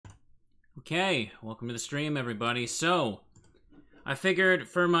Okay, welcome to the stream, everybody. So, I figured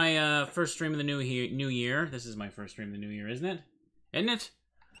for my first stream of the new year, this is my first stream of the new year, isn't it? Isn't it?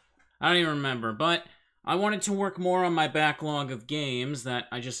 I don't even remember, but I wanted to work more on my backlog of games that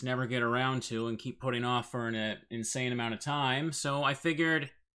I just never get around to and keep putting off for an insane amount of time. So I figured,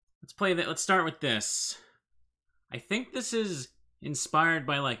 let's start with this. I think this is inspired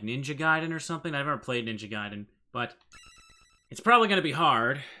by like Ninja Gaiden or something. I've never played Ninja Gaiden, but it's probably going to be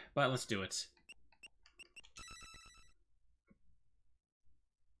hard. But let's do it.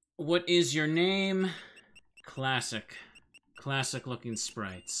 What is your name? Classic. Classic looking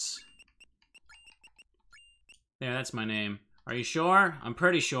sprites. There, that's my name. Are you sure? I'm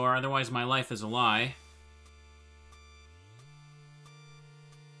pretty sure, otherwise my life is a lie.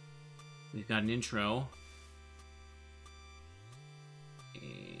 We've got an intro.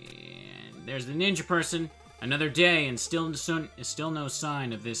 And there's the ninja person. Another day and still no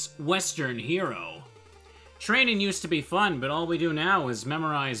sign of this Western hero. Training used to be fun, but all we do now is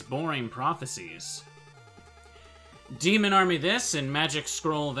memorize boring prophecies. Demon army this and magic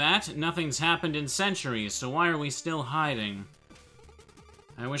scroll that. Nothing's happened in centuries, so why are we still hiding?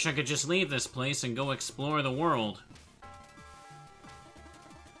 I wish I could just leave this place and go explore the world.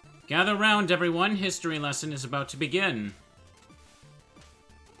 Gather round, everyone. History lesson is about to begin.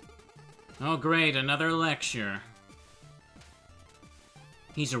 Oh great, another lecture.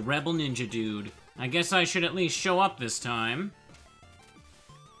 He's a rebel ninja dude. I guess I should at least show up this time.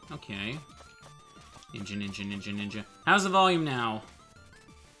 Okay. Ninja, ninja, ninja, ninja. How's the volume now?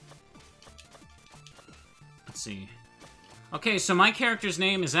 Let's see. Okay, so my character's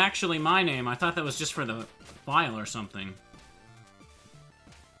name is actually my name. I thought that was just for the file or something.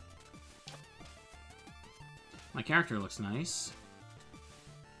 My character looks nice.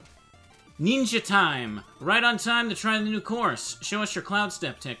 Ninja time! Right on time to try the new course. Show us your cloud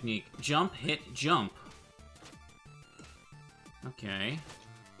step technique. Jump, hit, jump. Okay.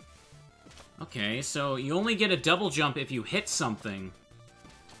 Okay, so you only get a double jump if you hit something.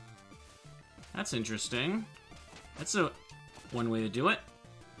 That's interesting. That's one way to do it.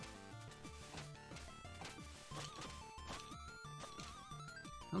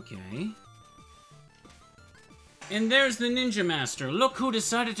 Okay. And there's the Ninja Master. Look who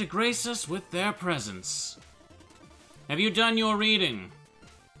decided to grace us with their presence. Have you done your reading?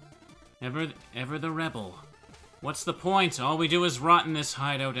 Ever the rebel. What's the point? All we do is rot in this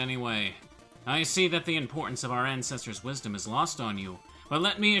hideout anyway. I see that the importance of our ancestors' wisdom is lost on you. But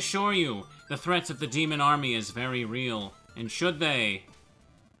let me assure you, the threat of the demon army is very real. And should they...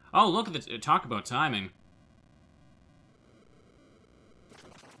 Oh, look at the... Talk about timing.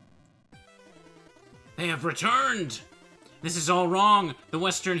 They have returned! This is all wrong! The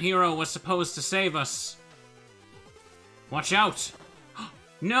Western hero was supposed to save us. Watch out!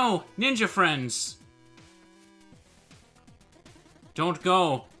 No! Ninja friends! Don't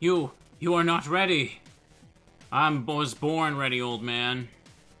go! You are not ready! Was born ready, old man.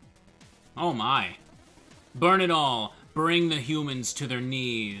 Oh my. Burn it all! Bring the humans to their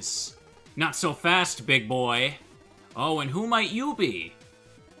knees. Not so fast, big boy! Oh, and who might you be?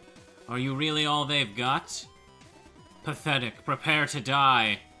 Are you really all they've got? Pathetic. Prepare to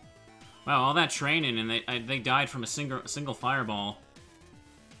die. Wow, all that training and they died from a single fireball.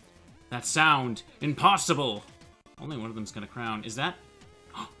 That sound. Impossible. Only one of them's gonna crown. Is that...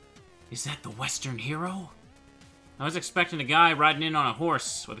 Is that the Western hero? I was expecting a guy riding in on a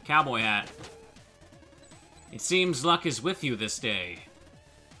horse with a cowboy hat. It seems luck is with you this day.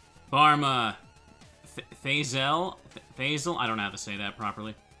 Barma... Thazel? I don't know how to say that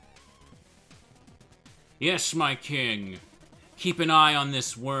properly. Yes, my king. Keep an eye on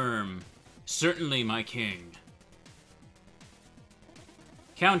this worm. Certainly, my king.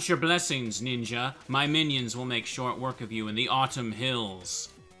 Count your blessings, ninja. My minions will make short work of you in the autumn hills.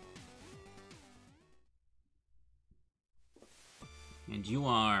 And you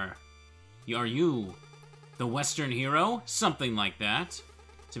are you the Western hero? Something like that.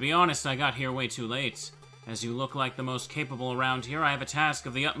 To be honest, I got here way too late. As you look like the most capable around here, I have a task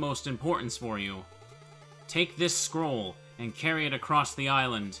of the utmost importance for you. Take this scroll and carry it across the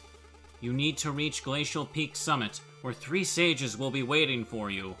island. You need to reach Glacial Peak Summit, where 3 sages will be waiting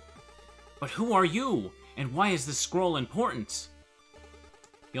for you. But who are you, and why is this scroll important?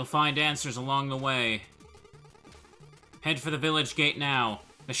 You'll find answers along the way. Head for the village gate now.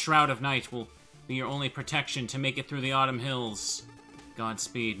 The Shroud of Night will be your only protection to make it through the autumn hills.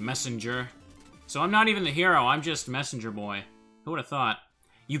 Godspeed, messenger. So I'm not even the hero, I'm just messenger boy. Who would have thought?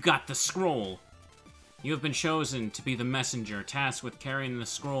 You got the scroll. You have been chosen to be the messenger, tasked with carrying the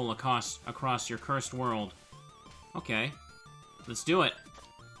scroll across your cursed world. Okay. Let's do it.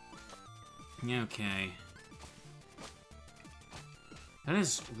 Okay. That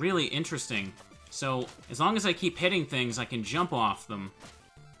is really interesting. So, as long as I keep hitting things, I can jump off them.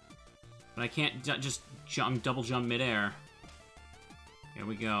 But I can't just double jump midair. Here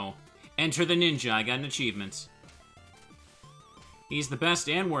we go. Enter the ninja. I got an achievement. He's the best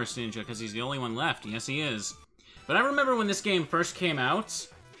and worst ninja, because he's the only one left. Yes, he is. But I remember when this game first came out,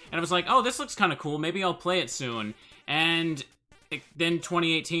 and I was like, oh, this looks kind of cool. Maybe I'll play it soon. And then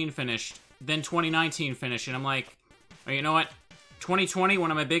 2018 finished. Then 2019 finished, and I'm like, oh, you know what? 2020,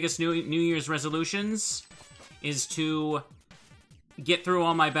 one of my biggest New Year's resolutions is to get through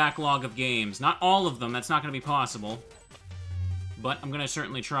all my backlog of games. Not all of them, that's not going to be possible. But I'm going to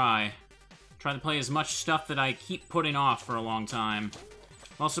certainly try. Try to play as much stuff that I keep putting off for a long time.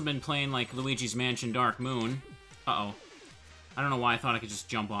 I've also been playing, like, Luigi's Mansion Dark Moon. Uh-oh. I don't know why I thought I could just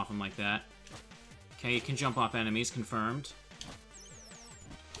jump off them like that. Okay, you can jump off enemies, confirmed.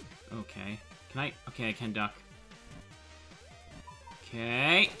 Okay. Can I? Okay, I can duck.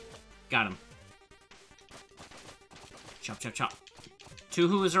 Okay. Got him. Chop, chop, chop. Two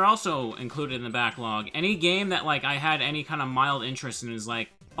Who's are also included in the backlog. Any game that, like, I had any kind of mild interest in is like,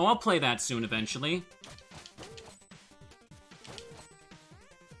 oh, I'll play that soon eventually.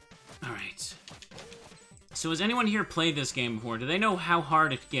 Alright. So has anyone here played this game before? Do they know how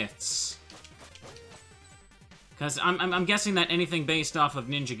hard it gets? Because I'm guessing that anything based off of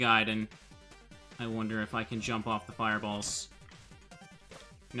Ninja Gaiden, I wonder if I can jump off the fireballs.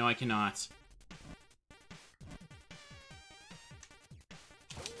 No, I cannot.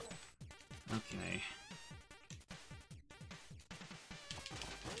 Okay.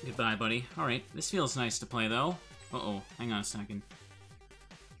 Goodbye, buddy. Alright, this feels nice to play, though. Uh-oh, hang on a second.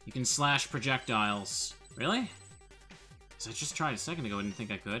 You can slash projectiles. Really? Because I just tried a second ago, I didn't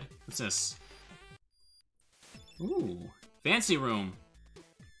think I could. What's this? Ooh, fancy room.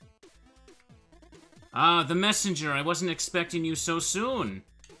 Ah, the messenger. I wasn't expecting you so soon.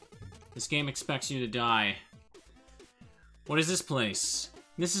 This game expects you to die. What is this place?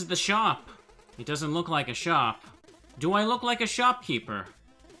 This is the shop. It doesn't look like a shop. Do I look like a shopkeeper?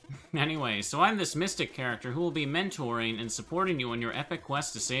 Anyway, so I'm this mystic character who will be mentoring and supporting you on your epic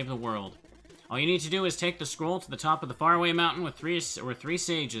quest to save the world. All you need to do is take the scroll to the top of the faraway mountain with three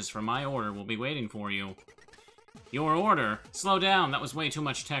sages from my order will be waiting for you. Your order? Slow down, that was way too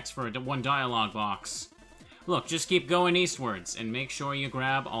much text for one dialogue box. Look, just keep going eastwards, and make sure you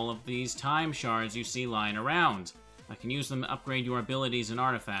grab all of these time shards you see lying around. I can use them to upgrade your abilities and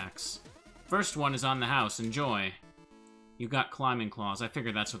artifacts. First one is on the house, enjoy. You got climbing claws, I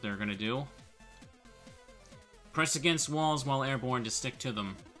figured that's what they're gonna do. Press against walls while airborne to stick to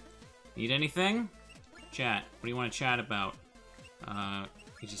them. Need anything? Chat, what do you want to chat about?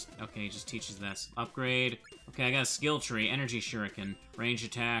 He just teaches this. Upgrade. Okay, I got a skill tree. Energy shuriken. Range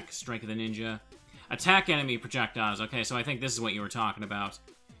attack. Strike of the ninja. Attack enemy projectiles. Okay, so I think this is what you were talking about.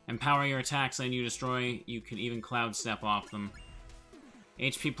 Empower your attacks, and you destroy. You can even cloud step off them.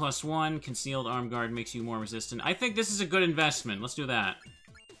 HP +1. Concealed arm guard makes you more resistant. I think this is a good investment. Let's do that.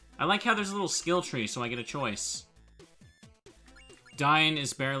 I like how there's a little skill tree, so I get a choice. Dying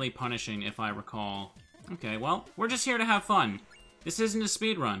is barely punishing, if I recall. Okay, well, we're just here to have fun. This isn't a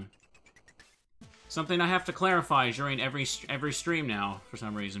speedrun. Something I have to clarify during every stream now, for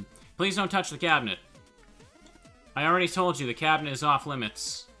some reason. Please don't touch the cabinet. I already told you, the cabinet is off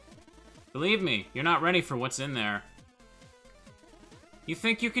limits. Believe me, you're not ready for what's in there. You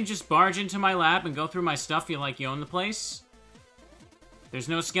think you can just barge into my lab and go through my stuff like you own the place? There's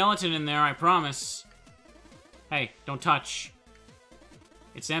no skeleton in there, I promise. Hey, don't touch.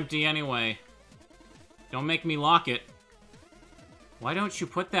 It's empty anyway. Don't make me lock it. Why don't you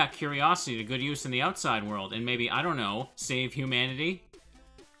put that curiosity to good use in the outside world and maybe, I don't know, save humanity?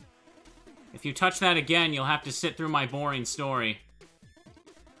 If you touch that again, you'll have to sit through my boring story.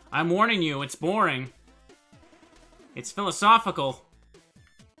 I'm warning you, it's boring. It's philosophical.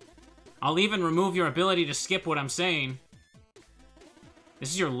 I'll even remove your ability to skip what I'm saying. This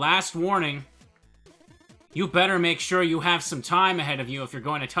is your last warning. You better make sure you have some time ahead of you if you're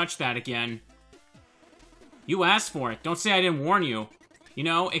going to touch that again. You asked for it. Don't say I didn't warn you. You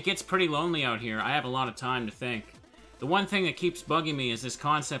know, it gets pretty lonely out here. I have a lot of time to think. The one thing that keeps bugging me is this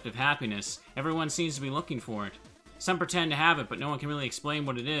concept of happiness. Everyone seems to be looking for it. Some pretend to have it, but no one can really explain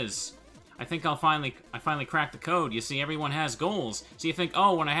what it is. I think I finally cracked the code. You see, everyone has goals. So you think,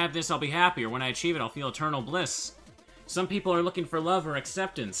 oh, when I have this, I'll be happy, or when I achieve it, I'll feel eternal bliss. Some people are looking for love or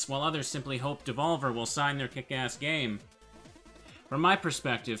acceptance, while others simply hope Devolver will sign their kick-ass game. From my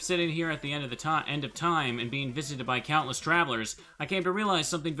perspective, sitting here at the end of time and being visited by countless travelers, I came to realize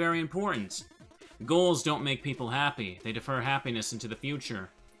something very important. Goals don't make people happy. They defer happiness into the future.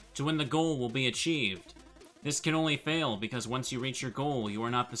 to when the goal will be achieved. This can only fail because once you reach your goal, you are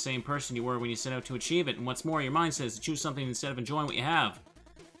not the same person you were when you set out to achieve it, and what's more, your mind says to choose something instead of enjoying what you have.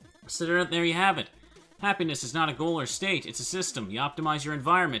 So there you have it. Happiness is not a goal or state, it's a system. You optimize your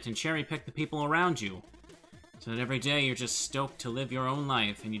environment and cherry-pick the people around you. So that every day you're just stoked to live your own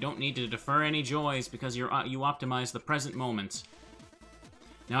life, and you don't need to defer any joys because you optimize the present moment.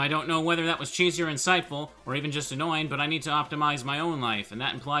 Now, I don't know whether that was cheesy or insightful, or even just annoying, but I need to optimize my own life, and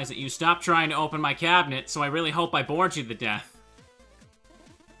that implies that you stop trying to open my cabinet, so I really hope I bored you to death.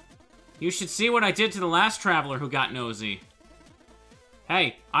 You should see what I did to the last traveler who got nosy.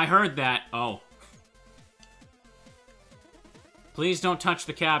 Hey, I heard that. Oh. Please don't touch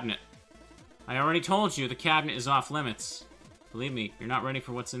the cabinet. I already told you the cabinet is off limits. Believe me, you're not ready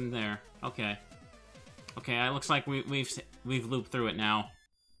for what's in there. Okay. Okay, it looks like we've looped through it now.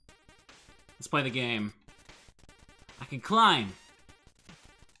 Let's play the game. I can climb.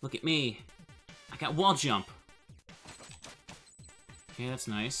 Look at me. I got wall jump. Okay, that's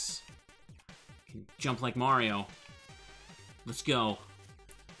nice. I can jump like Mario. Let's go.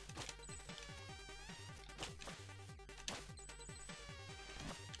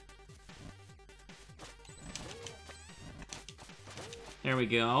 There we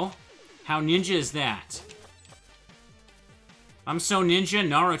go. How ninja is that? I'm so ninja,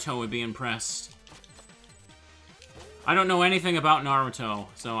 Naruto would be impressed. I don't know anything about Naruto,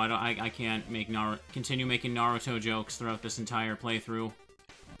 so I can't continue making Naruto jokes throughout this entire playthrough.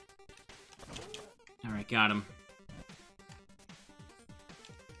 Alright, got him.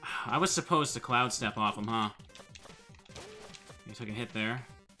 I was supposed to cloud step off him, huh? He took a hit there.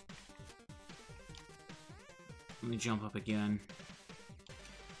 Let me jump up again.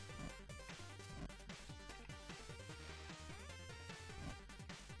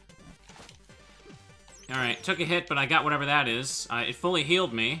 Alright, took a hit, but I got whatever that is. It fully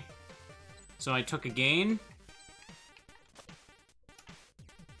healed me. So I took a gain.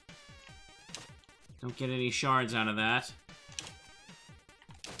 Don't get any shards out of that.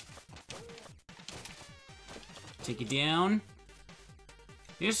 Take it down.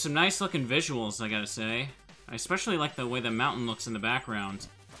 These are some nice looking visuals, I gotta say. I especially like the way the mountain looks in the background.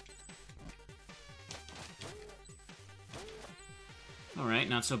 Alright,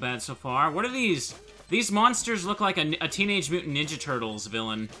 not so bad so far. What are these? These monsters look like a Teenage Mutant Ninja Turtles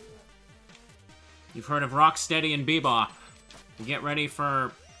villain. You've heard of Rocksteady and Bebop. Get ready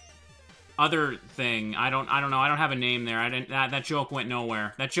for other thing. I don't know. I don't have a name there. That joke went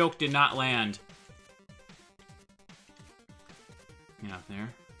nowhere. That joke did not land. Get out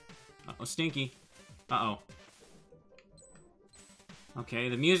there. Uh-oh, stinky. Uh-oh. Okay,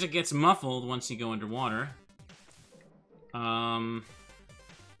 the music gets muffled once you go underwater.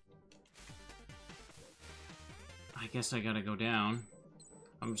 I guess I gotta go down.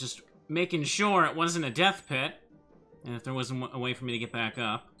 I'm just making sure it wasn't a death pit, and if there wasn't a way for me to get back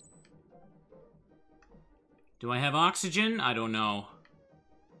up. Do I have oxygen? I don't know.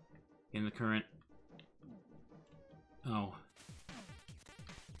 In the current... Oh.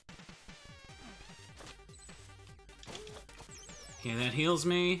 Okay, that heals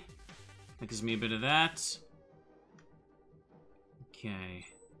me. That gives me a bit of that. Okay.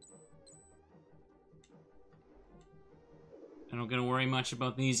 I don't gotta worry much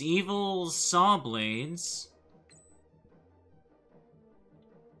about these evil saw blades.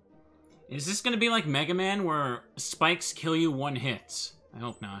 Is this gonna be like Mega Man, where spikes kill you one hit? I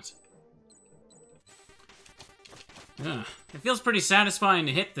hope not. Ugh. It feels pretty satisfying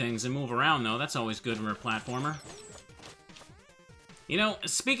to hit things and move around, though. That's always good for a platformer. You know,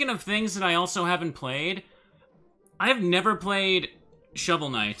 speaking of things that I also haven't played, I have never played Shovel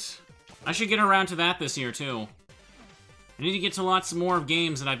Knight. I should get around to that this year, too. I need to get to lots more of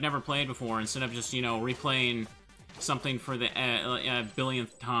games that I've never played before, instead of just, you know, replaying something for the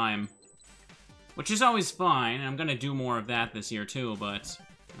billionth time. Which is always fine, and I'm gonna do more of that this year, too, but...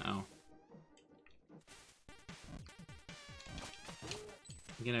 no.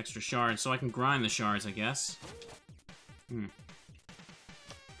 Get extra shards, so I can grind the shards, I guess.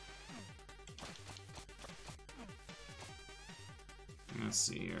 Let's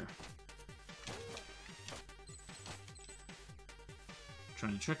see here.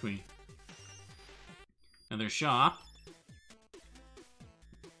 Trying to trick me. Another shop.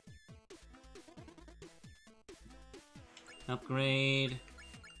 Upgrade.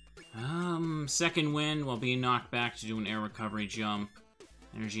 Second wind while being knocked back to do an air recovery jump.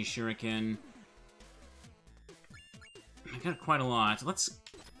 Energy shuriken. I got quite a lot.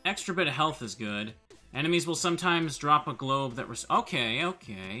 Extra bit of health is good. Enemies will sometimes drop a globe that okay.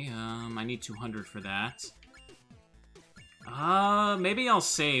 I need 200 for that. Maybe I'll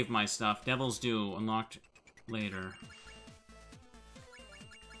save my stuff. Devil's Due, unlocked later.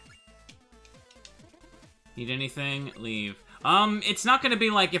 Need anything? Leave. It's not gonna be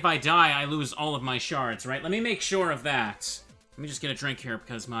like if I die, I lose all of my shards, right? Let me make sure of that. Let me just get a drink here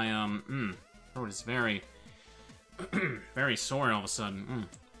because my, throat is very, very sore all of a sudden.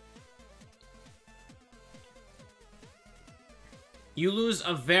 You lose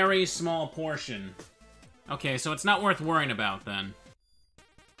a very small portion. Okay, so it's not worth worrying about, then.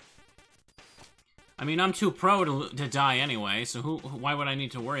 I mean, I'm too pro to die anyway, so why would I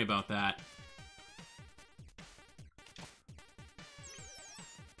need to worry about that?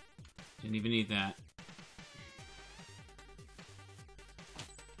 Didn't even need that.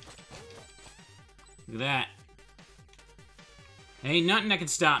 Look at that. Ain't nothing that can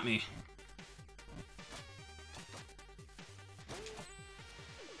stop me.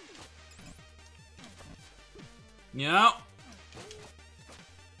 Yep.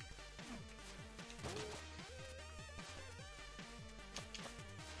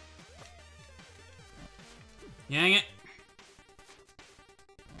 Dang it.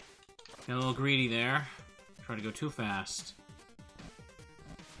 Got a little greedy there. Try to go too fast.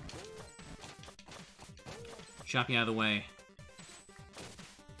 Chop you out of the way.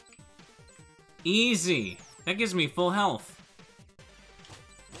 Easy. That gives me full health.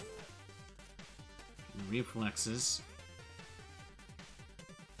 Reflexes.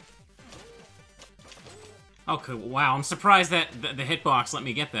 Okay, wow, I'm surprised that the hitbox let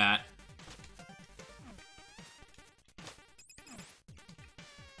me get that.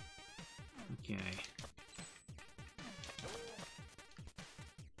 Okay.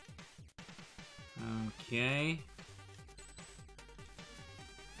 Okay.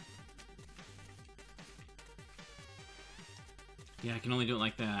 Yeah, I can only do it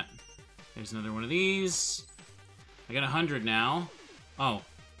like that. There's another one of these. I got 100 now. Oh,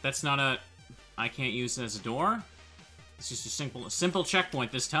 that's not a... I can't use it as a door? It's just a simple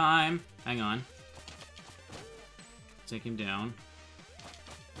checkpoint this time. Hang on. Take him down.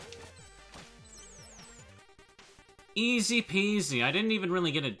 Easy peasy. I didn't even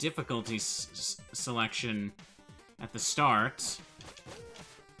really get a difficulty selection at the start.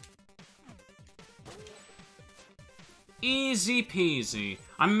 Easy peasy.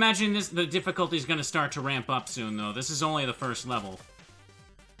 I'm imagining the difficulty is going to start to ramp up soon, though. This is only the first level.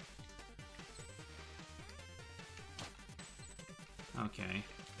 Okay.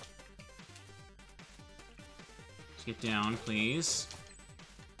 Let's get down, please.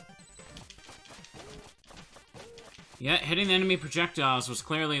 Yeah, hitting the enemy projectiles was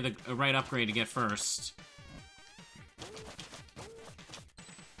clearly the right upgrade to get first.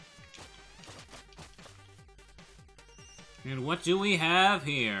 And what do we have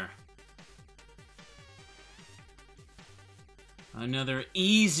here? Another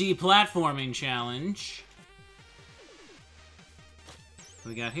easy platforming challenge. What do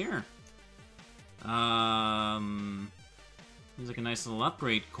we got here? Seems like a nice little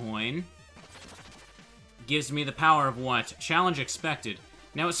upgrade coin. Gives me the power of what? Challenge expected.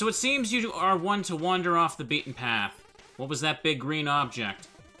 Now, so it seems you are one to wander off the beaten path. What was that big green object?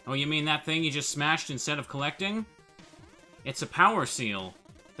 Oh, you mean that thing you just smashed instead of collecting? It's a power seal.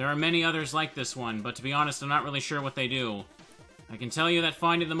 There are many others like this one, but to be honest, I'm not really sure what they do. I can tell you that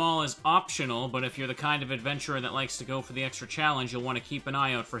finding them all is optional, but if you're the kind of adventurer that likes to go for the extra challenge, you'll want to keep an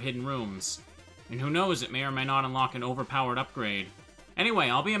eye out for hidden rooms. And who knows, it may or may not unlock an overpowered upgrade. Anyway,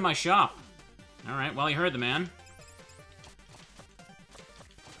 I'll be in my shop. Alright, well, you heard the man.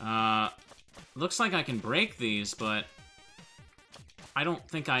 Looks like I can break these, but I don't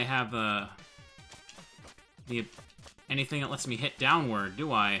think I have, anything that lets me hit downward,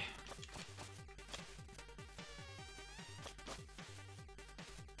 do I?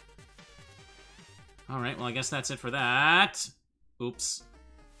 Alright, well, I guess that's it for that. Oops.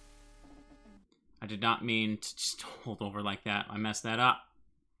 I did not mean to just hold over like that. I messed that up.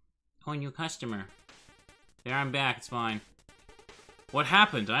 Oh, new customer. There, I'm back. It's fine. What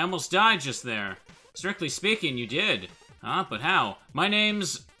happened? I almost died just there. Strictly speaking, you did. Huh? But how? My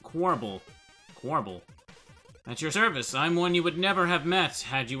name's Quarble. Quarble. At your service. I'm one you would never have met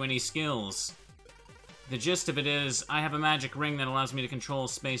had you any skills. The gist of it is, I have a magic ring that allows me to control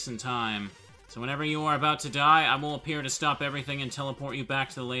space and time. So whenever you are about to die, I will appear to stop everything and teleport you back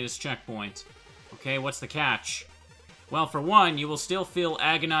to the latest checkpoint. Okay, what's the catch? Well, for one, you will still feel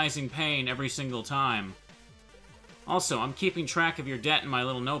agonizing pain every single time. Also, I'm keeping track of your debt in my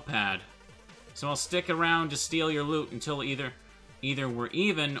little notepad. So I'll stick around to steal your loot until either we're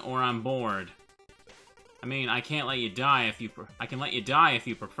even or I'm bored. I mean, I can't let you die if you I can let you die if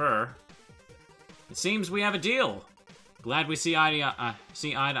you prefer. It seems we have a deal. Glad we see eye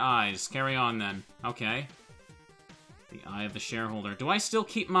to eyes. Carry on, then. Okay. The eye of the shareholder. Do I still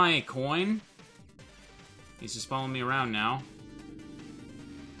keep my coin? He's just following me around now.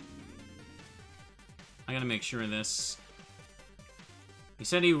 I gotta make sure of this. He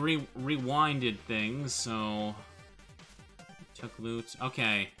said he rewinded things, so... Took loot.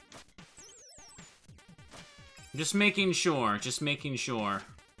 Okay. Just making sure. Just making sure.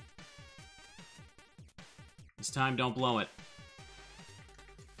 This time, don't blow it.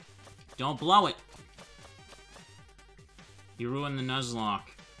 Don't blow it! You ruined the Nuzlocke.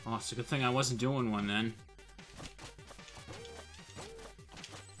 Oh, it's a good thing I wasn't doing one then.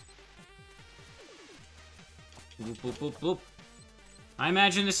 Boop, boop, boop, boop. I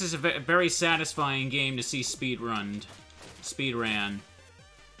imagine this is a very satisfying game to see speedrun.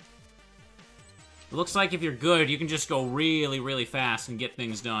 It looks like if you're good, you can just go really, really fast and get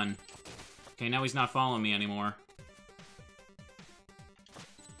things done. Okay, now he's not following me anymore.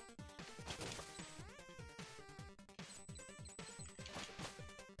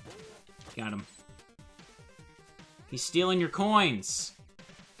 Got him. He's stealing your coins!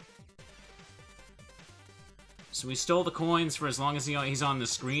 So we stole the coins for as long as he's on the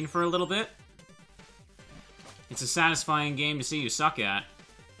screen for a little bit. It's a satisfying game to see you suck at.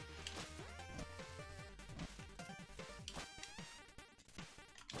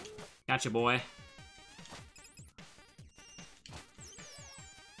 Gotcha, boy.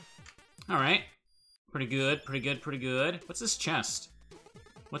 Alright. Pretty good, pretty good, pretty good. What's this chest?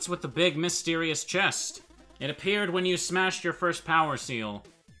 What's with the big, mysterious chest? It appeared when you smashed your first power seal.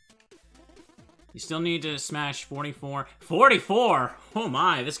 You still need to smash 44. 44?! Oh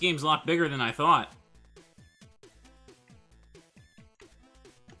my, this game's a lot bigger than I thought.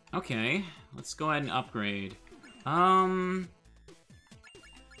 Okay, let's go ahead and upgrade. I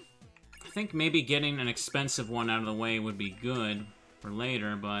think maybe getting an expensive one out of the way would be good for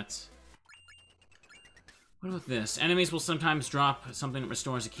later, but... What about this? Enemies will sometimes drop something that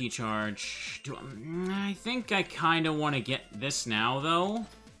restores a key charge. I think I kind of want to get this now, though.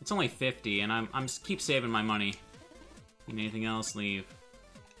 It's only 50, and I'm keep saving my money. Need anything else? Leave.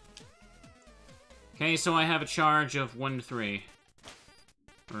 Okay, so I have a charge of 1 to 3.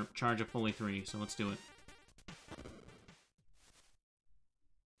 Or charge of fully 3, so let's do it.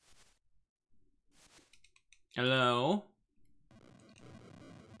 Hello?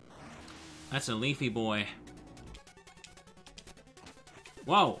 That's a leafy boy.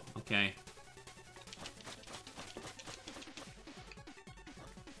 Whoa, okay.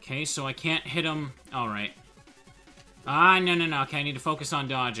 Okay, so I can't hit him. Alright. Ah, no, no, no. Okay, I need to focus on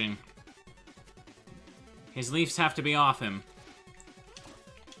dodging. His leaves have to be off him.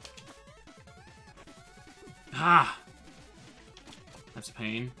 Ah! That's a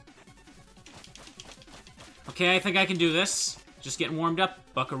pain. Okay, I think I can do this. Just getting warmed up,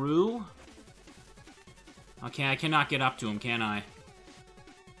 buckaroo. Okay, I cannot get up to him, can I?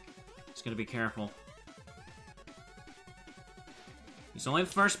 Just gotta be careful. He's only the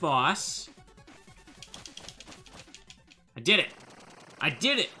first boss. I did it! I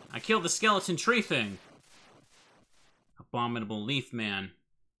did it! I killed the skeleton tree thing. Abominable leaf man.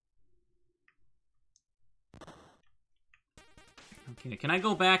 Okay, can I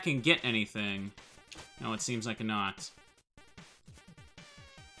go back and get anything? No, it seems like a not.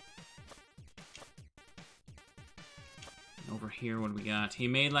 Over here, what do we got? He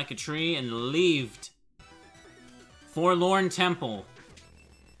made like a tree and leaved. Forlorn Temple.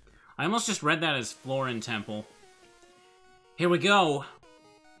 I almost just read that as Florin Temple. Here we go.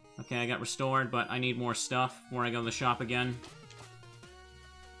 Okay, I got restored, but I need more stuff before I go to the shop again.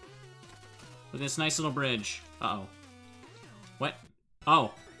 Look at this nice little bridge. Uh-oh. What?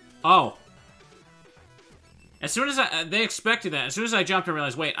 Oh. Oh. As soon as they expected that. As soon as I jumped, I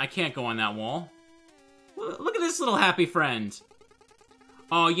realized, wait, I can't go on that wall. Look at this little happy friend.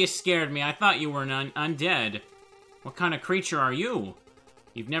 Oh, you scared me. I thought you were an undead. What kind of creature are you?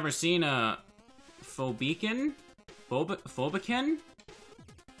 You've never seen a phobican? Phobican?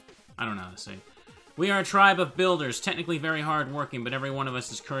 I don't know how to say. We are a tribe of builders, technically very hard-working, but every one of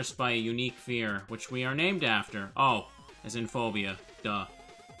us is cursed by a unique fear, which we are named after. Oh, as in phobia. Duh.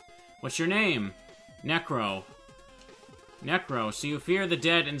 What's your name? Necro. Necro, so you fear the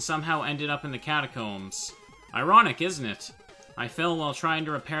dead and somehow ended up in the catacombs. Ironic, isn't it? I fell while trying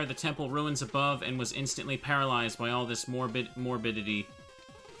to repair the temple ruins above and was instantly paralyzed by all this morbidity.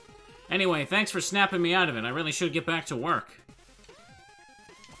 Anyway, thanks for snapping me out of it. I really should get back to work.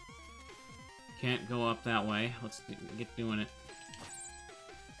 Can't go up that way. Let's get doing it.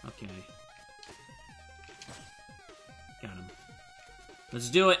 Okay. Got him. Let's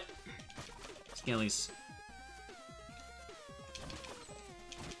do it! Skellies.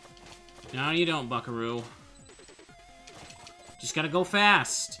 No, you don't, buckaroo. Just gotta go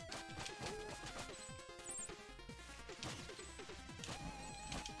fast.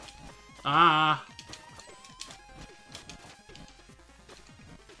 Ah.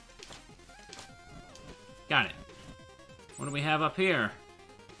 Got it. What do we have up here?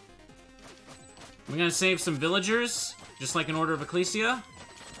 We're gonna save some villagers, just like an Order of Ecclesia.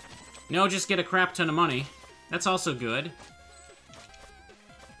 No, just get a crap ton of money. That's also good.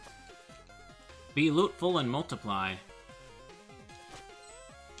 Be lootful and multiply.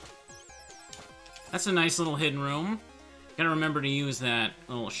 That's a nice little hidden room. Gotta remember to use that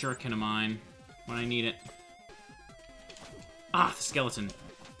little shuriken of mine when I need it. Ah, the skeleton.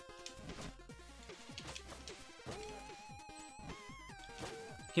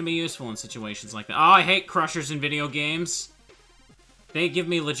 Can be useful in situations like that. Oh, I hate crushers in video games. They give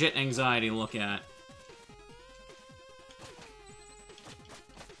me legit anxiety to look at.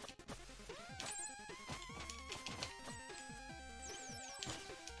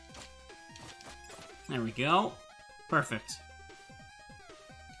 There we go. Perfect.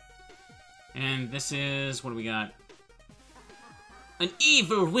 And this is... what do we got? An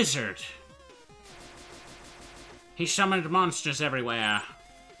evil wizard! He summoned monsters everywhere.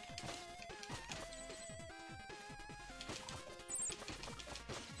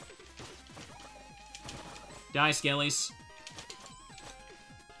 Die, skellies.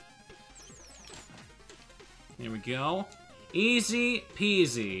 There we go. Easy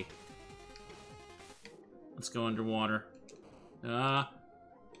peasy. Let's go underwater. Oh,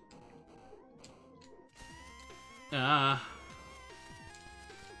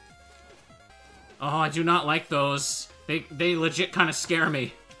 I do not like those. They legit kind of scare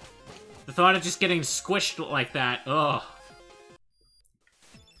me. The thought of just getting squished like that. Ugh.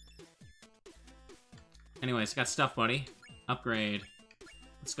 Anyways, got stuff, buddy. Upgrade.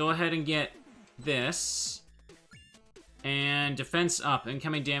 Let's go ahead and get this. And defense up.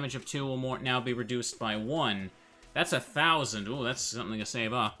 Incoming damage of 2 will now be reduced by 1. That's 1,000. Ooh, that's something to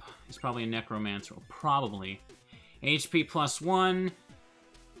save up. He's probably a necromancer. Probably. HP plus 1.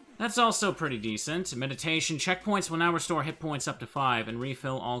 That's also pretty decent. Meditation. Checkpoints will now restore hit points up to 5 and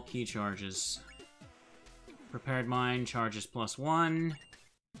refill all key charges. Prepared mind. Charges plus 1.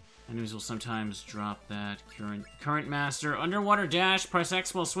 Enemies will sometimes drop that. Current master. Underwater dash. Press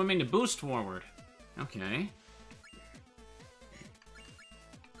X while swimming to boost forward. Okay.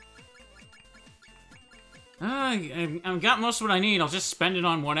 I've got most of what I need. I'll just spend it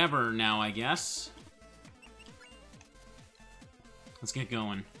on whatever now, I guess. Let's get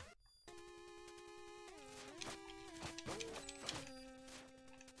going.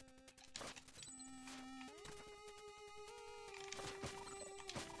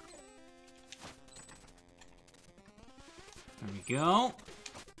 There we go.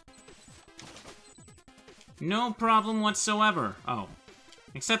 No problem whatsoever. Oh.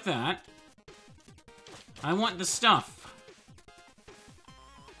 Except that. I want the stuff.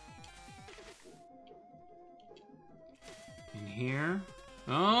 In here.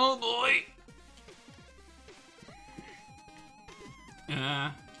 Oh, boy!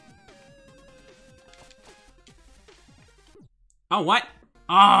 Oh, what?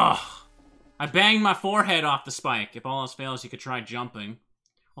 Oh! I banged my forehead off the spike. If all else fails, you could try jumping.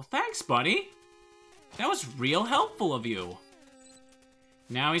 Well, thanks, buddy. That was real helpful of you.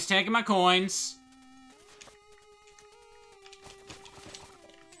 Now he's taking my coins.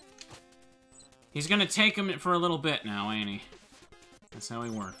 He's gonna take him for a little bit now, ain't he? That's how he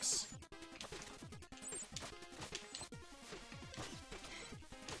works.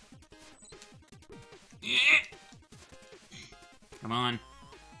 Come on.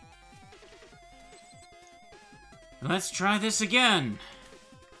 Let's try this again.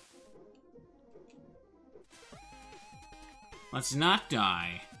 Let's not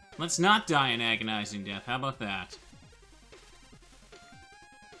die. Let's not die an agonizing death. How about that?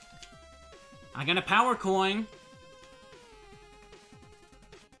 I got a power coin.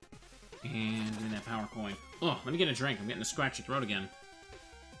 And give me that power coin. Oh, let me get a drink. I'm getting a scratchy throat again.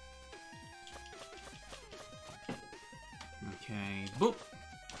 Okay. Boop.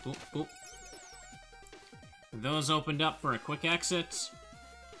 Boop, boop. Those opened up for a quick exit.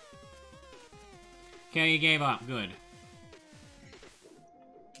 Okay, you gave up. Good.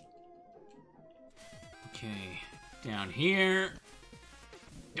 Okay. Down here.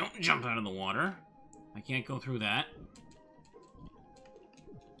 Don't jump out of the water. I can't go through that.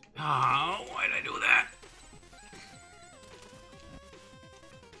 Oh, why did I do that?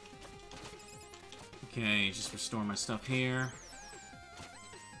 Okay, just restore my stuff here.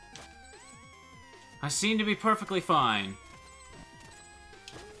 I seem to be perfectly fine.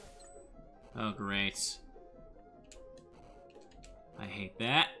 Oh, great. I hate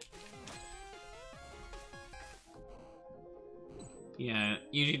that. Yeah,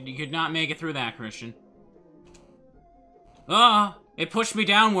 you could not make it through that, Christian. Ah! It pushed me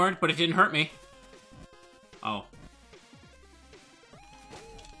downward, but it didn't hurt me. Oh.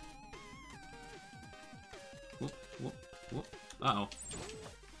 Whoop, whoop, whoop. Uh-oh.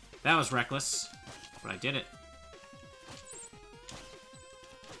 That was reckless, but I did it.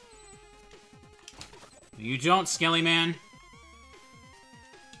 You don't, Skelly Man.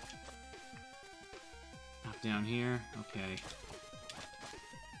 Up down here. Okay.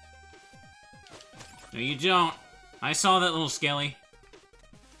 No, you don't. I saw that little Skelly.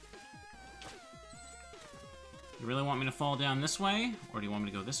 You really want me to fall down this way? Or do you want me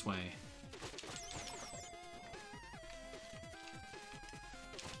to go this way?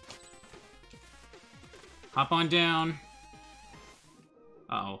 Hop on down.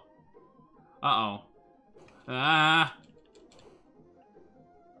 Uh-oh. Uh-oh. Ah!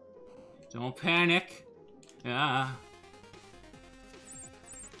 Don't panic. Ah!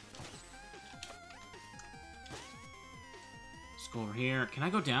 Let's go over here. Can I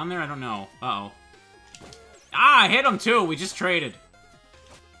go down there? I don't know. Uh-oh. Ah! I hit him too! We just traded.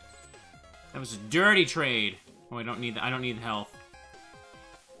 That was a dirty trade. Oh, I don't need the health.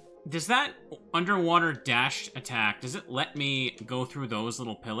 Does that underwater dash attack, does it let me go through those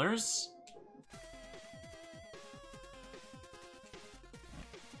little pillars?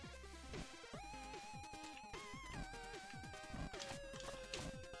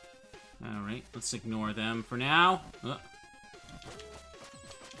 Alright, let's ignore them for now.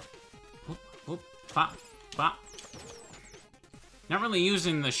 Whoop, whoop, pop, pop. Not really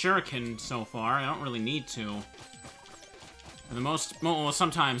using the shuriken so far. I don't really need to. For the most... Well,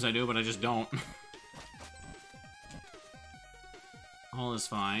 sometimes I do, but I just don't. All is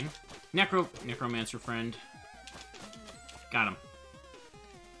fine. Necromancer friend. Got him.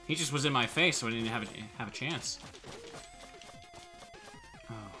 He just was in my face, so I didn't have a chance.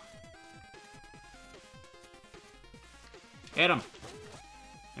 Oh. Hit him.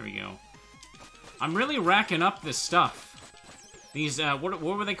 There we go. I'm really racking up this stuff. These, what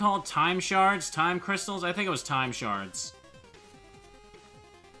were they called? Time shards? Time crystals? I think it was time shards.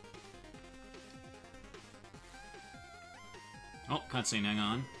 Oh, cutscene, hang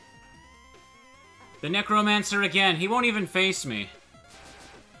on. The Necromancer again. He won't even face me.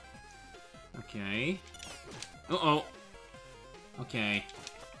 Okay. Uh-oh. Okay.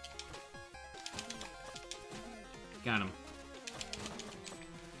 Got him.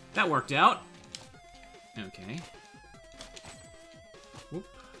 That worked out. Okay. Whoop.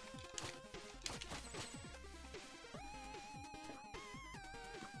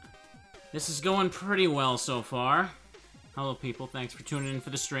 This is going pretty well so far. Hello, people. Thanks for tuning in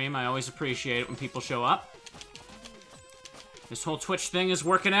for the stream. I always appreciate it when people show up. This whole Twitch thing is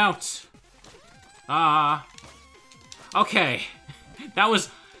working out. Okay. That was...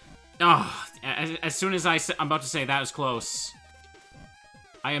 Oh, as soon as I'm about to say that was close,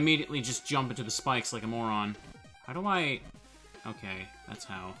 I immediately just jump into the spikes like a moron. How do I... Okay, that's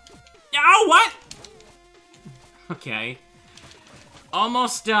how. Oh, what? Okay.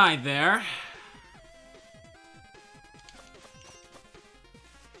 Almost died there.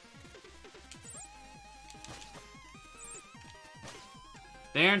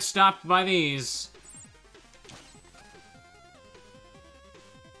 They aren't stopped by these.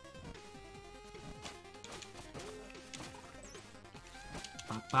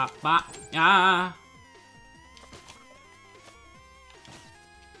 Bop, bop, bop. Ah!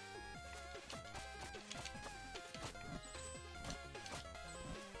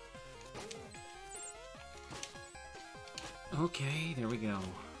 Okay, there we go.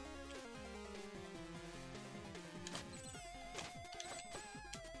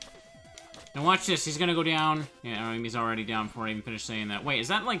 Now watch this, he's gonna go down. Yeah, I mean, he's already down before I even finish saying that. Wait, is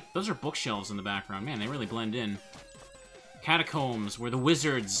that like... Those are bookshelves in the background. Man, they really blend in. Catacombs, where the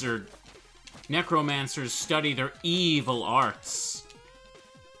wizards or necromancers study their evil arts.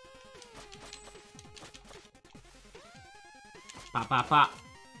 Pop, pop, pop.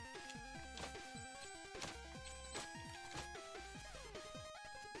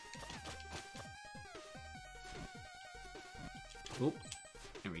 Oop.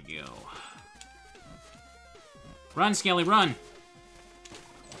 There we go. Run, Skelly, run!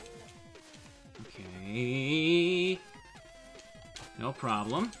 Okay... No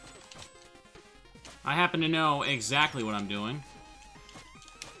problem. I happen to know exactly what I'm doing.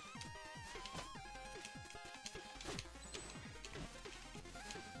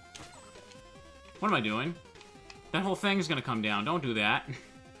 What am I doing? That whole thing's gonna come down. Don't do that.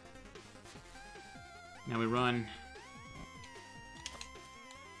 Now we run.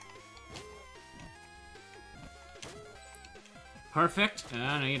 Perfect.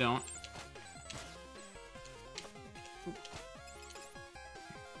 No, you don't.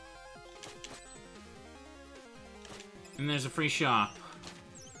 And there's a free shop.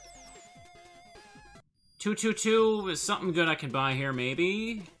 222 is something good I can buy here,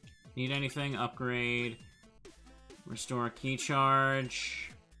 maybe? Need anything? Upgrade. Restore key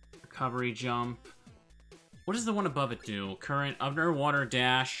charge. Recovery jump. What does the one above it do? Current underwater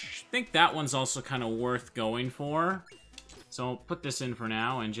dash. I think that one's also kind of worth going for. So I'll put this in for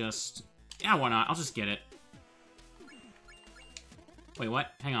now and just... Yeah, why not? I'll just get it. Wait,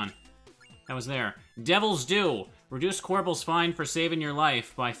 what? Hang on. That was there. Devil's Due. Reduce Corbel's fine for saving your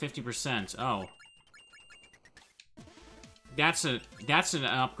life by 50%. Oh. That's an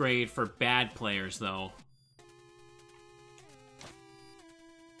upgrade for bad players, though.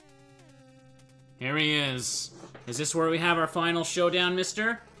 Here he is. Is this where we have our final showdown,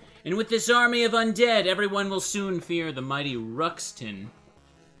 mister? And with this army of undead, everyone will soon fear the mighty Ruxton.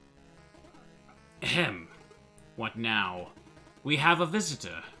 Ahem. What now? We have a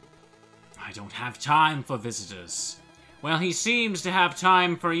visitor. I don't have time for visitors. Well, he seems to have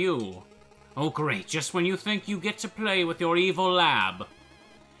time for you. Oh, great. Just when you think you get to play with your evil lab.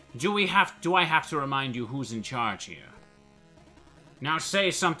 Do I have to remind you who's in charge here? Now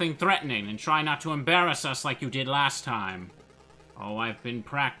say something threatening and try not to embarrass us like you did last time. Oh, I've been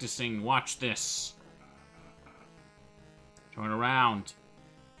practicing. Watch this. Turn around.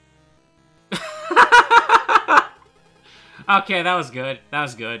 Okay, that was good. That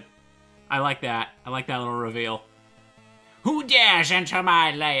was good. I like that. I like that little reveal. Who dares enter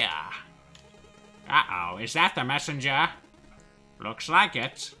my lair? Uh-oh, is that the messenger? Looks like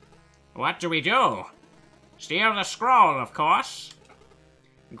it. What do we do? Steal the scroll, of course.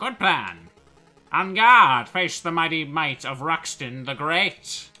 Good plan. On guard, face the mighty might of Ruxton the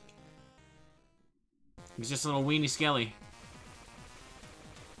Great. He's just a little weenie skelly.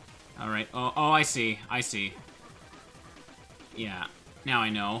 Alright, oh, I see, I see. Yeah, now I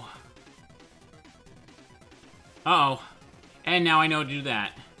know. Uh-oh. And now I know to do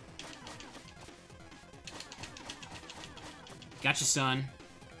that. Gotcha, son.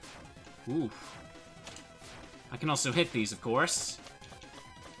 Oof. I can also hit these, of course.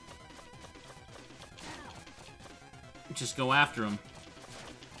 Just go after him.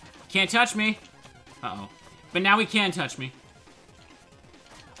 Can't touch me. Uh-oh. But now he can touch me.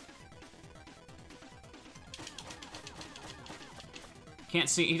 Can't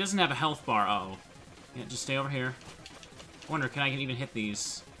see. He doesn't have a health bar. Uh-oh. Yeah, just stay over here. Wonder, can I even hit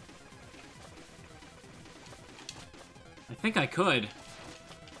these? I think I could.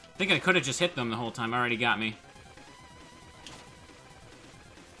 I think I could have just hit them the whole time. Already got me.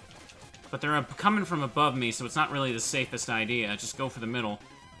 But they're coming from above me, so it's not really the safest idea. Just go for the middle.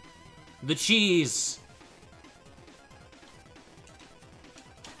 The cheese!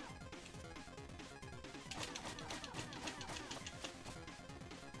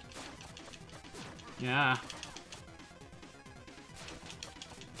 Yeah.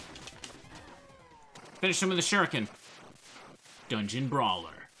 Finish him with a shuriken. Dungeon Brawler.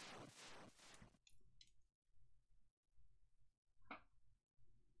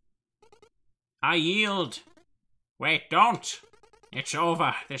 I yield. Wait, don't. It's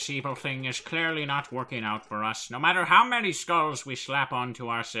over. This evil thing is clearly not working out for us, no matter how many skulls we slap onto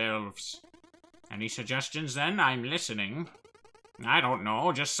ourselves. Any suggestions, then? I'm listening. I don't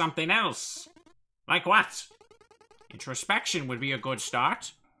know, just something else. Like what? Introspection would be a good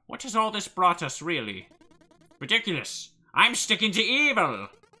start. What has all this brought us, really? Ridiculous. I'm sticking to evil.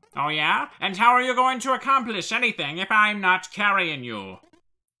 Oh, yeah? And how are you going to accomplish anything if I'm not carrying you?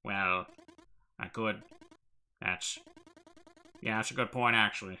 Well, not good. Yeah, that's a good point,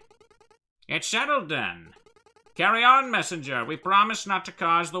 actually. It's settled, then. Carry on, messenger. We promise not to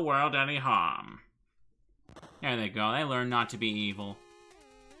cause the world any harm. There they go. They learn not to be evil.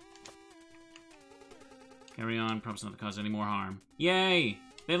 Carry on. Promise not to cause any more harm. Yay!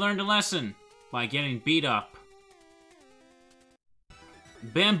 They learned a lesson by getting beat up.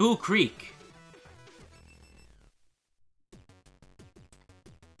 Bamboo Creek.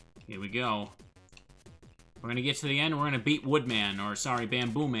 Here we go. We're gonna get to the end, we're gonna beat Woodman, or sorry,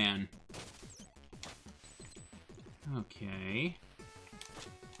 Bamboo Man. Okay.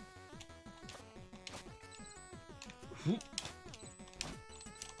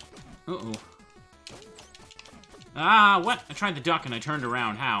 Uh-oh. Ah, what? I tried the duck and I turned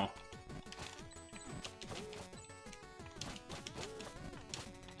around. How?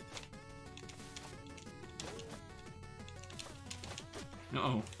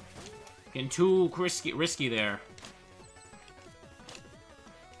 Uh-oh. Getting too risky there.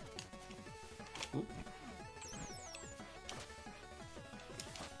 Oop.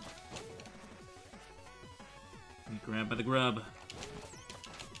 Grab by the grub.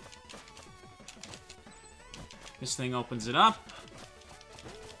 This thing opens it up.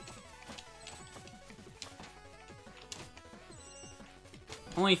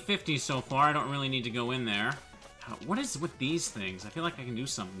 Only 50 so far. I don't really need to go in there. What is with these things? I feel like I can do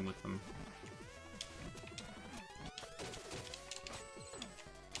something with them.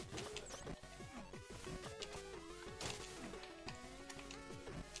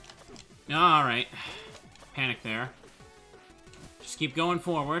 Alright. Panic there. Just keep going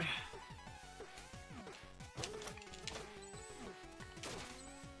forward.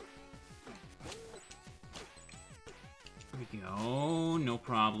 There we go. No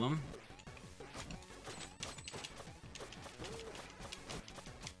problem.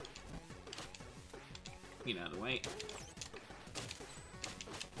 Get out of the way.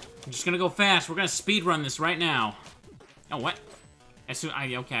 I'm just gonna go fast. We're gonna speed run this right now. Oh, what?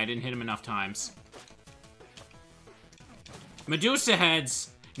 Okay, I didn't hit him enough times. Medusa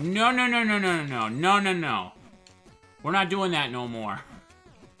heads. No, no, no, no, no, no, no, no, no. We're not doing that no more.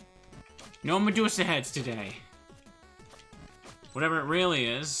 No Medusa heads today. Whatever it really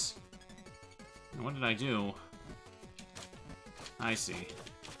is. What did I do? I see.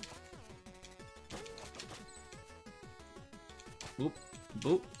 Boop,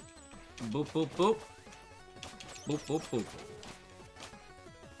 boop, boop, boop, boop. Boop, boop, boop.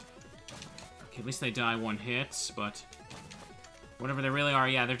 Okay, at least they die one hit, but... whatever they really are,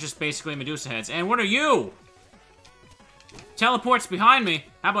 yeah, they're just basically Medusa heads. And what are you? Teleport's behind me.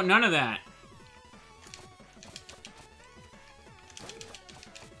 How about none of that?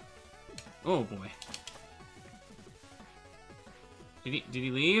 Oh, boy. Did he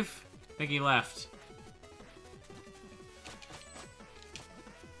leave? I think he left.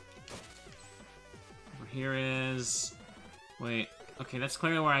 Over here is... wait. Okay, that's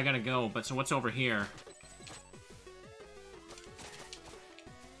clearly where I gotta go, but so what's over here?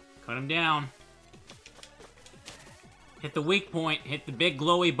 Cut him down. Hit the weak point. Hit the big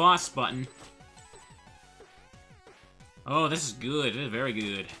glowy boss button. Oh, this is good. This is very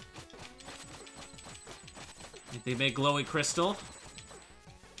good. Hit the big glowy crystal.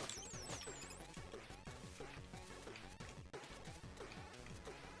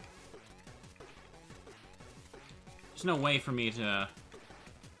 There's no way for me to...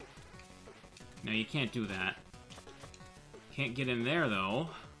 no, you can't do that. Can't get in there, though.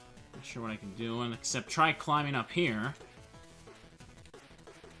 Not sure what I can do, except try climbing up here.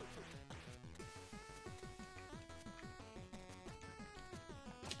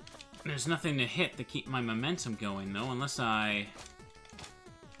 There's nothing to hit to keep my momentum going, though, unless I...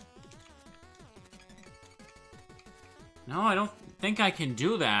 no, I don't think I can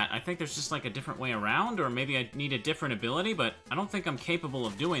do that. I think there's just, like, a different way around, or maybe I need a different ability, but I don't think I'm capable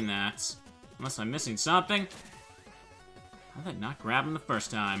of doing that. Unless I'm missing something. How did I not grab him the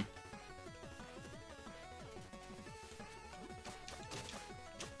first time?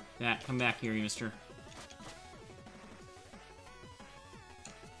 That, come back here, you mister.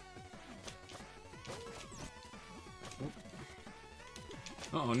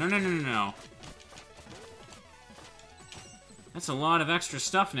 Uh-oh, no, no, no, no, no. That's a lot of extra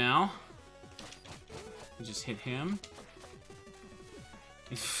stuff now. Just hit him.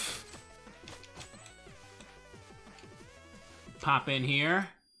 Pop in here.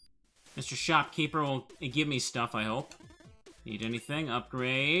 Mr. Shopkeeper will give me stuff, I hope. Need anything?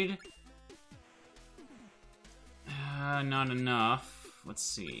 Upgrade. Not enough. Let's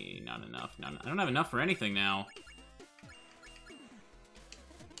see. Not enough. I don't have enough for anything now.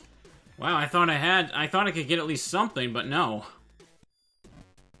 Wow, I thought I could get at least something, but no.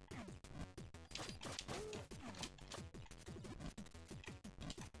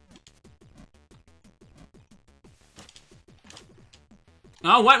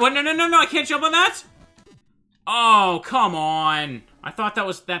 Oh, what? What? No, no, no, no, I can't jump on that? Oh, come on. I thought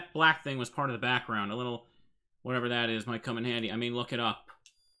that black thing was part of the background. A little, whatever that is, might come in handy. I mean, look it up.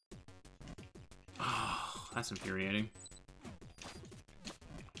 Oh, that's infuriating.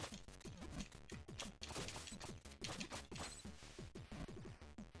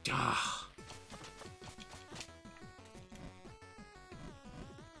 Ah.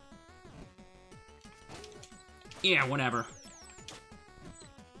 Yeah, whatever.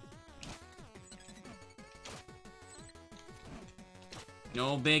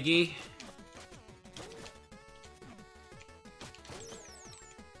 No biggie.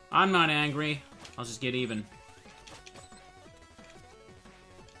 I'm not angry. I'll just get even.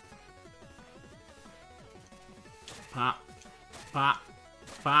 Pop. Pop.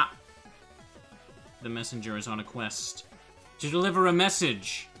 Pop. The messenger is on a quest to deliver a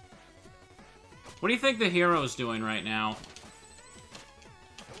message. What do you think the hero's doing right now?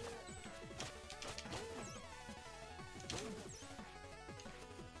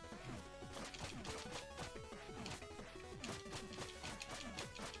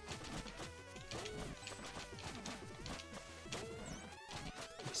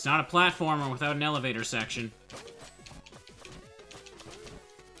 It's not a platformer without an elevator section.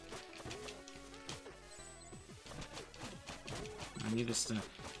 I need this to...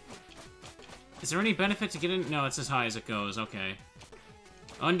 Is there any benefit to get in? No, it's as high as it goes. Okay.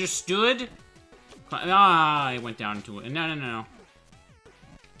 Understood? Ah, I went down into it. No, no, no.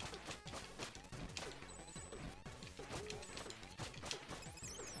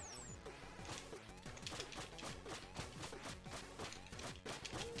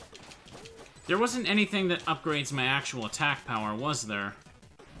 There wasn't anything that upgrades my actual attack power, was there?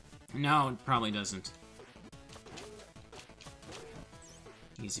 No, it probably doesn't.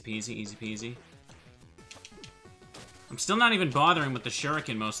 Easy peasy, easy peasy. I'm still not even bothering with the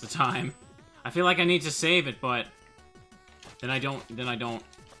shuriken most of the time. I feel like I need to save it, but... Then I don't...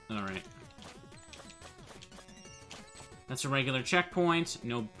 Alright. That's a regular checkpoint.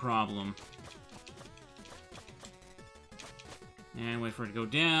 No problem. And wait for it to go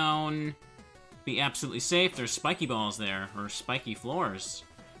down. Be absolutely safe. There's spiky balls there. Or spiky floors.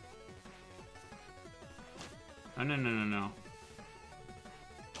 Oh, no, no, no, no.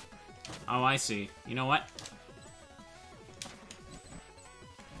 Oh, I see. You know what?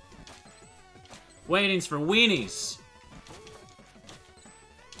 Waiting's for weenies.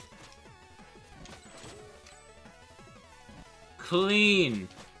 Clean.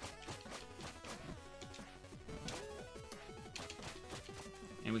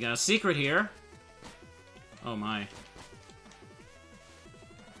 And we got a secret here. Oh my.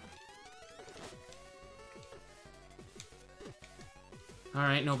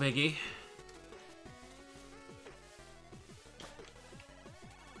 Alright, no biggie.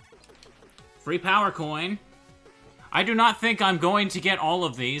 Free power coin. I do not think I'm going to get all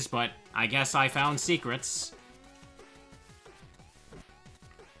of these, but I guess I found secrets.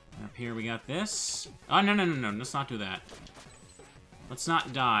 Up here we got this. Oh, no, no, no, no. Let's not do that. Let's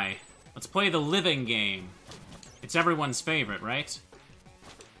not die. Let's play the living game. It's everyone's favorite, right?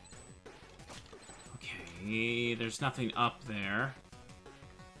 Okay, there's nothing up there.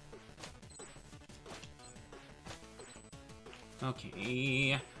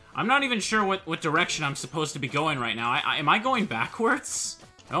 Okay. I'm not even sure what direction I'm supposed to be going right now. Am I going backwards?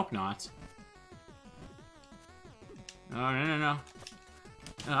 I hope not. Oh, no, no,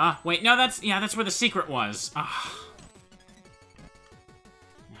 no. Wait, no, that's where the secret was.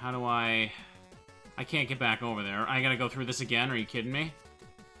 How do I can't get back over there. I gotta go through this again, are you kidding me?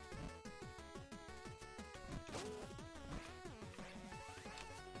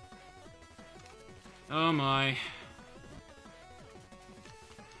 Oh my.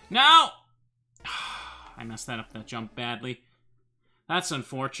 No! I messed that jump badly. That's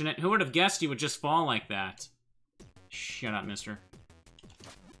unfortunate. Who would have guessed you would just fall like that? Shut up, mister.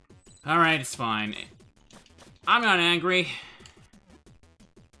 Alright, it's fine. I'm not angry.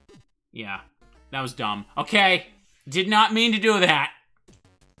 Yeah, that was dumb. Okay, did not mean to do that.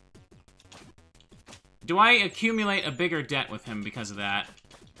 Do I accumulate a bigger debt with him because of that?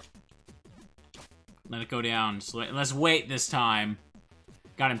 Let it go down. So let's wait this time.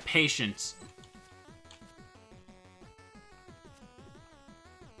 Got impatient.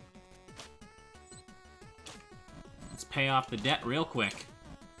 Let's pay off the debt real quick.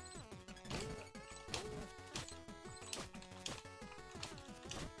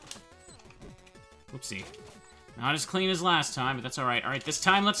 Whoopsie. Not as clean as last time, but that's alright. Alright, this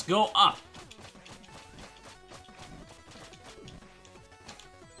time let's go up.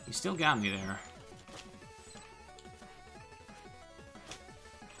 You still got me there.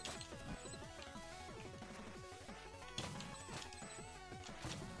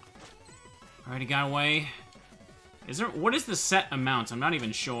 Alright, he got away. What is the set amount? I'm not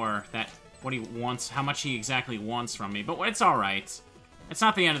even sure what he wants, how much he exactly wants from me, but it's alright. It's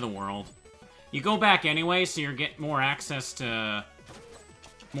not the end of the world. You go back anyway, so you get more access to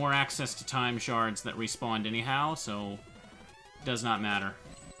time shards that respawned anyhow, so it does not matter.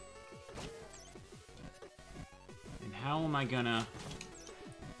 And how am I gonna...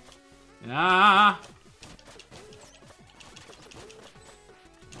 Ah!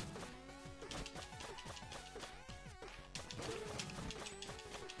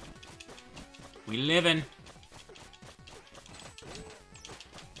 We livin'.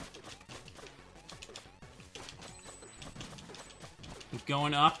 Keep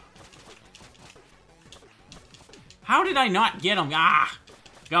going up. How did I not get him? Ah!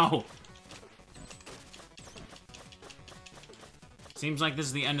 Go! Seems like this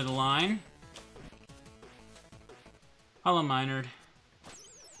is the end of the line. Hello, Minard.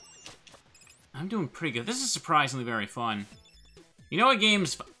 I'm doing pretty good. This is surprisingly very fun. You know, a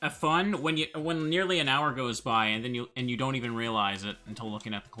game's fun when nearly an hour goes by and then you don't even realize it until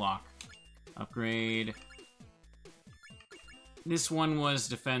looking at the clock. Upgrade. This one was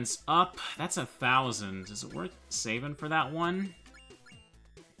defense up. That's 1,000. Is it worth saving for that one?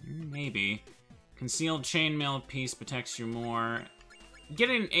 Maybe. Concealed chainmail piece protects you more.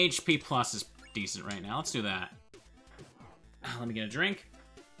 Getting HP plus is decent right now. Let's do that. Let me get a drink.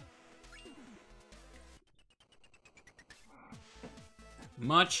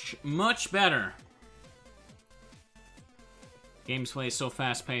 Much, much better. Gameplay is so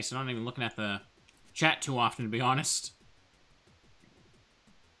fast-paced, I'm not even looking at the chat too often, to be honest.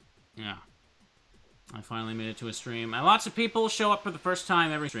 Yeah. I finally made it to a stream. Lots of people show up for the first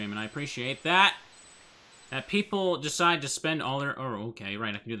time every stream, and I appreciate that. That people decide to spend all their... Oh, okay,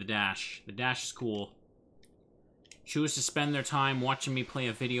 right, I can do the dash. The dash is cool. Choose to spend their time watching me play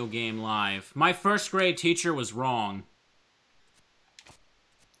a video game live. My first grade teacher was wrong.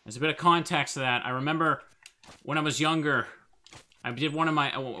 There's a bit of context to that. I remember when I was younger, I did one of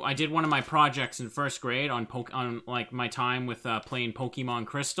my projects in first grade on like my time with playing Pokemon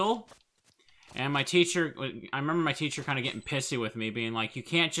Crystal. And my teacher, I remember my teacher kind of getting pissy with me, being like, you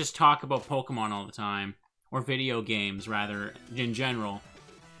can't just talk about Pokemon all the time. Or video games, rather, in general.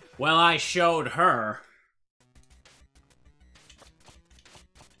 Well, I showed her.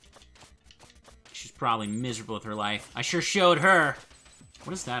 She's probably miserable with her life. I sure showed her.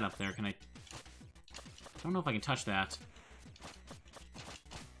 What is that up there? Can I don't know if I can touch that.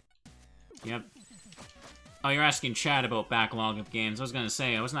 Yep. Oh, you're asking chat about backlog of games. I was gonna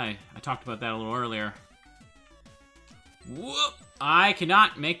say, I talked about that a little earlier. Whoop! I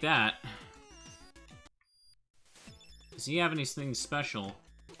cannot make that. Does he have anything special?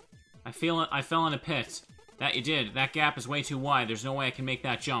 I fell in a pit. That you did. That gap is way too wide. There's no way I can make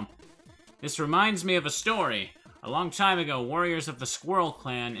that jump. This reminds me of a story. A long time ago, warriors of the Squirrel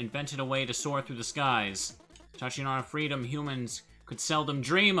Clan invented a way to soar through the skies. Touching on a freedom humans could seldom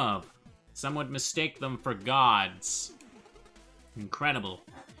dream of. Some would mistake them for gods. Incredible.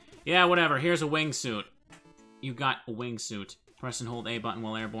 Yeah, whatever. Here's a wingsuit. You got a wingsuit. Press and hold A button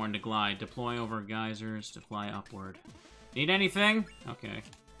while airborne to glide. Deploy over geysers to fly upward. Need anything? Okay.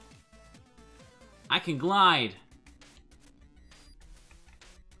 I can glide.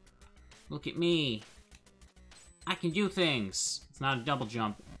 Look at me. I can do things. It's not a double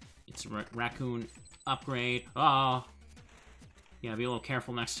jump. It's a raccoon upgrade. Oh. Yeah, be a little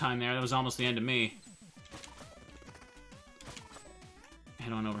careful next time there. That was almost the end of me.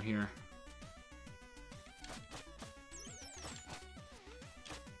 Head on over here.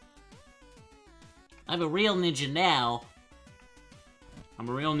 I'm a real ninja now. I'm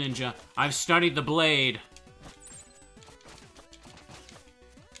a real ninja. I've studied the blade.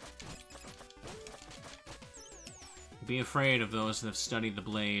 Be afraid of those that have studied the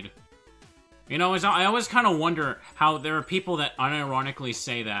blade. You know, I always kind of wonder how there are people that unironically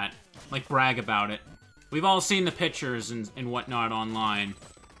say that. Like, brag about it. We've all seen the pictures and whatnot online.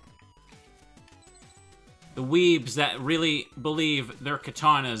 The weebs that really believe their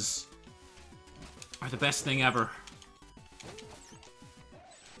katanas are the best thing ever.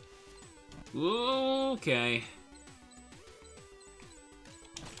 Okay.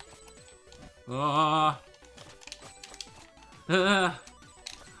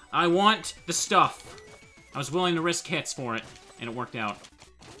 I want the stuff. I was willing to risk hits for it, and it worked out.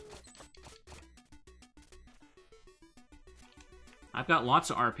 I've got lots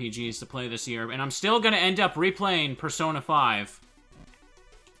of RPGs to play this year, and I'm still gonna end up replaying Persona 5.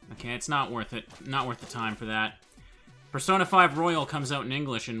 Okay, it's not worth it. Not worth the time for that. Persona 5 Royal comes out in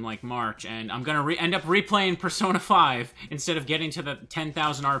English in, like, March, and I'm gonna end up replaying Persona 5 instead of getting to the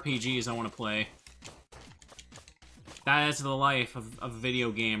 10,000 RPGs I want to play. That is the life of a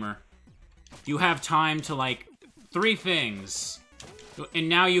video gamer. You have time to, like, 3 things. And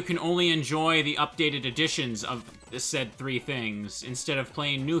now you can only enjoy the updated editions of the said 3 things, instead of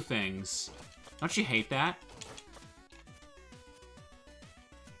playing new things. Don't you hate that?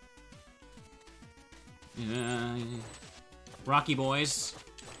 Rocky boys.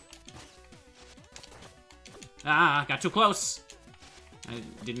 Ah, got too close. I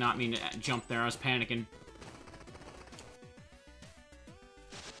did not mean to jump there, I was panicking.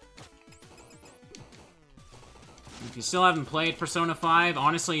 If you still haven't played Persona 5,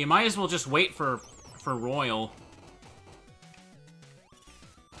 honestly, you might as well just wait for Royal.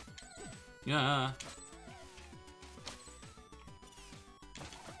 Yeah.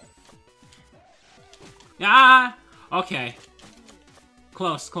 Ah! Okay.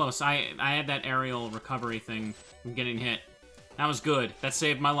 Close, close. I had that aerial recovery thing from getting hit. That was good. That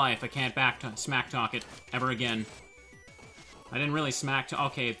saved my life. I can't smack talk it ever again. I didn't really smack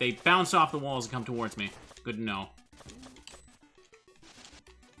talk. Okay, they bounce off the walls and come towards me. Good to know.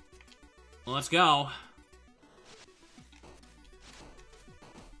 Well, let's go.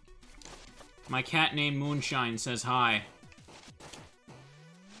 My cat named Moonshine says hi.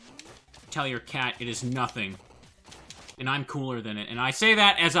 Tell your cat it is nothing. And I'm cooler than it. And I say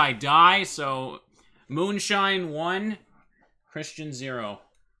that as I die, so... Moonshine 1, Christian 0.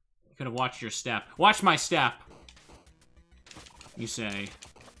 You could have watched your step. Watch my step! You say.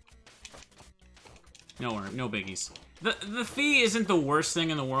 No biggies. The fee isn't the worst thing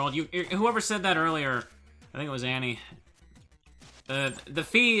in the world. Whoever said that earlier, I think it was Annie. The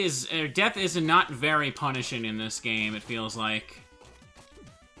fee is... death is not very punishing in this game, it feels like.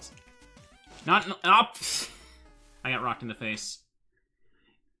 Not... Up! I got rocked in the face.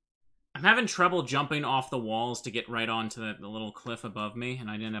 I'm having trouble jumping off the walls to get right onto the little cliff above me, and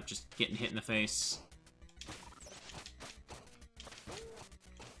I end up just getting hit in the face.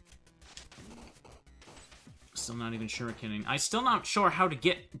 Still not even shurikening. I'm still not sure how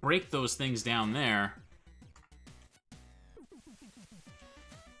to break those things down there.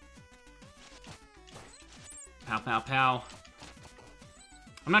 Pow, pow, pow.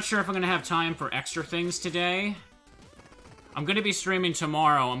 I'm not sure if I'm gonna have time for extra things today. I'm gonna be streaming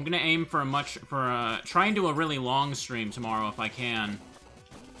tomorrow. I'm gonna aim for try and do a really long stream tomorrow if I can.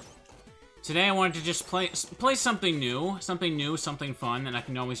 Today I wanted to just play something new, something fun, and I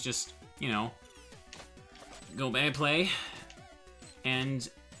can always just, you know, go bad play. And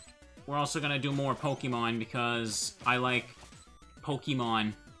we're also gonna do more Pokemon because I like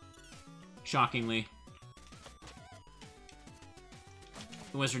Pokemon. Shockingly.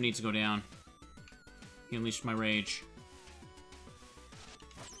 The wizard needs to go down. He unleashed my rage.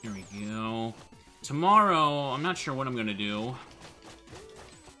 Here we go. Tomorrow, I'm not sure what I'm gonna do.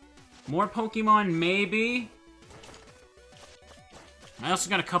 More Pokemon, maybe? I also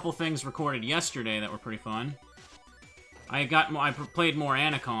got a couple things recorded yesterday that were pretty fun. I played more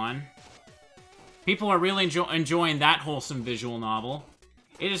Anacon. People are really enjoying that wholesome visual novel.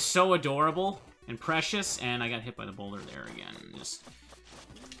 It is so adorable and precious, and I got hit by the boulder there again.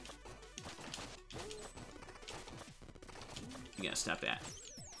 You gotta stop that.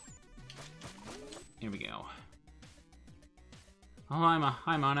 Here we go. Oh,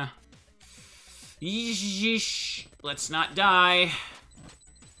 hi, Mana. Yeesh. Let's not die.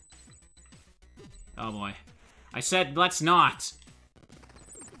 Oh, boy. I said, let's not.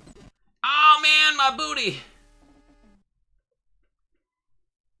 Oh, man, my booty.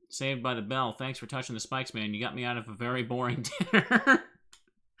 Saved by the bell. Thanks for touching the spikes, man. You got me out of a very boring dinner.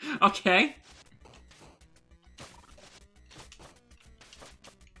 Okay.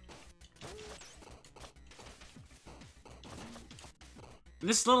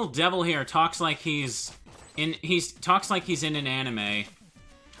 This little devil here talks like he's in an anime.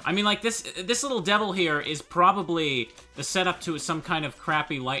 I mean, like, this little devil here is probably the setup to some kind of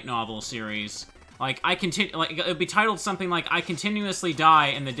crappy light novel series. Like, it would be titled something like, I continuously die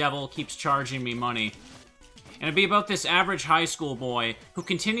and the devil keeps charging me money. And it'd be about this average high school boy who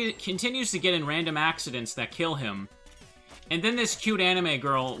continues to get in random accidents that kill him. And then this cute anime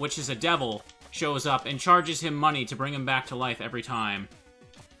girl, which is a devil, shows up and charges him money to bring him back to life every time.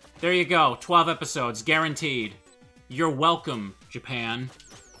 There you go, 12 episodes, guaranteed. You're welcome, Japan.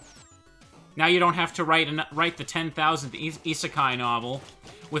 Now you don't have to write the 10,000th isekai novel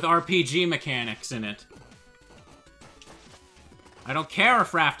with RPG mechanics in it. I don't care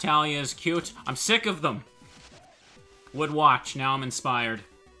if Raftalia is cute. I'm sick of them. Would watch. Now I'm inspired.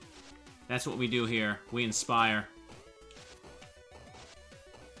 That's what we do here. We inspire.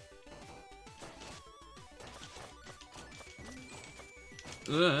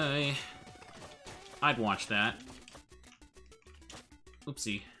 I'd watch that.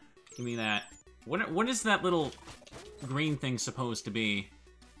 Oopsie. Give me that. What is that little green thing supposed to be?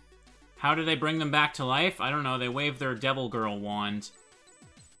 How do they bring them back to life? I don't know. They wave their Devil Girl wand.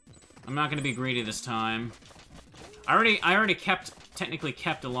 I'm not gonna be greedy this time. I already technically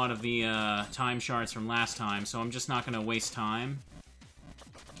kept a lot of the time shards from last time, so I'm just not gonna waste time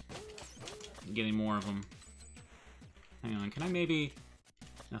getting more of them. Hang on, can I maybe...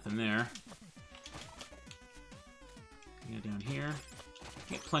 Nothing there. Get down here.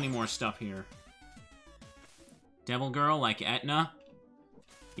 Get plenty more stuff here. Devil Girl, like Etna?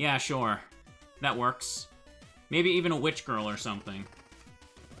 Yeah, sure. That works. Maybe even a Witch Girl or something.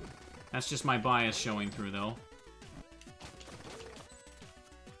 That's just my bias showing through, though.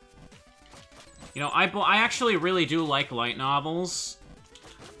 You know, I actually really do like light novels.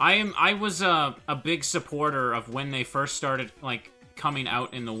 I was a big supporter of when they first started, like, coming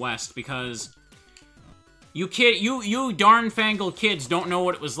out in the West, because you darn-fangled kids don't know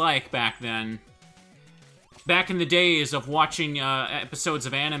what it was like back then. Back in the days of watching episodes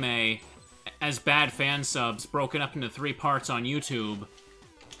of anime as bad fan subs broken up into 3 parts on YouTube.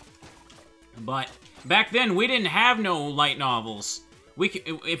 But back then, we didn't have no light novels.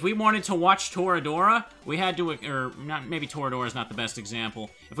 If we wanted to watch Toradora, we had to, or not, maybe Toradora is not the best example.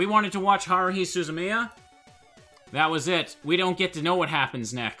 If we wanted to watch Haruhi Suzumiya, that was it. We don't get to know what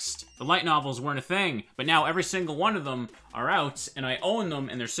happens next. The light novels weren't a thing, but now every single one of them are out, and I own them,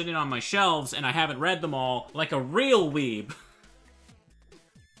 and they're sitting on my shelves, and I haven't read them all like a real weeb.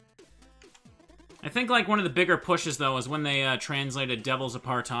 I think, like, one of the bigger pushes, though, is when they translated Devil's a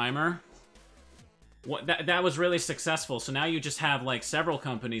Part-Timer. That was really successful, so now you just have, like, several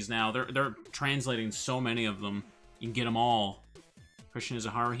companies now. They're translating so many of them. You can get them all. Christian is a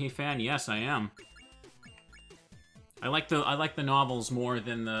Haruhi fan? Yes, I am. I like the novels more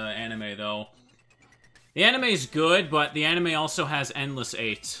than the anime, though. The anime's good, but the anime also has Endless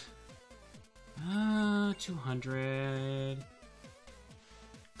 8. 200...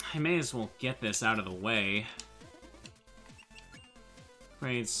 I may as well get this out of the way.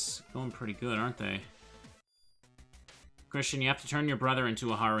 Grades going pretty good, aren't they? Christian, you have to turn your brother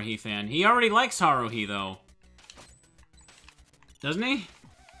into a Haruhi fan. He already likes Haruhi, though. Doesn't he?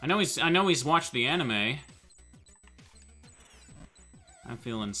 I know he's watched the anime. I'm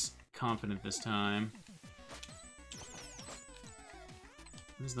feeling confident this time.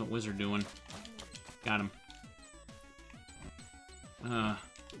 What is the wizard doing? Got him.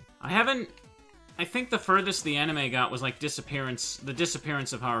 I think the furthest the anime got was like the Disappearance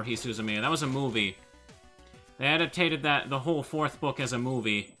of Haruhi Suzumiya. That was a movie. They adapted the whole 4th book as a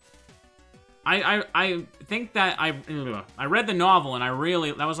movie. I think that I read the novel and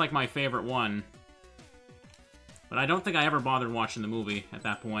that was like my favorite one. But I don't think I ever bothered watching the movie at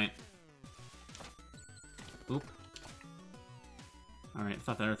that point. Oop. Alright, I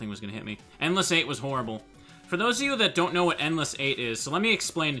thought that other thing was gonna hit me. Endless 8 was horrible. For those of you that don't know what Endless 8 is, so let me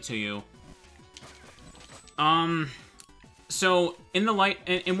explain it to you. So, in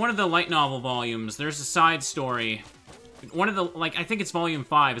one of the light novel volumes, there's a side story. One of the, like, I think it's volume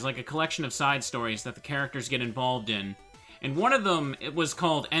 5, is like a collection of side stories that the characters get involved in. And one of them, it was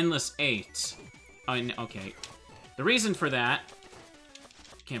called Endless 8. Okay. The reason for that...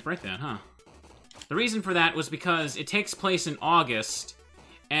 Can't break that, huh? The reason for that was because it takes place in August,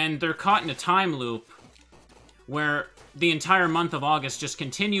 and they're caught in a time loop where the entire month of August just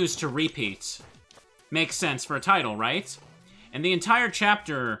continues to repeat. Makes sense for a title, right? And the entire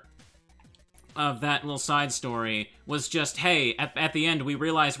chapter of that little side story was just, hey, at the end we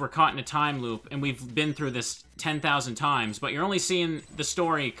realize we're caught in a time loop and we've been through this 10,000 times, but you're only seeing the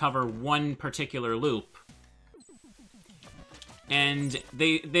story cover one particular loop. And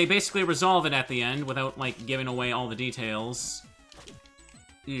they basically resolve it at the end without, like, giving away all the details.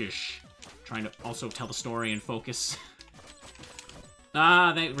 Eesh. Trying to also tell the story and focus.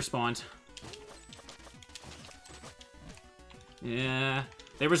 They respond. Yeah.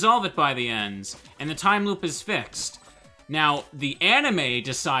 They resolve it by the end, and the time loop is fixed. Now, the anime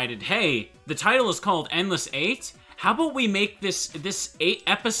decided, hey, the title is called Endless 8. How about we make this 8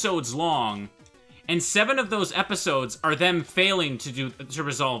 episodes long, and 7 of those episodes are them failing to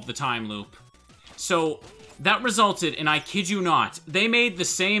resolve the time loop. So that resulted in, I kid you not, they made the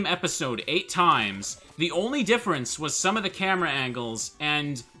same episode 8 times. The only difference was some of the camera angles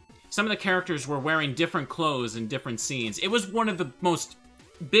and some of the characters were wearing different clothes in different scenes. It was one of the most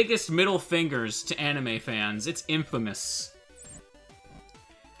biggest middle fingers to anime fans. It's infamous.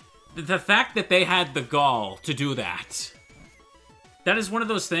 The fact that they had the gall to do that. That is one of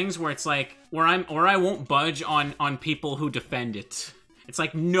those things where it's like, where I won't budge on people who defend it. It's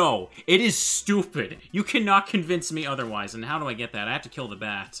like, no, it is stupid. You cannot convince me otherwise. And how do I get that? I have to kill the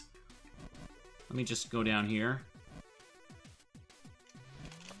bat. Let me just go down here.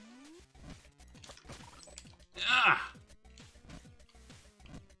 Ah!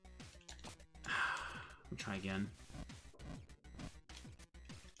 Let me try again.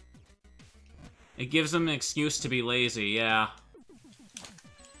 It gives them an excuse to be lazy, yeah.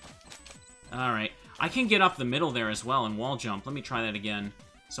 Alright. I can get up the middle there as well and wall jump. Let me try that again.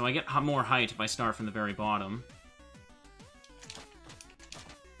 So I get more height if I start from the very bottom.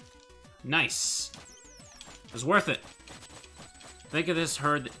 Nice. It was worth it. Think of this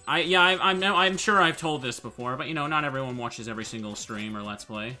herd. I'm sure I've told this before, but you know, not everyone watches every single stream or Let's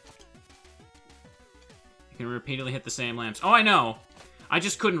Play. can repeatedly hit the same lamps. Oh, I know. I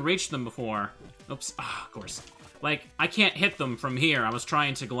just couldn't reach them before. Oops. Ah, of course. Like, I can't hit them from here. I was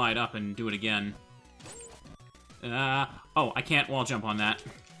trying to glide up and do it again. Oh, I can't wall jump on that.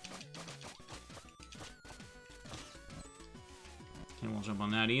 Can't wall jump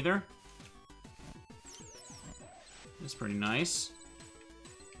on that either. That's pretty nice.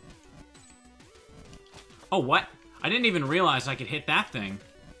 Oh, what? I didn't even realize I could hit that thing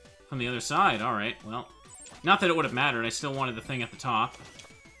from the other side. Alright, well. Not that it would have mattered. I still wanted the thing at the top.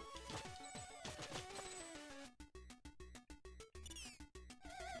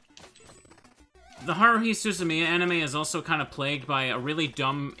 The Haruhi Suzumiya anime is also kind of plagued by a really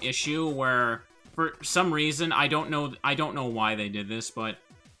dumb issue where, for some reason, I don't know why they did this, but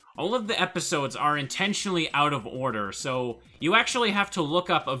all of the episodes are intentionally out of order, so you actually have to look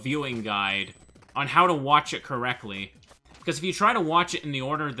up a viewing guide on how to watch it correctly. Because if you try to watch it in the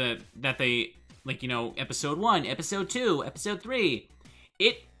order that they, like, you know, episode 1, episode 2, episode 3,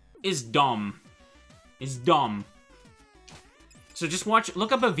 it is dumb. It's dumb. So just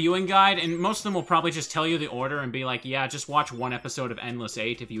look up a viewing guide, and most of them will probably just tell you the order and be like, yeah, just watch one episode of Endless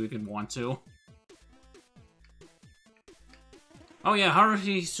 8 if you even want to. Oh yeah,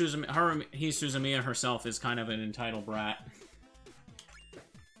 Haruhi Suzumiya herself is kind of an entitled brat.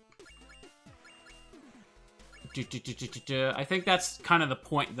 I think that's kind of the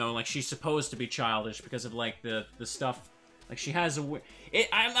point, though. Like, she's supposed to be childish because of, like, the stuff. Like, she has a...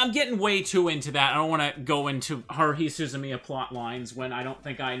 I'm getting way too into that. I don't want to go into Haruhi Suzumiya plot lines when I don't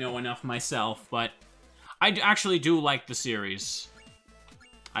think I know enough myself, but I actually do like the series.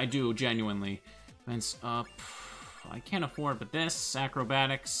 I do, genuinely. Fence up. I can't afford but this.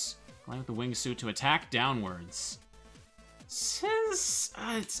 Acrobatics. Fly with the wingsuit to attack downwards. Says...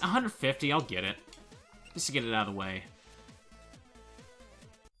 it's 150. I'll get it. Just to get it out of the way.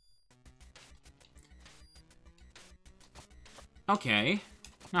 Okay.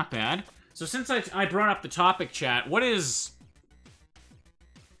 Not bad. So since I brought up the topic chat, what is...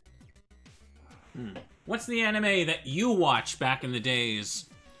 What's the anime that you watched back in the days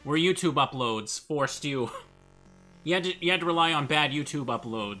where YouTube uploads forced you... You had to rely on bad YouTube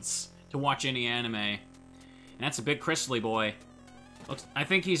uploads to watch any anime. And that's a big Crystally boy. Looks, I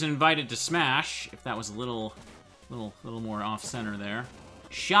think he's invited to Smash, if that was a little more off-center there.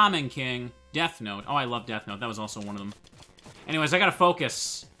 Shaman King, Death Note. Oh, I love Death Note. That was also one of them. Anyways, I gotta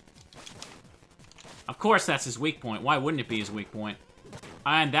focus. Of course that's his weak point. Why wouldn't it be his weak point?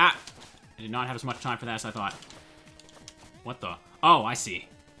 And that... I did not have as much time for that as I thought. What the... Oh, I see.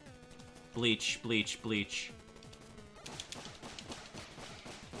 Bleach, bleach, bleach.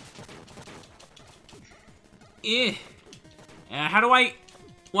 Eh. How do I...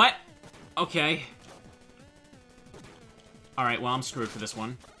 What? Okay. Alright, well, I'm screwed for this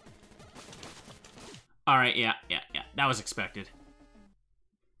one. Alright, yeah. That was expected.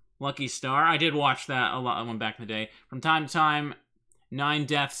 Lucky Star. I did watch that a lot one back in the day. From time to time, 9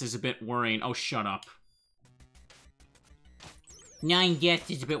 deaths is a bit worrying. Oh, shut up. 9 deaths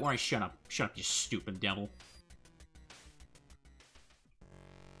is a bit worrying. Shut up. Shut up, you stupid devil.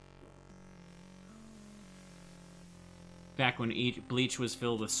 Back when Bleach was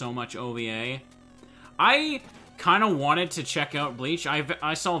filled with so much OVA. I kind of wanted to check out Bleach.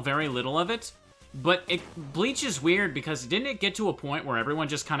 I saw very little of it. But Bleach is weird because didn't it get to a point where everyone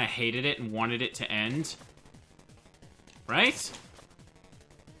just kind of hated it and wanted it to end? Right?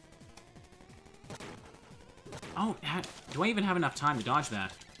 Oh, do I even have enough time to dodge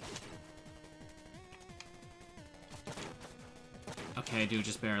that? Okay, I do,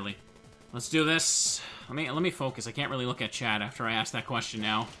 just barely. Let's do this. Let me focus. I can't really look at chat after I ask that question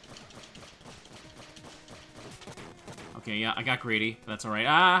now. Okay, yeah, I got greedy. But that's alright.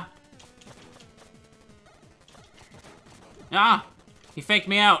 Ah! He faked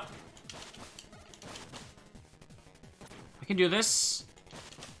me out. I can do this.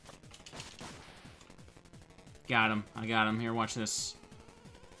 Got him. I got him. Here, watch this.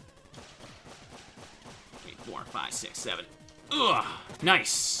 3, 4, 5, 6, 7. Ugh!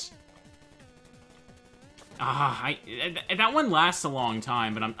 Nice! That one lasts a long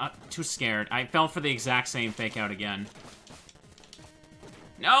time, but I'm too scared. I fell for the exact same fake out again.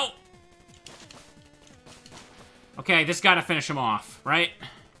 No! Okay, this gotta finish him off, right?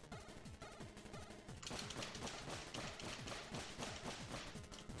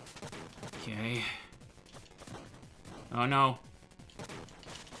 Okay. Oh no.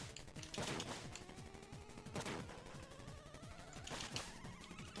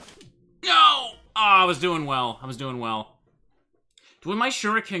 No! Oh, I was doing well. I was doing well. Would my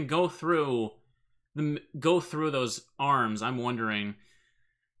shuriken go through those arms? I'm wondering.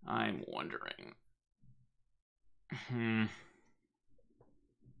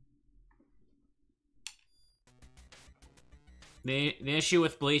 The issue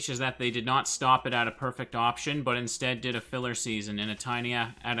with Bleach is that they did not stop it at a perfect option, but instead did a filler season and a tiny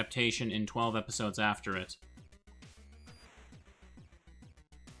adaptation in 12 episodes after it.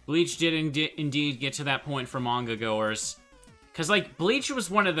 Bleach did indeed get to that point for manga goers. Because, like, Bleach was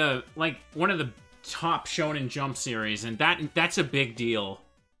one of the top Shonen Jump series, and that's a big deal.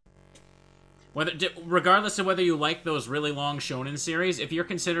 Regardless of whether you like those really long Shonen series, if you're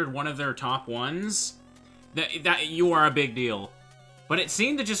considered one of their top ones, that you are a big deal. But it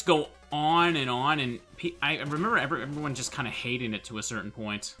seemed to just go on, and I remember everyone just kind of hating it to a certain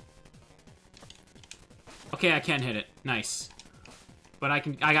point. Okay, I can hit it. Nice. But I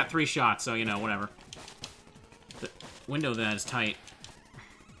got 3 shots, so, you know, whatever. The window that is tight.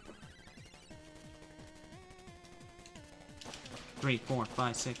 Three, 4,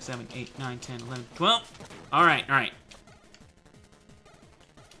 5, 6, 7, 8, 9, 10, 11, 12. Alright, alright.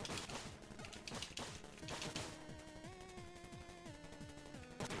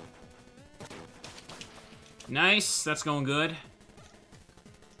 Nice, that's going good.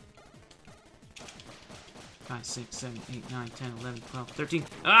 5, 6, 7, 8, 9, 10, 11, 12, 13.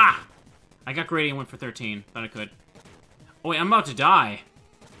 Ah! I got greedy and went for 13. Thought I could. Oh, wait, I'm about to die.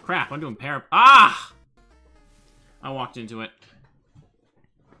 Crap, I'm doing Ah! I walked into it.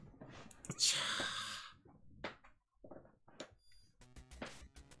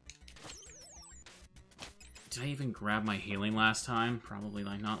 Did I even grab my healing last time? Probably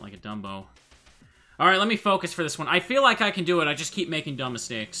not like a Dumbo. Alright, let me focus for this one. I feel like I can do it, I just keep making dumb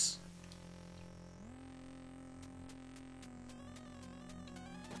mistakes.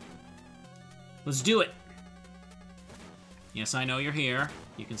 Let's do it! Yes, I know you're here.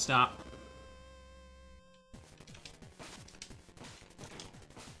 You can stop.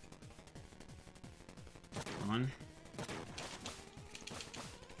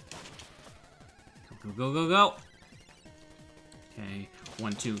 Go, go, go, go, go. Okay.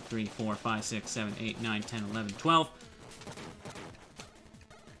 1, 2, 3, 4, 5, 6, 7, 8, 9, 10, 11, 12.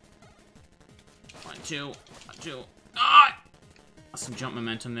 1, 2, 1, 2. Ah! Some jump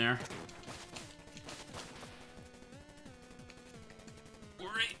momentum there.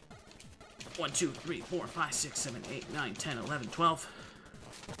 1, 2, 3, 4, 5, 6, 7, 8, 9, 10, 11, 12.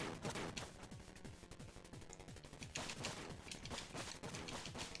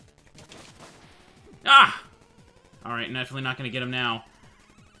 Ah! Alright, definitely not going to get him now.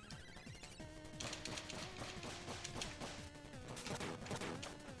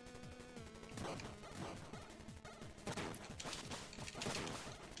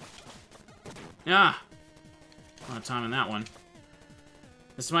 Ah! A lot of time on that one.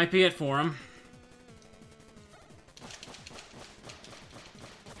 This might be it for him.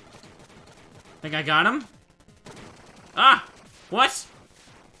 Think I got him? Ah! What?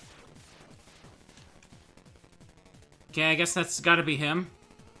 Okay, I guess that's gotta be him.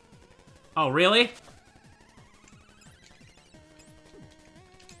 Oh, really?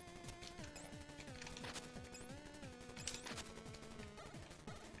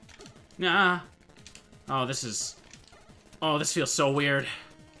 Nah. Oh, this is... Oh, this feels so weird.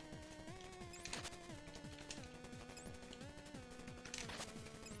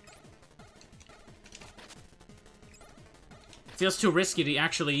 Feels too risky to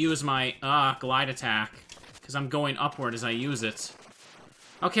actually use my, glide attack. Because I'm going upward as I use it.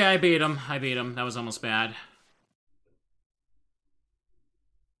 Okay, I beat him. I beat him. That was almost bad.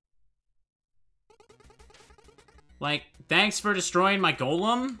 Like, thanks for destroying my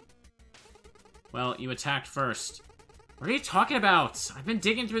golem? Well, you attacked first. What are you talking about? I've been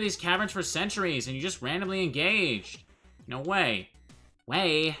digging through these caverns for centuries, and you just randomly engaged. No way.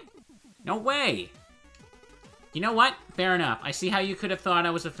 No way! You know what? Fair enough. I see how you could have thought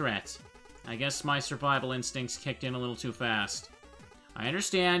I was a threat. I guess my survival instincts kicked in a little too fast. I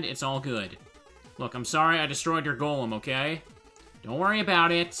understand. It's all good. Look, I'm sorry I destroyed your golem, okay? Don't worry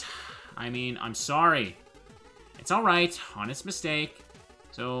about it. I mean, I'm sorry. It's alright. Honest mistake.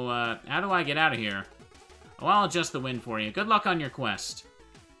 So, how do I get out of here? Oh, I'll adjust the wind for you. Good luck on your quest.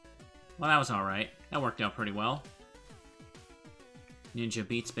 Well, that was alright. That worked out pretty well. Ninja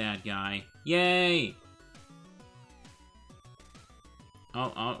beats bad guy. Yay!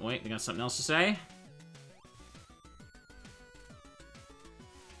 Oh, wait, they got something else to say?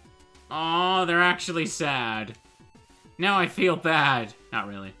 Oh, they're actually sad. Now I feel bad. Not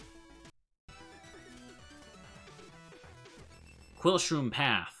really. Quillshroom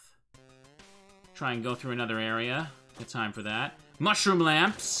Path. Try and go through another area. Good time for that. Mushroom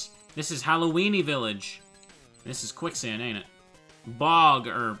Lamps. This is Halloweeny Village. This is quicksand, ain't it? Bog,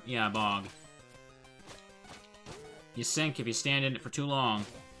 yeah, bog. You sink if you stand in it for too long.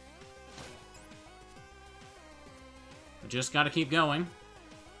 I just gotta keep going.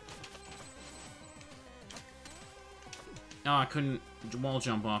 Oh, I couldn't wall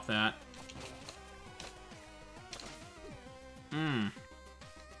jump off that.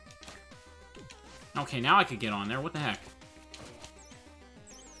 Okay, now I could get on there. What the heck?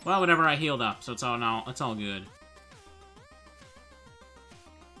 Well, whatever, I healed up, so it's all good.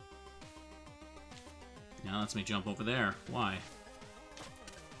 Now lets me jump over there. Why?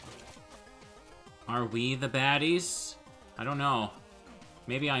 Are we the baddies? I don't know.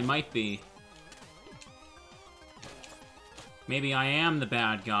 Maybe I might be. Maybe I am the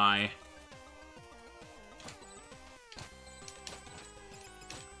bad guy.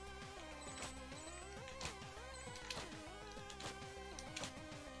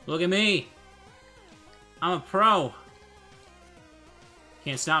 Look at me! I'm a pro!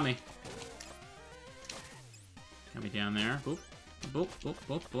 Can't stop me. Got me down there. Boop. Boop, boop,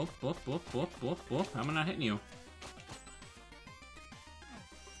 boop, boop, boop, boop, boop, boop, boop. How am I not hitting you?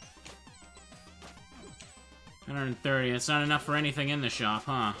 $130. That's not enough for anything in the shop,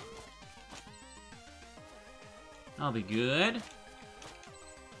 huh? I'll be good.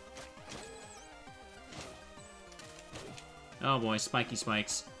 Oh boy, spiky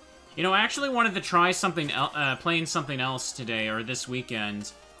spikes. You know, I actually wanted to try something playing something else today, or this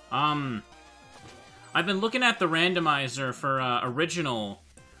weekend. I've been looking at the randomizer for original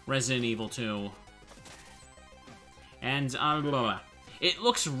Resident Evil 2. And, it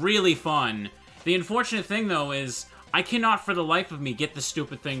looks really fun. The unfortunate thing, though, is I cannot for the life of me get the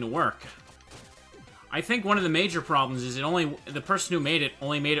stupid thing to work. I think one of the major problems is the person who made it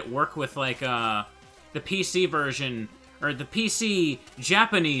only made it work with, like, the PC version, or the PC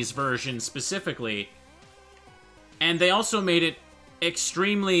Japanese version specifically. And they also made it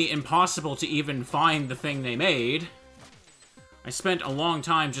extremely impossible to even find the thing they made. I spent a long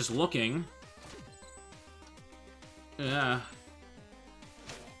time just looking. There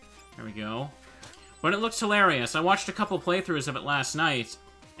we go. But it looks hilarious. I watched a couple playthroughs of it last night,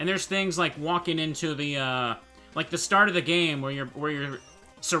 and there's things like walking into the, like the start of the game where you're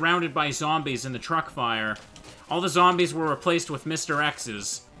surrounded by zombies in the truck fire. All the zombies were replaced with Mr.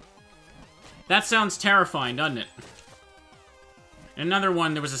 X's. That sounds terrifying, doesn't it? Another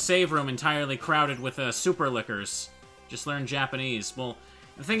one, there was a save room entirely crowded with super lickers. Just learn Japanese. Well,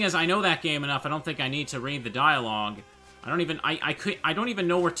 the thing is, I know that game enough. I don't think I need to read the dialogue. I don't even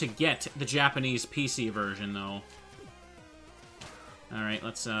know where to get the Japanese PC version, though. Alright,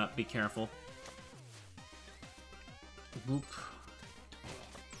 let's be careful. Boop.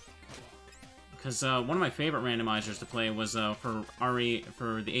 Because one of my favorite randomizers to play was for the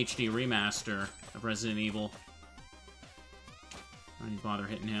HD remaster of Resident Evil. I didn't bother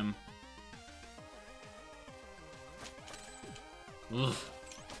hitting him. Ugh.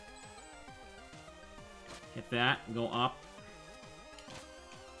 Hit that, go up.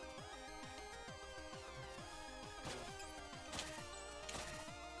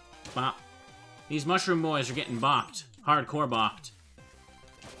 Bop. These mushroom boys are getting bopped. Hardcore bopped.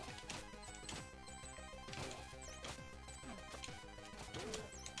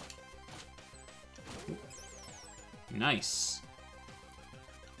 Nice.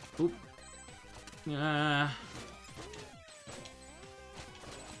 Oop.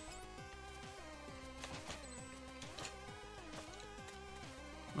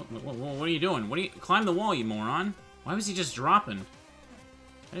 What are you doing? Climb the wall, you moron. Why was he just dropping?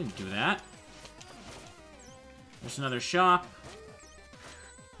 I didn't do that. There's another shop.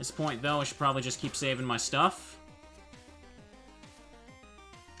 At this point, though, I should probably just keep saving my stuff.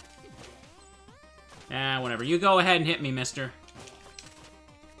 Whatever. You go ahead and hit me, mister.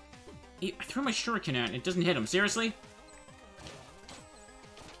 I threw my shuriken out and it doesn't hit him. Seriously?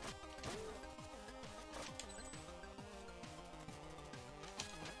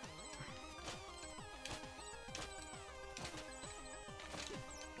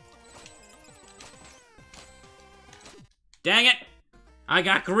 Dang it! I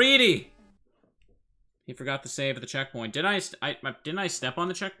got greedy! He forgot to save at the checkpoint. Didn't I step on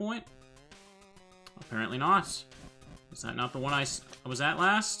the checkpoint? Apparently not. Was that not the one I was at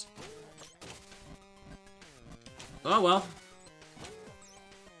last? Oh well.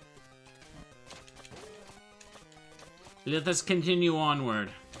 Let us continue onward.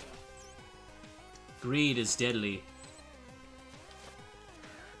 Greed is deadly.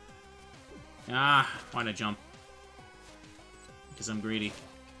 Ah, why'd I jump? Because I'm greedy.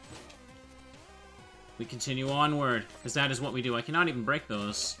 We continue onward, because that is what we do. I cannot even break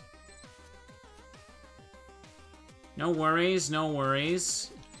those. No worries, no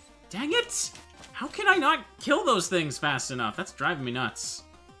worries. Dang it! How can I not kill those things fast enough? That's driving me nuts.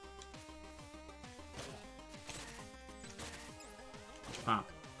 Pop.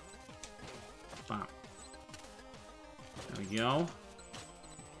 Pop. There we go.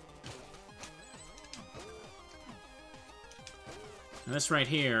 And this right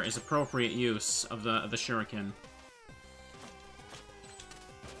here is appropriate use of the shuriken.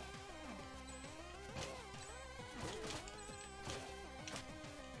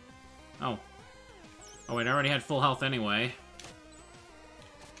 Oh. Oh wait, I already had full health anyway.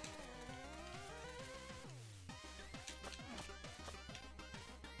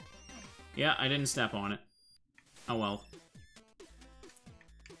 Yeah, I didn't step on it. Oh well.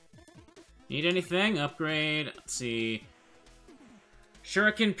 Need anything? Upgrade. Let's see.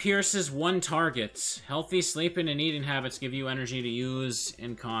 Shuriken pierces one target. Healthy sleeping and eating habits give you energy to use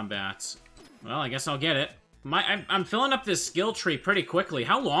in combat. Well, I guess I'll get it. I'm filling up this skill tree pretty quickly.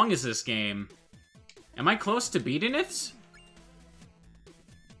 How long is this game? Am I close to beating it?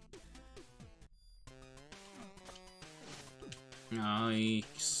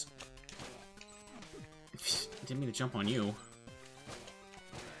 Yikes. Didn't mean to jump on you.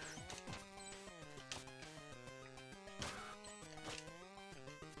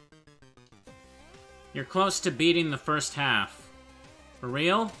 You're close to beating the first half. For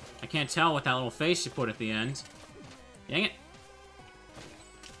real? I can't tell with that little face you put at the end. Dang it.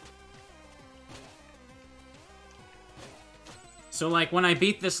 So, like, when I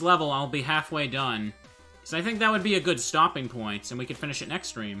beat this level, I'll be halfway done. So I think that would be a good stopping point, and we could finish it next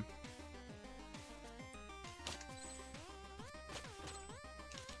stream.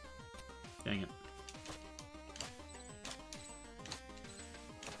 Dang it.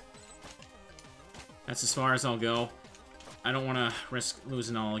 That's as far as I'll go. I don't want to risk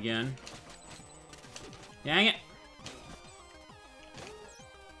losing all again. Dang it!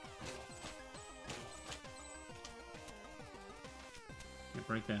 Can't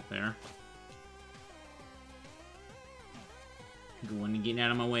break that there. Going and getting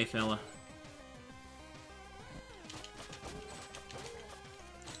out of my way, fella.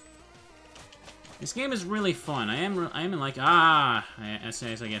 This game is really fun. I am in like, as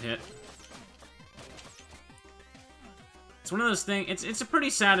soon as I get hit. It's one of those things, it's a pretty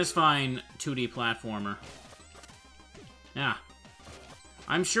satisfying 2D platformer. Yeah.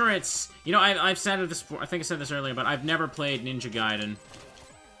 I'm sure it's, you know, I've said this before, I think I said this earlier, but I've never played Ninja Gaiden.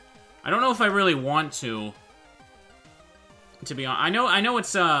 I don't know if I really want to be honest. I know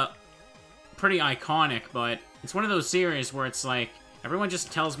it's, pretty iconic, but it's one of those series where it's like, everyone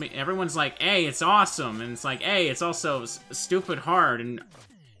just tells me, everyone's like, hey, it's awesome, and it's like, hey, it's also stupid hard, and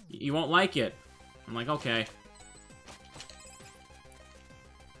you won't like it. I'm like, okay.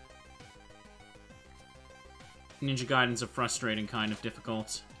 Ninja Gaiden's a frustrating kind of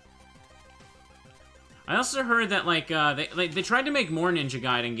difficult. I also heard that, like, they tried to make more Ninja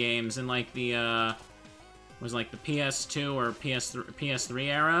Gaiden games in, like, the, was, like, the PS2 or PS3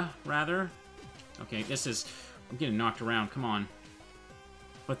 era, rather. Okay, this is... I'm getting knocked around, come on.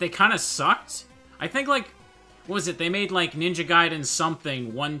 But they kind of sucked. I think, like, what was it? They made, like, Ninja Gaiden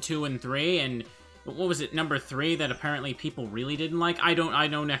something 1, 2, and 3, and... What was it, number 3, that apparently people really didn't like? I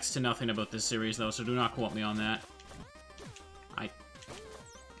know next to nothing about this series, though, so do not quote me on that.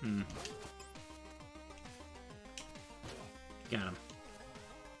 Got him.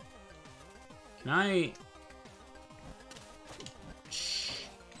 Can I... Shh.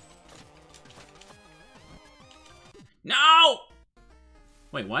 No!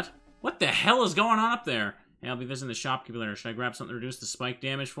 Wait, what? What the hell is going on up there? Hey, I'll be visiting the shopkeeper later. Should I grab something to reduce the spike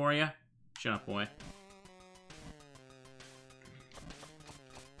damage for you? Shut up, boy.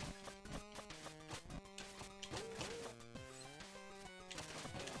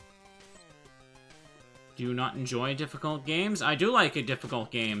 Do you not enjoy difficult games? I do like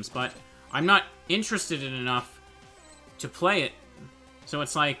difficult games, but I'm not interested in enough to play it. So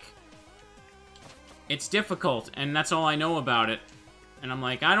it's like, it's difficult, and that's all I know about it. And I'm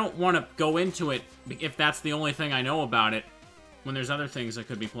like, I don't want to go into it if that's the only thing I know about it, when there's other things I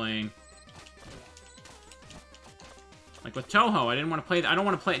could be playing. Like with Toho, I didn't want to play.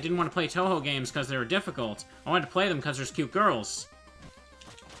 Didn't want to play Toho games because they were difficult. I wanted to play them because there's cute girls.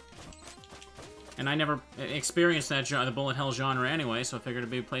 And I never experienced that the bullet hell genre anyway, so I figured it'd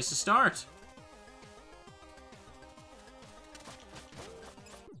be a place to start.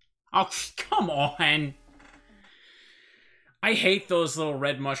 Oh, come on! I hate those little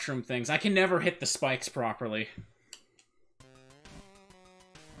red mushroom things. I can never hit the spikes properly.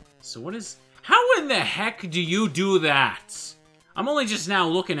 So what is... How in the heck do you do that? I'm only just now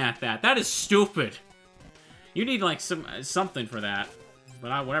looking at that. That is stupid. You need, like, something for that.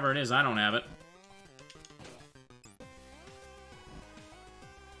 But whatever it is, I don't have it.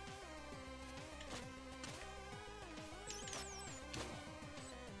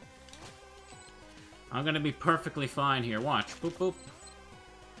 I'm gonna be perfectly fine here. Watch. Boop, boop.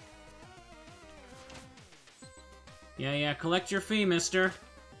 Yeah, yeah, collect your fee, mister.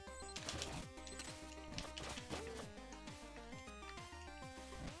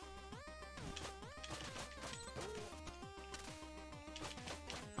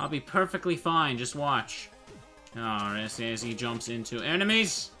 I'll be perfectly fine, just watch. Oh, as he jumps into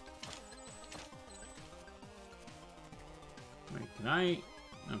enemies! Wait, can I?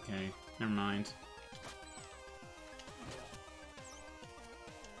 Okay, never mind.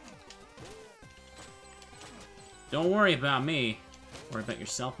 Don't worry about me. Worry about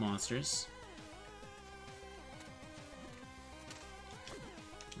yourself, monsters.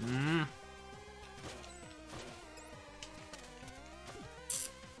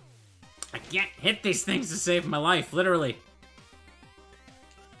 I can't hit these things to save my life, literally.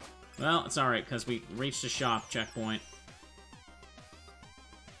 Well, it's alright, because we reached the shop checkpoint.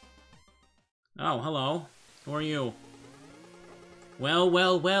 Oh, hello. Who are you? Well,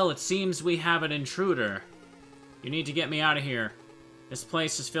 well, well, it seems we have an intruder. You need to get me out of here. This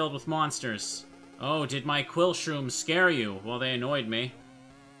place is filled with monsters. Oh, did my quill shrooms scare you? Well, they annoyed me.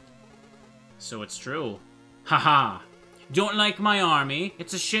 So it's true. Haha. Don't like my army?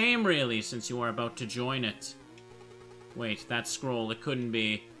 It's a shame, really, since you are about to join it. Wait, that scroll, it couldn't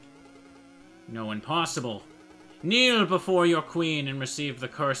be. No, impossible. Kneel before your queen and receive the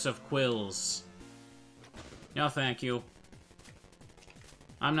curse of quills. No, thank you.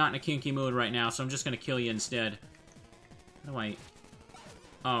 I'm not in a kinky mood right now, so I'm just gonna kill you instead. How do I...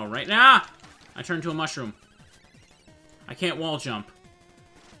 Oh, right now! I turned into a mushroom. I can't wall jump.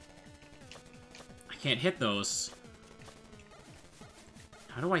 I can't hit those.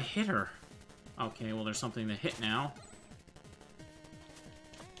 How do I hit her? Okay, well, there's something to hit now.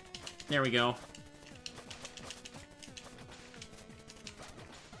 There we go.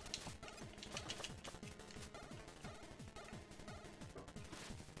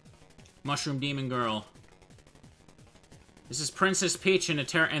 Mushroom Demon Girl. This is Princess Peach in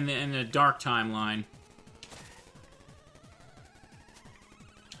the dark timeline.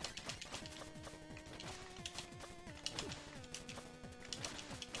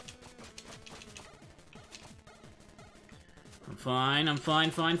 I'm fine, I'm fine,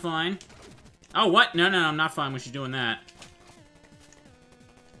 fine, fine. Oh, what? No, no, I'm not fine when she's doing that.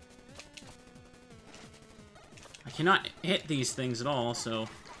 I cannot hit these things at all, so...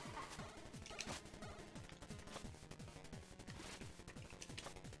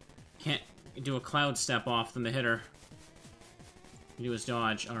 Can't do a cloud step off from the hitter. Do his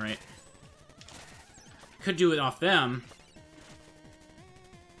dodge, alright. Could do it off them.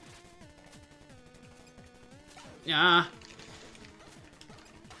 Yeah.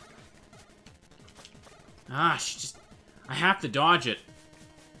 Ah, she just... I have to dodge it.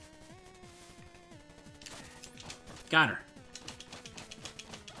 Got her.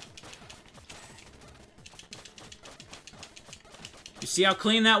 You see how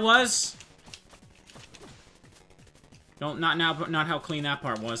clean that was? Don't, not how clean that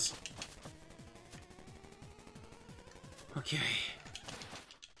part was. Okay.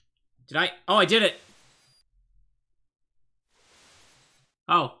 Did I? Oh, I did it!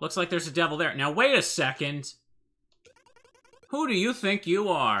 Oh, looks like there's a devil there. Now, wait a second. Who do you think you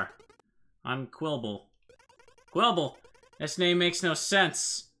are? I'm Quilble. Quilble! This name makes no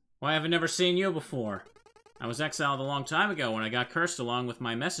sense. Why have I never seen you before? I was exiled a long time ago when I got cursed along with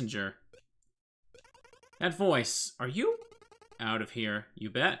my messenger. That voice, are you? Out of here,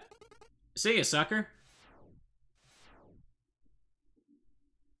 you bet. See ya, sucker.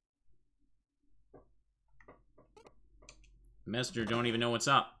 Messenger don't even know what's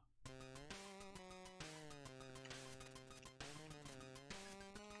up.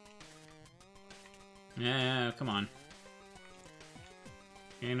 Yeah, come on.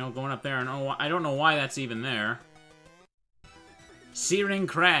 You know, going up there, and oh, I don't know why that's even there. Searing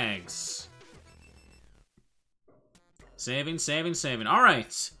Crags. Saving, saving, saving.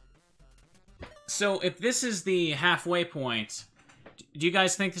 Alright. So, if this is the halfway point, do you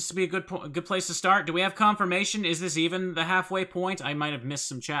guys think this would be a good place to start? Do we have confirmation? Is this even the halfway point? I might have missed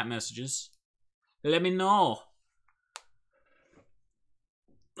some chat messages. Let me know.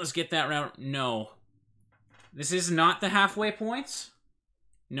 Let's get that route. No. This is not the halfway point?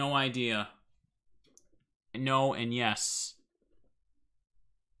 No idea. No and yes.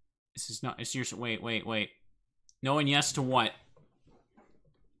 This is not... It's your... Wait, wait, wait. No and yes to what?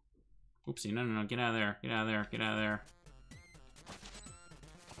 Oopsie, no, no, no. Get out of there. Get out of there. Get out of there.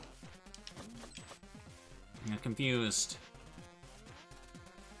 I'm confused.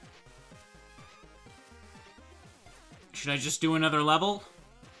 Should I just do another level?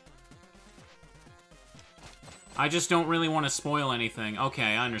 I just don't really want to spoil anything.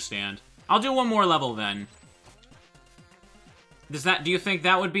 Okay, I understand. I'll do one more level then. Do you think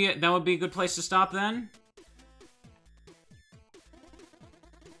that would be a good place to stop then?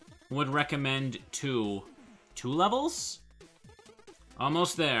 Would recommend 2. 2 levels?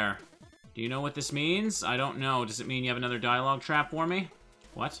 Almost there. Do you know what this means? I don't know. Does it mean you have another dialogue trap for me?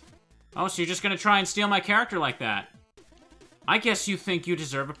 What? Oh, so you're just gonna try and steal my character like that? I guess you think you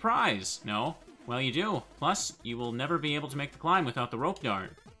deserve a prize. No? Well, you do. Plus, you will never be able to make the climb without the rope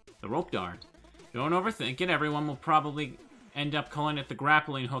dart. The rope dart. Don't overthink it. Everyone will probably end up calling it the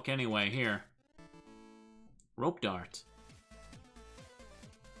grappling hook anyway. Here. Rope dart.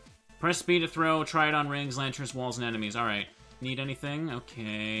 Press speed to throw. Try it on rings, lanterns, walls, and enemies. Alright. Need anything?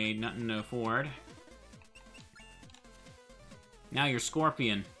 Okay, nothing to afford. Now you're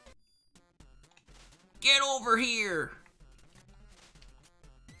Scorpion. Get over here!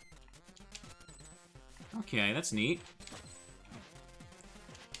 Okay, that's neat.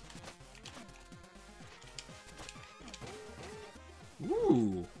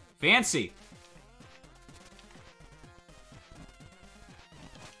 Ooh, fancy.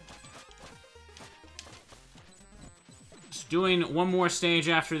 Just doing one more stage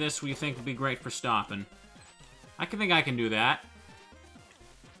after this we think would be great for stopping. I think I can do that.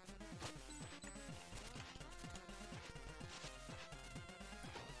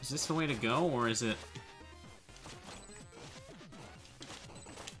 Is this the way to go, or is it...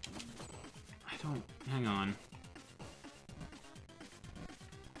 Hang on.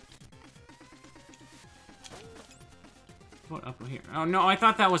 What, up here? Oh, no, I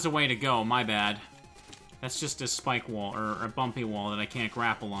thought that was the way to go. My bad. That's just a spike wall, or a bumpy wall that I can't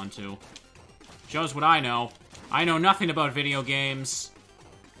grapple onto. Shows what I know. I know nothing about video games.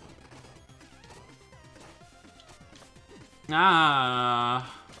 Ah.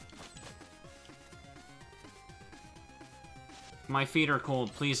 My feet are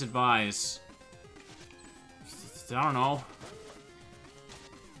cold. Please advise. I don't know.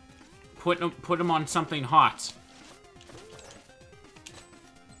 Put them on something hot.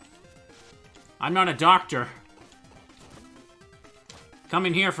 I'm not a doctor.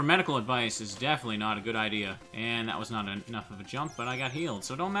 Coming here for medical advice is definitely not a good idea. And that was not enough of a jump, but I got healed,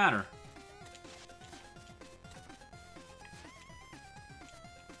 so it don't matter.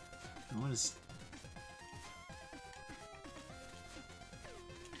 What is...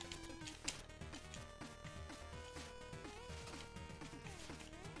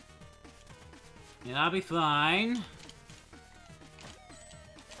 Yeah, I'll be fine.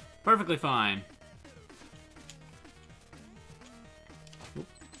 Perfectly fine. Oop,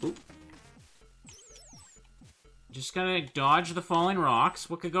 oop. Just gotta dodge the falling rocks.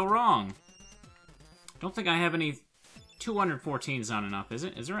 What could go wrong? Don't think I have any... 214's not enough, is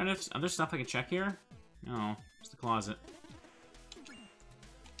it? Is there any other stuff I can check here? No, it's the closet.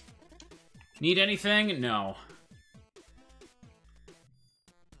 Need anything? No.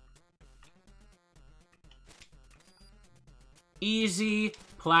 Easy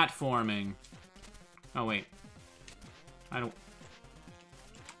platforming. Oh, wait. I don't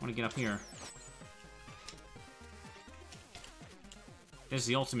want to get up here. There's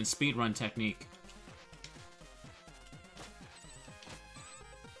the ultimate speedrun technique.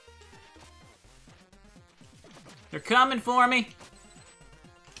 They're coming for me!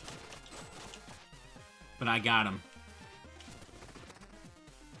 But I got him.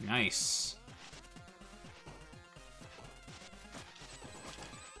 Nice.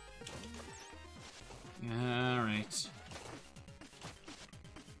 Alright.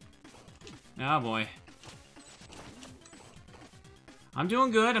 Oh boy. I'm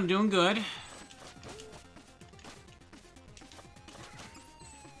doing good, I'm doing good.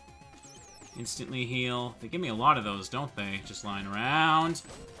 Instantly heal. They give me a lot of those, don't they? Just lying around.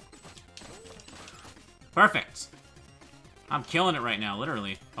 Perfect! I'm killing it right now,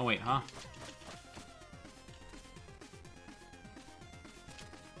 literally. Oh wait, huh?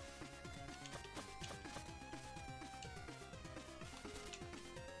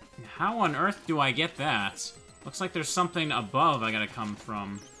 How on earth do I get that? Looks like there's something above I gotta come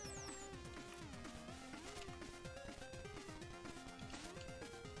from.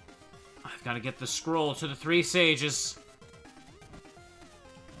 I've gotta get the scroll to the 3 sages.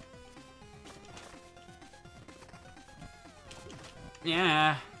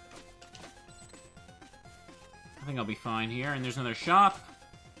 Yeah. I think I'll be fine here. And there's another shop.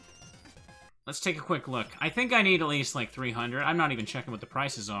 Let's take a quick look. I think I need at least like 300. I'm not even checking what the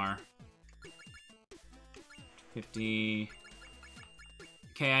prices are. 50...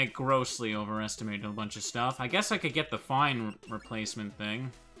 Okay, I grossly overestimated a bunch of stuff. I guess I could get the fine replacement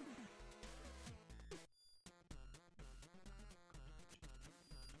thing.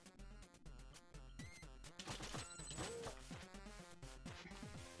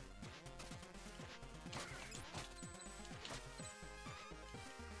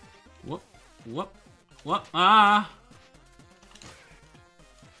 Whoop. Whoop. Whoop. Ah!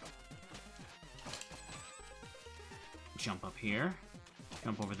 Jump up here.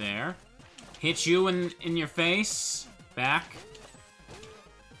 Jump over there. Hit you in your face. Back.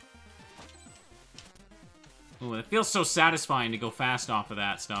 Ooh, it feels so satisfying to go fast off of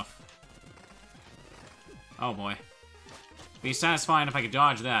that stuff. Oh boy. Be satisfying if I could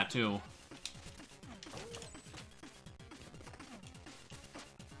dodge that, too.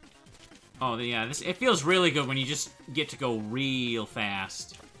 Oh, yeah, it feels really good when you just get to go real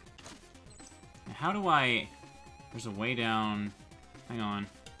fast. How do I... There's a way down... Hang on.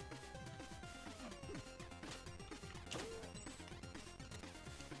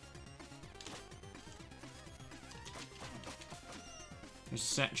 There's a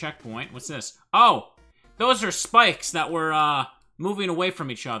set checkpoint. What's this? Oh! Those are spikes that were, moving away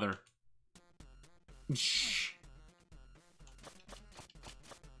from each other. Shh.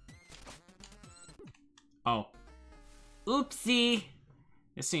 Oh. Oopsie!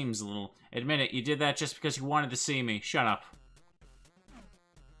 It seems a little... Admit it, you did that just because you wanted to see me. Shut up.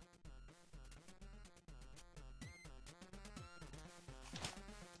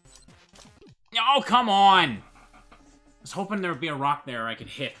 Oh, come on! I was hoping there would be a rock there I could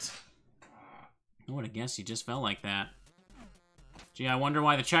hit. I would have guessed you just fell like that. Gee, I wonder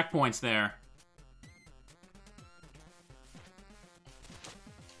why the checkpoint's there.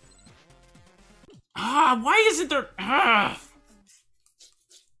 Ah, why isn't there... Ah!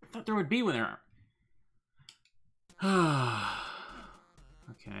 I thought there would be one there.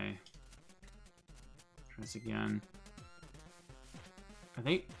 Okay. Try this again. Are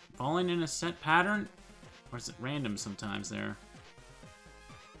they falling in a set pattern? Or is it random sometimes there?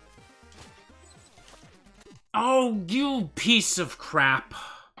 Oh, you piece of crap.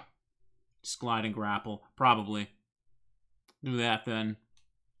 Just glide and grapple. Probably. Do that then.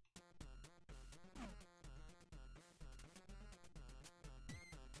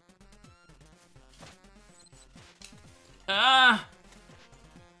 Ah!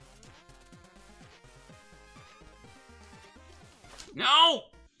 No!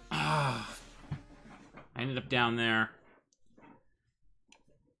 Ah. I ended up down there.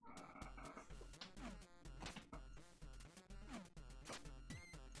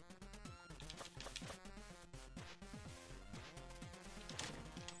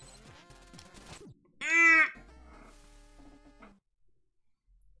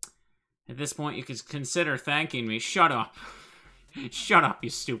 At this point, you could consider thanking me. Shut up. Shut up, you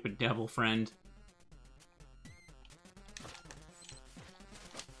stupid devil friend.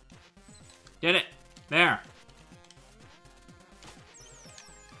 Did it. There.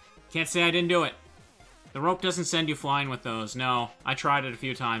 Can't say I didn't do it. The rope doesn't send you flying with those. No, I tried it a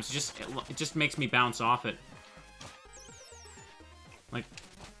few times. It just makes me bounce off it. Like,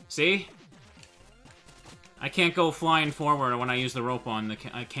 see? I can't go flying forward when I use the rope on the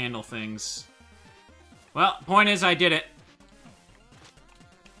candle things. Well, point is, I did it.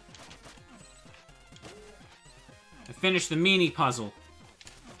 I finished the meanie puzzle.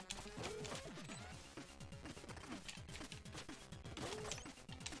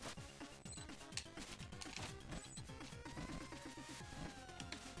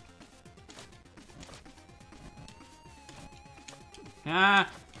 Ah.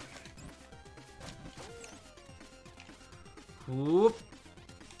 Whoop.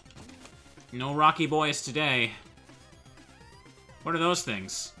 No Rocky Boys today. What are those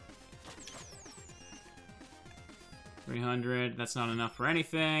things? 300. That's not enough for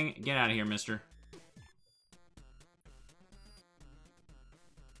anything. Get out of here, mister.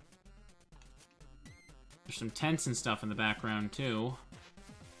 There's some tents and stuff in the background, too.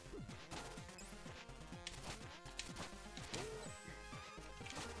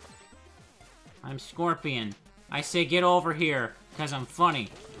 I'm Scorpion. I say get over here, because I'm funny.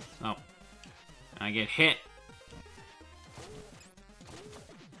 Oh. I get hit.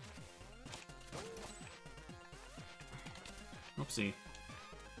 Oopsie.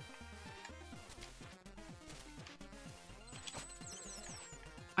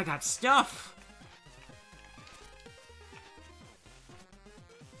 I got stuff!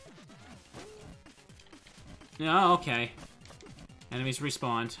 Oh, okay. Enemies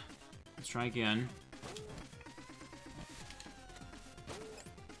respawned. Let's try again.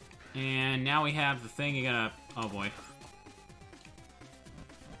 And now we have the thing you gotta... Oh boy.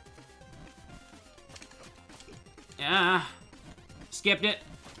 Ah! Skipped it.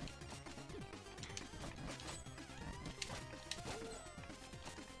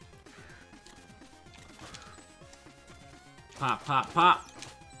 Pop, pop, pop.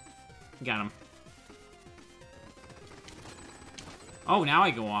 Got him. Oh, now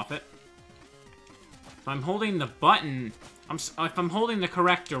I go off it. If I'm holding the button, if I'm holding the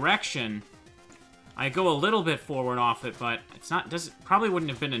correct direction, I go a little bit forward off it, but it's not, probably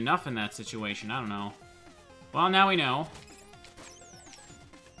wouldn't have been enough in that situation. I don't know. Well, now we know.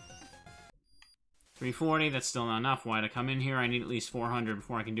 340, that's still not enough. Why, to come in here, I need at least 400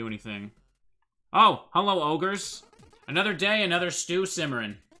 before I can do anything. Oh, hello, ogres. Another day, another stew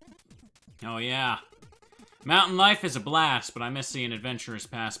simmering. Oh, yeah. Mountain life is a blast, but I miss seeing adventurers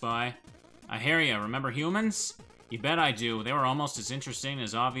pass by. I hear ya. Remember humans? You bet I do. They were almost as interesting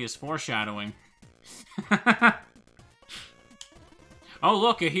as obvious foreshadowing. Oh,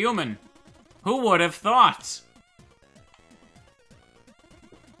 look, a human. Who would have thought?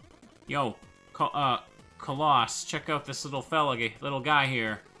 Yo, Coloss, check out this little guy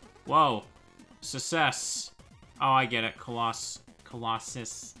here. Whoa. Success. Oh, I get it.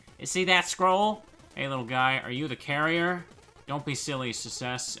 Colossus. You see that scroll? Hey, little guy, are you the carrier? Don't be silly,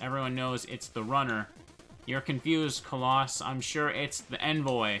 Success. Everyone knows it's the runner. You're confused, Coloss. I'm sure it's the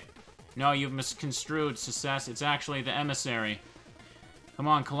envoy. No, you've misconstrued, Success. It's actually the emissary. Come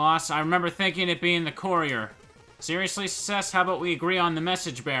on, Coloss. I remember thinking it being the courier. Seriously, Success? How about we agree on the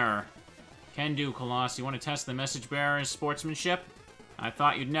message bearer? Can do, Coloss. You want to test the message bearer's sportsmanship? I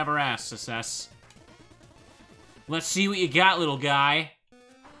thought you'd never ask, Success. Let's see what you got, little guy.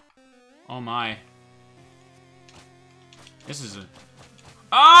 Oh, my. This is a...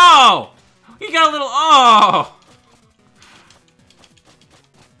 Oh! He got a little... Oh!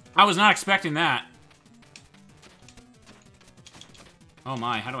 I was not expecting that. Oh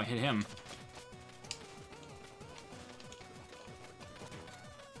my, how do I hit him?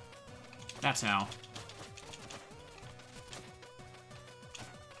 That's how.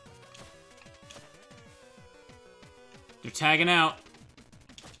 They're tagging out.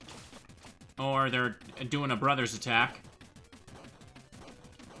 Or they're doing a brother's attack.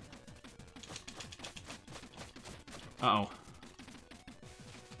 Uh-oh.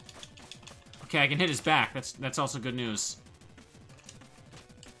 Okay, I can hit his back. That's also good news.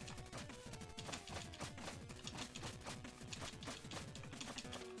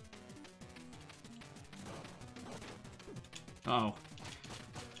 Uh-oh.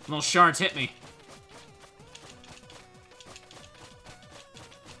 Little shards hit me.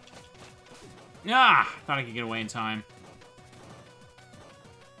 Ah! Thought I could get away in time.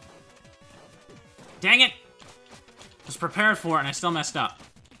 Dang it! Was prepared for it and I still messed up.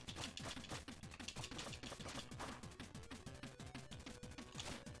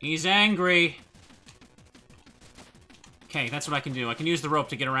 He's angry. Okay, that's what I can do. I can use the rope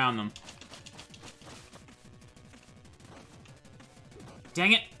to get around them.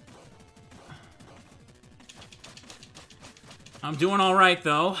 Dang it. I'm doing alright,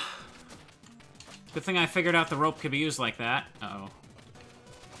 though. Good thing I figured out the rope could be used like that. Uh-oh.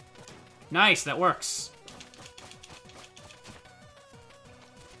 Nice, that works.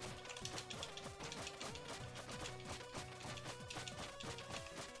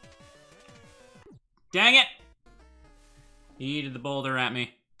 Dang it! He yeeted the boulder at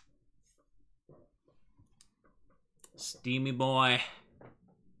me. Steamy boy.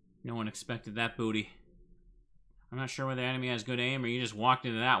 No one expected that booty. I'm not sure whether the enemy has good aim or you just walked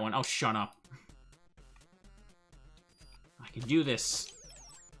into that one. Oh, shut up. I can do this.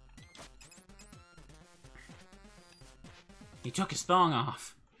 He took his thong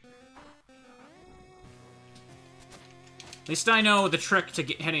off. At least I know the trick to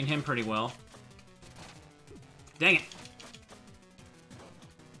hitting him pretty well. Dang it.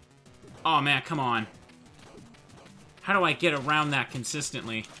 Oh, man, come on. How do I get around that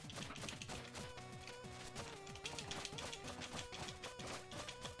consistently?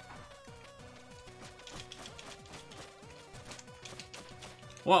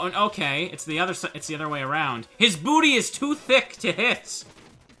 Well, okay, it's the other way around. His booty is too thick to hit.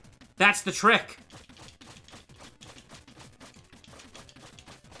 That's the trick.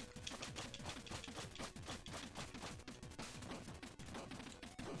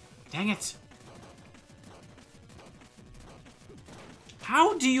 Dang it.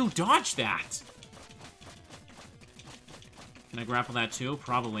 How do you dodge that? Can I grapple that too?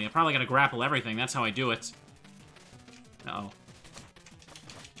 Probably. I probably gotta grapple everything. That's how I do it. Uh-oh.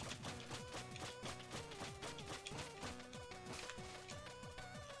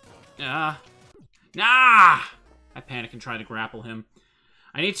 Nah! I panic and try to grapple him.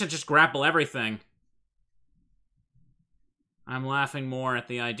 I need to just grapple everything. I'm laughing more at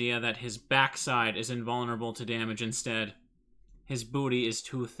the idea that his backside is invulnerable to damage instead. His booty is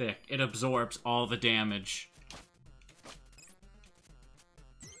too thick. It absorbs all the damage.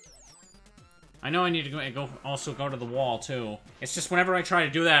 I know I need to also go to the wall, too. It's just whenever I try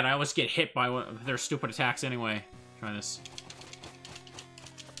to do that, I always get hit by their stupid attacks anyway. Try this.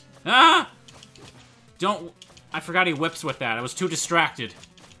 Ah! Don't... I forgot he whips with that. I was too distracted.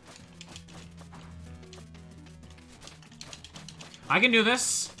 I can do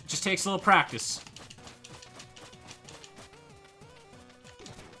this. It just takes a little practice.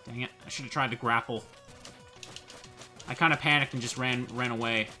 Dang it. I should have tried to grapple. I kind of panicked and just ran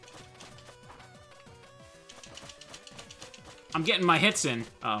away. I'm getting my hits in.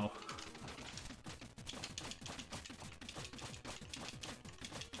 Uh-oh.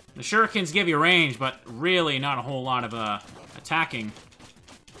 The shurikens give you range, but really not a whole lot of attacking.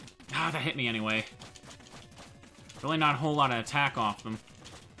 Ah, that hit me anyway. Really not a whole lot of attack off them.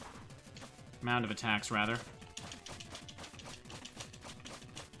 Amount of attacks, rather.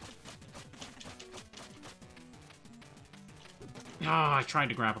 Ah, I tried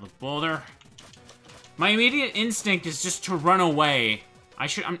to grapple the boulder. My immediate instinct is just to run away.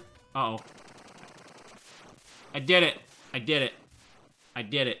 Uh-oh. I did it. I did it. I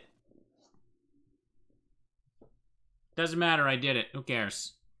did it. Doesn't matter, I did it. Who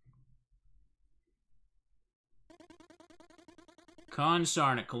cares?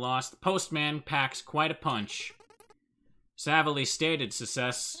 Consarn it, Coloss. The postman packs quite a punch. Savvily stated,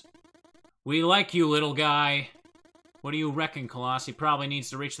 Success. We like you, little guy. What do you reckon, Coloss? He probably needs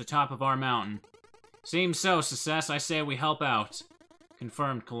to reach the top of our mountain. Seems so, Success. I say we help out.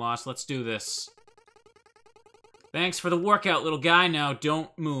 Confirmed, Coloss. Let's do this. Thanks for the workout, little guy. Now,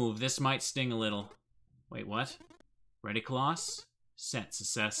 don't move. This might sting a little. Wait, what? Ready, Coloss? Set,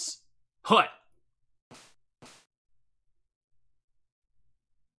 Success. Hut!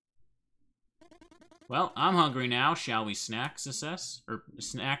 Well, I'm hungry now. Shall we snack, Success? Or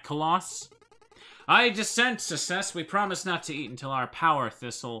snack, Coloss? I dissent, Success. We promised not to eat until our power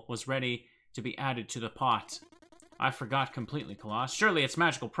thistle was ready to be added to the pot. I forgot completely, Coloss. Surely its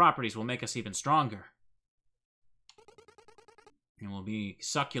magical properties will make us even stronger. It will be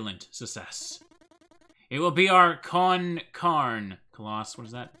succulent, Success. It will be our carn, Coloss. What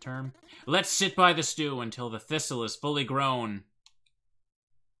is that term? Let's sit by the stew until the thistle is fully grown.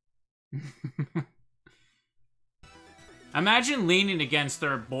 Imagine leaning against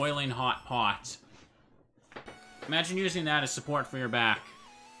their boiling hot pot. Imagine using that as support for your back.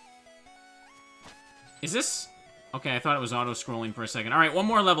 Is this... Okay, I thought it was auto-scrolling for a second. Alright, one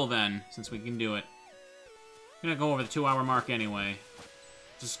more level then, since we can do it. I'm gonna go over the 2-hour mark anyway.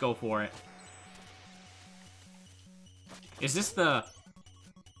 Just go for it. Is this the...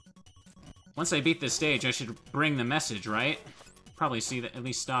 Once I beat this stage, I should bring the message, right? Probably see that, at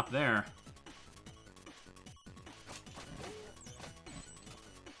least stop there.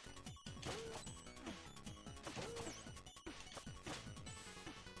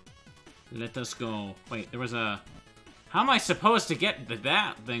 Let us go. Wait, there was a... How am I supposed to get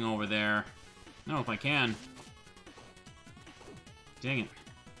that thing over there? I don't know if I can. Dang it.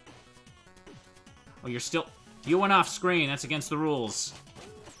 Oh, you're still... You went off screen. That's against the rules.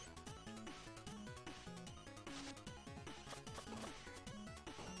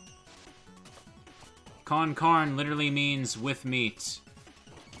 Carn literally means with meat.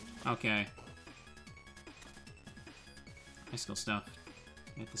 Okay. High school stuff.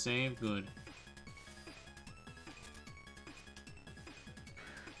 Hit the save. Good.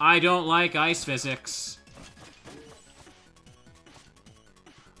 I don't like ice physics.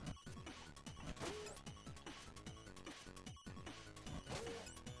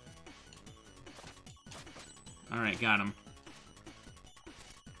 Alright, got him.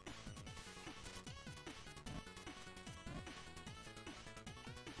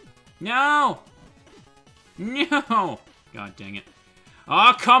 No! No! God dang it.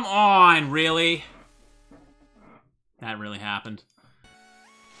 Oh, come on! Really? That really happened.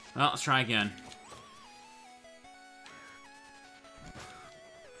 Well, let's try again.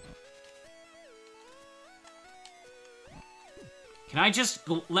 Can I just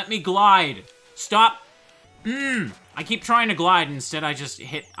let me glide? Stop! I keep trying to glide, instead I just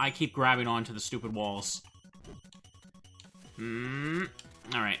I keep grabbing onto the stupid walls.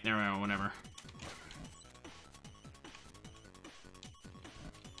 Alright, there we go, whatever.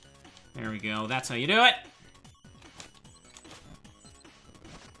 There we go, that's how you do it!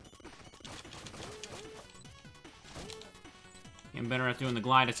 Getting better at doing the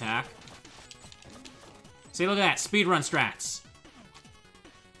glide attack. See, look at that, speedrun strats.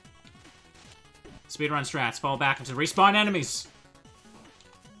 Speedrun strats, fall back into respawn enemies.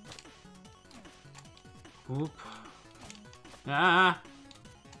 Oop. Ah!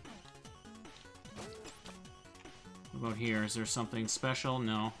 What about here? Is there something special?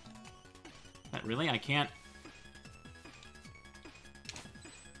 No. That really? I can't...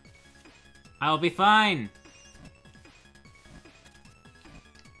 I'll be fine!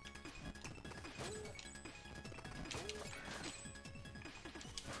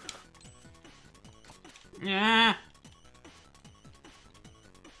 Yeah.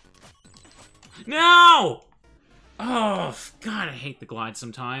 No! Oh, God, I hate the glide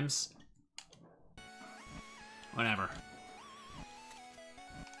sometimes. Whatever.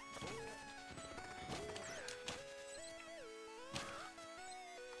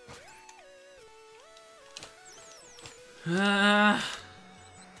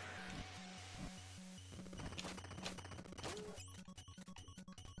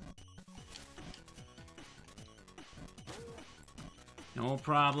 No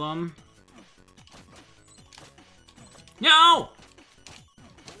problem. No!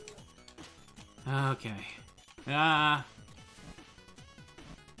 Okay. Yeah.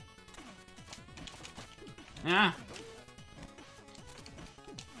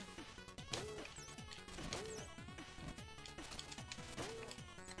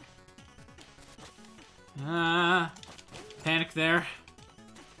 Panic there.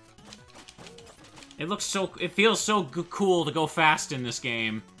 It looks so... It feels so cool to go fast in this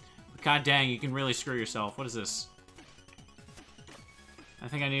game. God dang, you can really screw yourself. What is this? I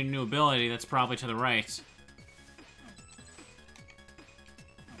think I need a new ability. That's probably to the right.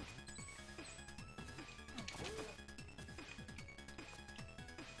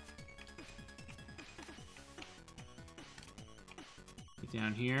 Get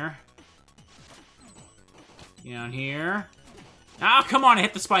down here. Get down here. Oh, come on! I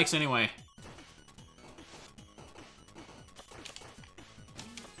hit the spikes anyway.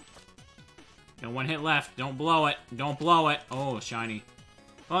 Got one hit left. Don't blow it. Don't blow it. Oh, shiny.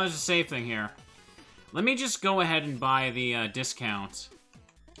 Well, there's a save thing here. Let me just go ahead and buy the discount.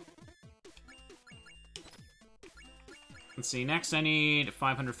 Let's see. Next, I need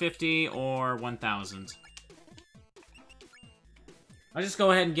 550 or 1,000. I'll just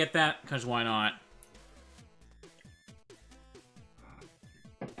go ahead and get that, because why not?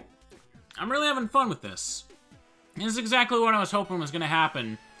 I'm really having fun with this. This is exactly what I was hoping was going to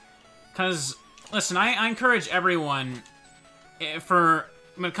happen. Because, listen, I encourage everyone,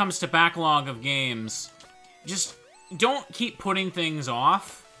 when it comes to backlog of games, just don't keep putting things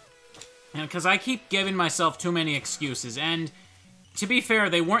off. Because I keep giving myself too many excuses. And, to be fair,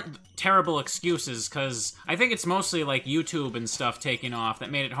 they weren't terrible excuses, because I think it's mostly, like, YouTube and stuff taking off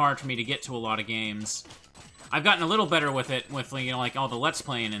that made it hard for me to get to a lot of games. I've gotten a little better with it, with, you know, like, all the Let's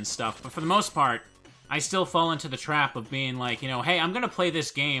Playing and stuff, but for the most part, I still fall into the trap of being like, you know, hey, I'm gonna play this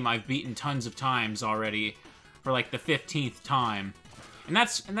game I've beaten tons of times already for, like, the 15th time. And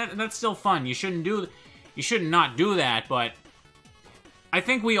that's still fun. You shouldn't not do that, but I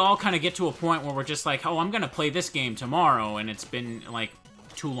think we all kind of get to a point where we're just like, oh, I'm gonna play this game tomorrow, and it's been, like,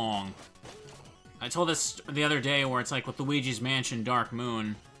 too long. I told this the other day where it's like with Luigi's Mansion Dark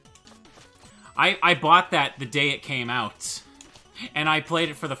Moon. I bought that the day it came out, and I played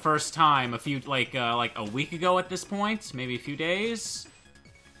it for the first time like a week ago at this point, maybe a few days.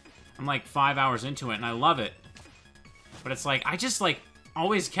 I'm like 5 hours into it, and I love it. But it's like, I just like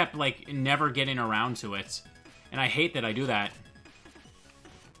always kept like never getting around to it, and I hate that I do that.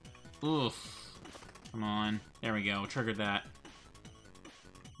 Oof. Come on. There we go. Triggered that.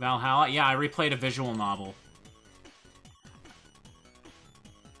 Valhalla? Yeah, I replayed a visual novel.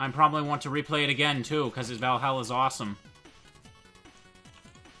 I probably want to replay it again, too, because Valhalla is awesome.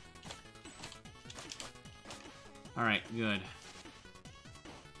 Alright, good.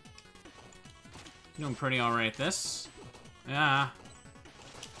 Doing pretty alright at this. Yeah.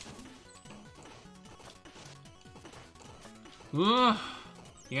 Ooh.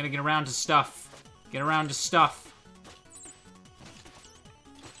 You gotta get around to stuff. Get around to stuff.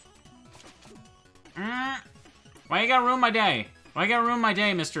 Why you gotta ruin my day? Why you gotta ruin my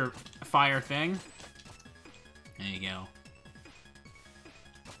day, Mr. Fire Thing? There you go.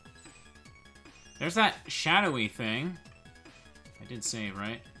 There's that shadowy thing. I did save,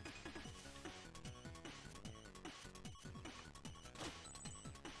 right?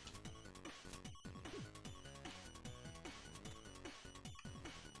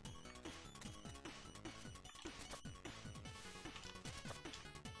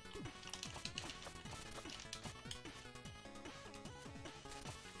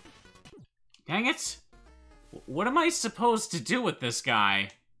 Dang it! What am I supposed to do with this guy?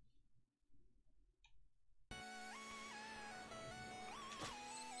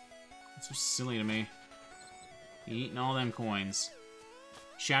 That's so silly to me. You eating all them coins.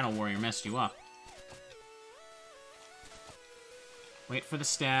 Shadow Warrior messed you up. Wait for the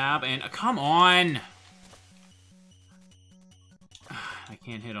stab, and come on! I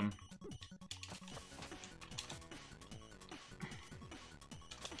can't hit him.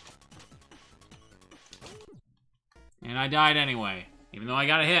 And I died anyway, even though I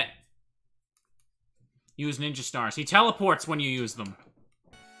got a hit. Use ninja stars. He teleports when you use them.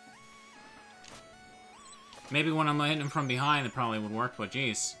 Maybe when I'm hitting him from behind, it probably would work, but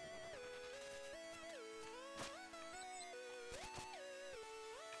jeez.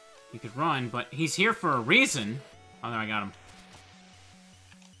 He could run, but he's here for a reason. Oh, there, I got him.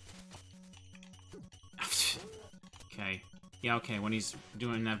 Okay. Yeah, okay, when he's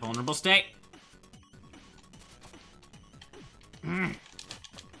doing that vulnerable state. And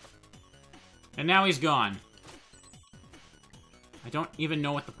now he's gone. I don't even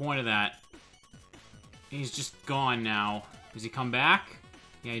know what the point of that. He's just gone now. Does he come back?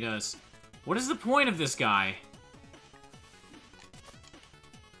 Yeah, he does. What is the point of this guy?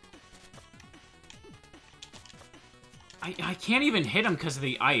 I can't even hit him because of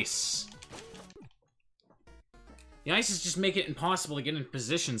the ice. The ice is just making it impossible to get in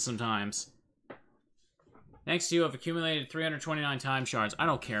position sometimes. Thanks to you, I've accumulated 329 time shards. I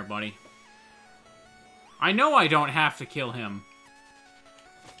don't care, buddy. I know I don't have to kill him.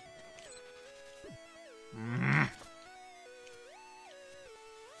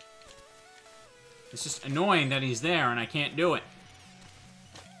 It's just annoying that he's there and I can't do it.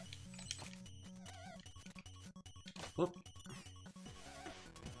 Whoop.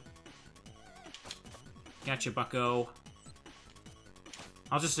 Gotcha, bucko.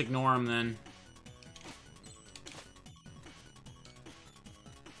 I'll just ignore him then.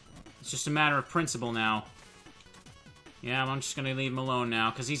 It's just a matter of principle now. Yeah, I'm just gonna leave him alone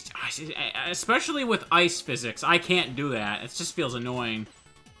now, because he's... Especially with ice physics, I can't do that. It just feels annoying.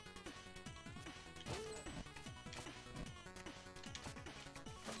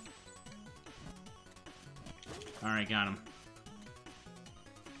 Alright, got him.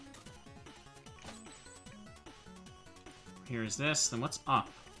 Here's this, then what's up?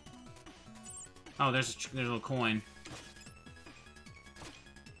 Oh, there's a little coin.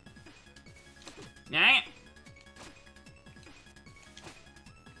 Dang it!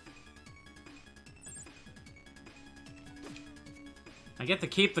 I get to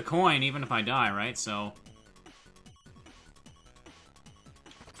keep the coin even if I die, right? So...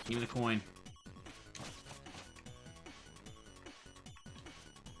 Give me the coin.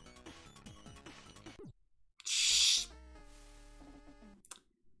 Shh.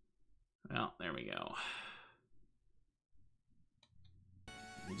 Well, there we go.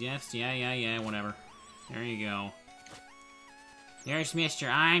 Yes, yeah, whatever. There you go. There's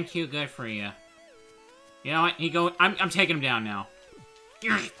Mr. I'm too good for you. You know what? I'm taking him down now.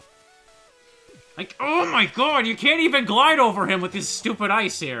 Like, oh my god, you can't even glide over him with this stupid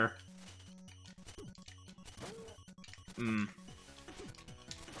ice here. And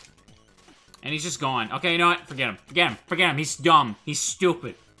he's just gone. Okay, you know what? Forget him. Forget him. Forget him. He's dumb. He's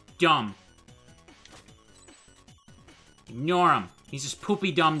stupid. Dumb. Ignore him. He's just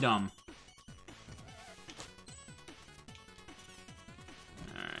poopy dum-dum.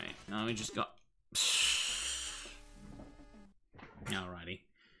 Alright, now let me just go... Alrighty.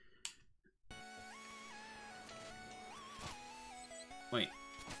 Wait,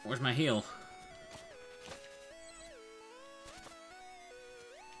 where's my heal?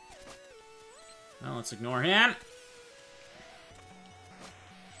 Well, let's ignore him.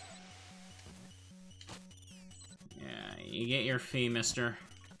 Yeah, you get your fee, mister.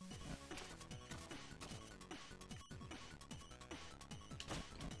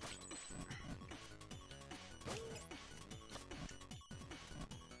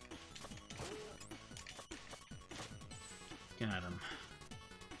 Got him.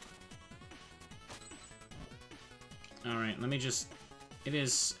 Alright, let me just... It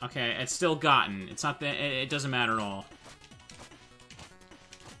is... Okay, it's still gotten. It's not that... It doesn't matter at all.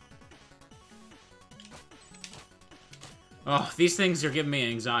 Oh, these things are giving me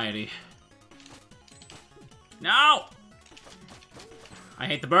anxiety. No! I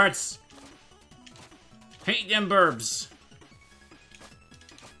hate the birds. Hate them burbs.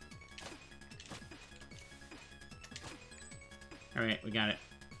 Alright, we got it.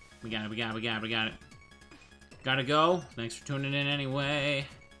 We got it. Gotta go. Thanks for tuning in anyway.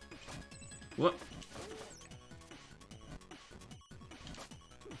 Whoop.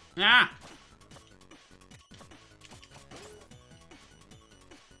 Ah!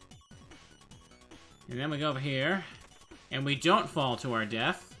 And then we go over here, and we don't fall to our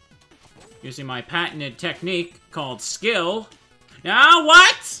death, using my patented technique called skill. Now,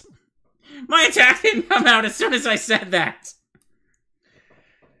 what? My attack didn't come out as soon as I said that.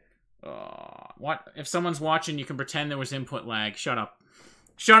 What? If someone's watching, you can pretend there was input lag. Shut up.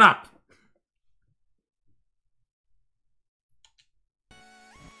 Shut up!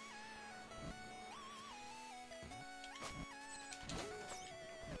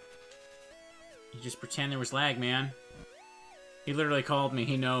 You just pretend there was lag, man. He literally called me.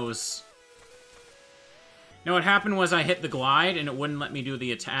 He knows. No, what happened was I hit the glide, and it wouldn't let me do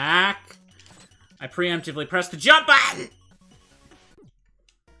the attack. I preemptively pressed the jump button!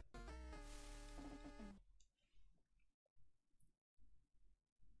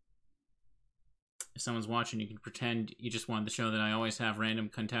 If someone's watching, you can pretend you just wanted to show that I always have random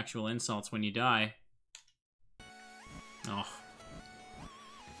contextual insults when you die. Oh.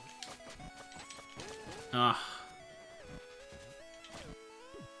 Ugh.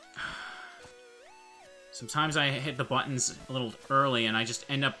 Sometimes I hit the buttons a little early and I just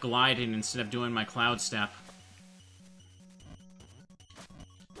end up gliding instead of doing my cloud step.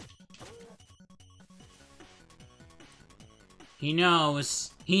 He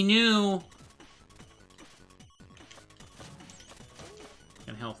knows. He knew.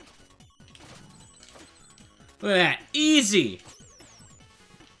 Got health. Look at that. Easy.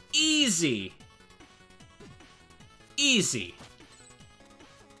 Easy. Easy.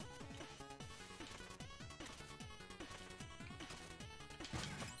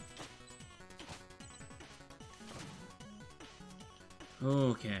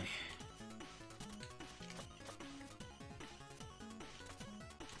 Okay.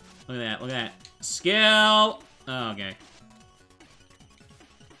 Look at that, look at that. Skill! Oh, okay.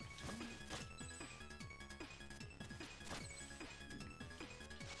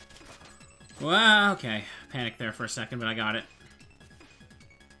 Well, okay. Panicked there for a second, but I got it.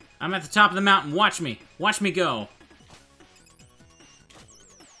 I'm at the top of the mountain. Watch me. Watch me go.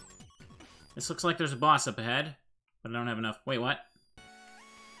 This looks like there's a boss up ahead, but I don't have enough. Wait, what?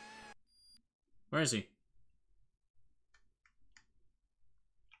 Where is he?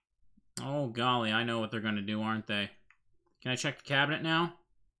 Oh, golly. I know what they're going to do, aren't they? Can I check the cabinet now?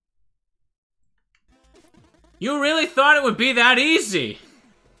 You really thought it would be that easy?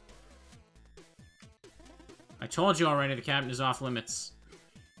 I told you already the cabinet is off limits.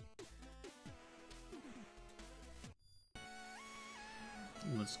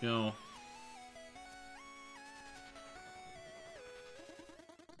 Let's go.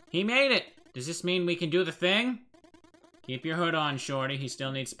 He made it! Does this mean we can do the thing? Keep your hood on, Shorty. He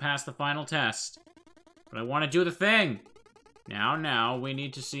still needs to pass the final test. But I want to do the thing! Now, we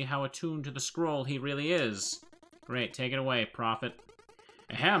need to see how attuned to the scroll he really is. Great, take it away, Prophet.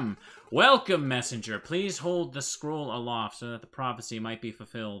 Ahem. Welcome, Messenger. Please hold the scroll aloft so that the prophecy might be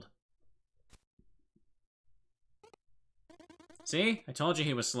fulfilled. See? I told you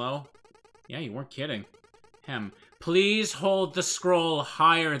he was slow. Yeah, you weren't kidding. Ahem. Please hold the scroll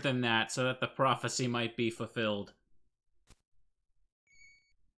higher than that so that the prophecy might be fulfilled.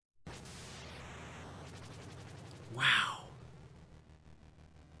 Wow.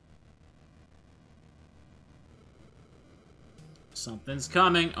 Something's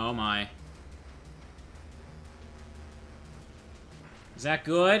coming. Oh my. Is that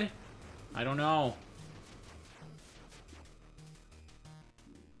good? I don't know.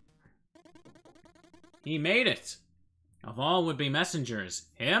 He made it. Of all would-be messengers.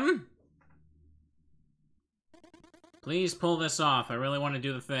 Him? Please pull this off. I really want to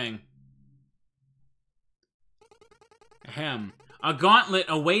do the thing. Ahem. A gauntlet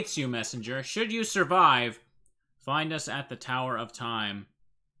awaits you, messenger. Should you survive, find us at the Tower of Time.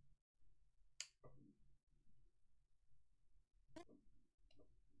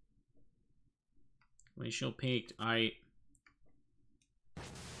 Glacial peaked.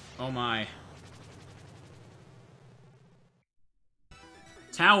 Oh my.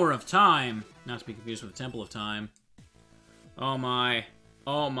 Tower of Time. Not to be confused with the Temple of Time. Oh my.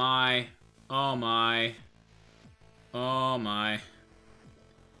 Oh my. Oh my. Oh my.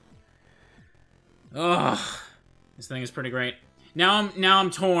 Ugh. This thing is pretty great. Now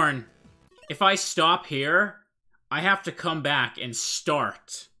I'm torn. If I stop here, I have to come back and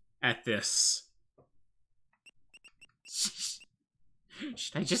start at this.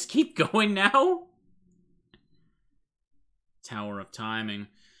 Should I just keep going now? Tower of Timing.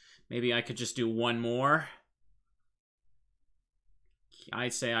 Maybe I could just do one more.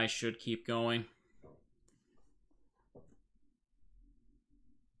 I'd say I should keep going.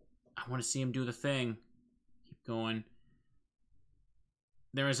 I want to see him do the thing. Keep going.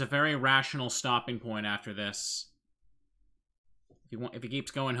 There is a very rational stopping point after this. If he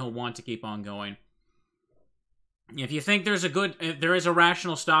keeps going, he'll want to keep on going. If you think if there is a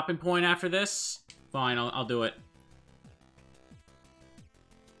rational stopping point after this, fine, I'll do it.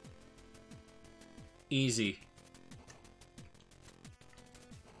 Easy.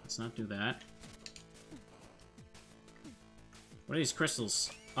 Let's not do that. What are these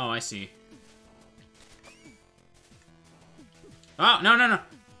crystals? Oh, I see. Oh, no, no, no!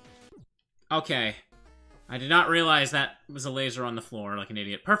 Okay. I did not realize that was a laser on the floor, like an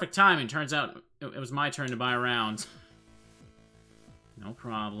idiot. Perfect timing. Turns out it was my turn to buy a round. No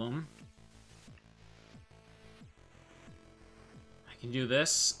problem. I can do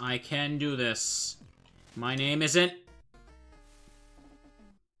this. I can do this. My name isn't...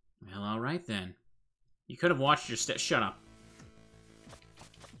 Well, alright then. You could have watched your step. Shut up.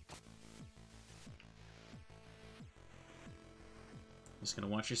 Just gonna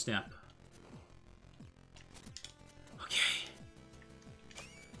watch your step. Okay.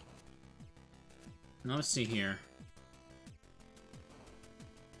 Now let's see here.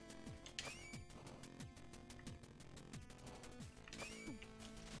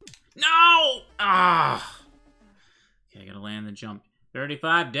 No! Ah! Okay, I gotta land the jump.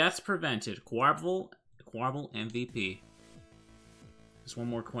 35 deaths prevented. Quarble MVP. There's one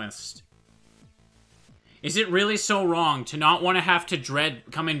more quest. Is it really so wrong to not want to have to dread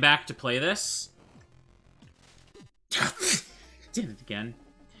coming back to play this? Did it again.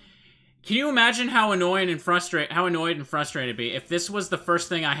 Can you imagine how annoyed and frustrated it'd be if this was the first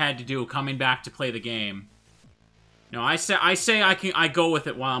thing I had to do coming back to play the game? No, I say I go with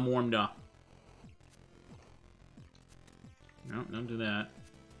it while I'm warmed up. No, don't do that.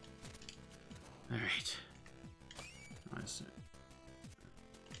 Alright.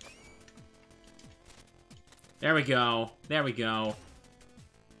 There we go. There we go.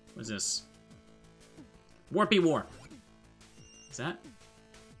 What's this? Warpy Warp. Is that?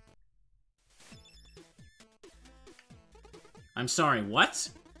 I'm sorry, what?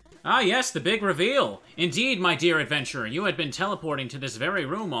 Ah, yes, the big reveal. Indeed, my dear adventurer, you had been teleporting to this very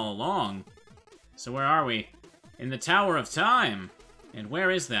room all along. So where are we? In the Tower of Time. And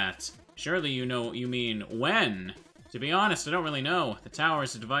where is that? Surely you mean when? To be honest, I don't really know. The tower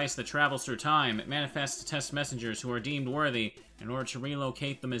is a device that travels through time. It manifests to test messengers who are deemed worthy in order to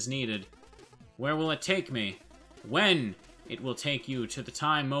relocate them as needed. Where will it take me? When? It will take you to the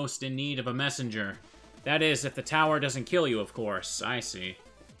time most in need of a messenger. That is, if the tower doesn't kill you, of course. I see.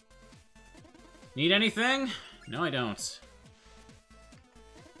 Need anything? No, I don't.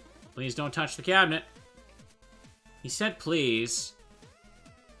 Please don't touch the cabinet. He said please.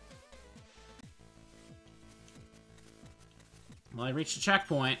 Well, I reached a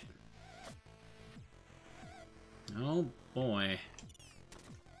checkpoint. Oh, boy.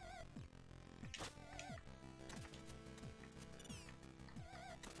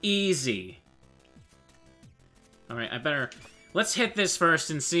 Easy. Alright, I better... Let's hit this first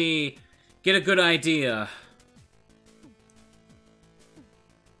and see... Get a good idea.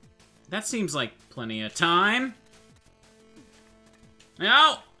 That seems like plenty of time.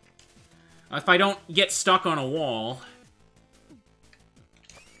 No! If I don't get stuck on a wall...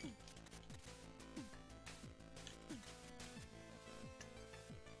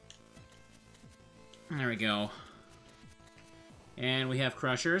 There we go. And we have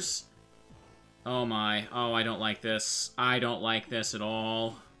crushers. Oh my. Oh, I don't like this. I don't like this at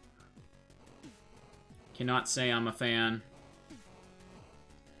all. Cannot say I'm a fan.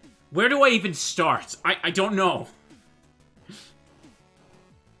 Where do I even start? I don't know.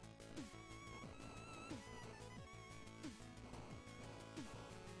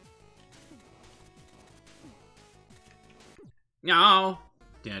 No.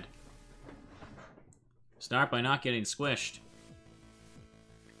 Dead. Start by not getting squished.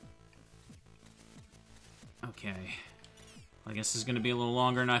 Okay. I guess this is going to be a little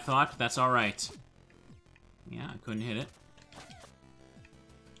longer than I thought, but that's alright. Yeah, I couldn't hit it.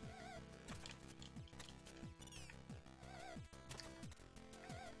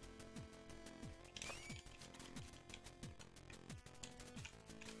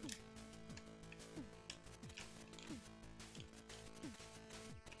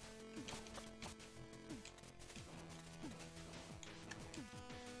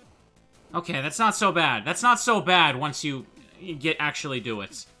 Okay, that's not so bad. That's not so bad once you actually do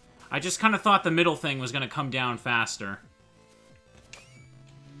it. I just kind of thought the middle thing was going to come down faster.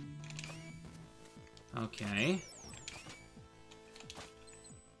 Okay.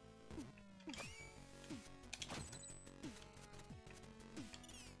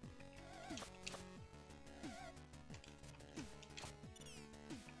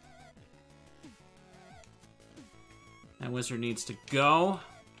 That wizard needs to go.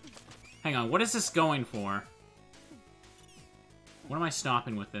 Hang on, what is this going for? What am I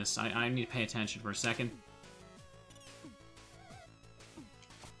stopping with this? I need to pay attention for a second.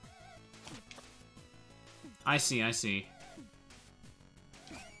 I see, I see.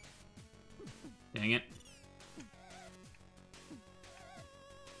 Dang it.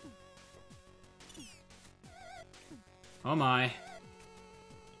 Oh my.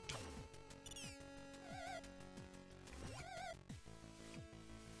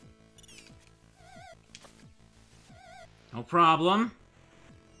 No problem.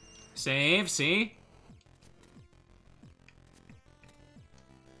 Save, see?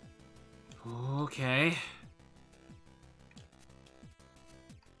 Okay.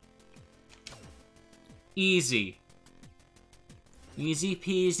 Easy. Easy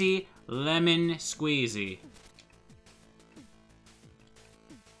peasy, lemon squeezy.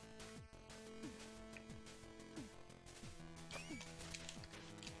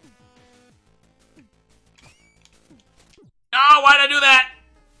 Oh, why'd I do that?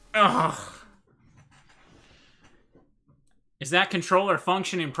 Ugh. Is that controller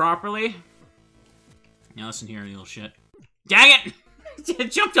functioning properly? Now listen here, you little shit. Dang it!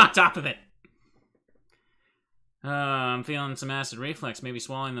 It jumped on top of it! I'm feeling some acid reflux. Maybe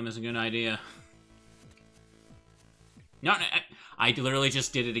swallowing them is a good idea. No, I literally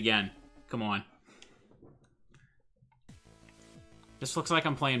just did it again. Come on. This looks like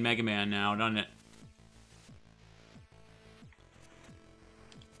I'm playing Mega Man now, doesn't it?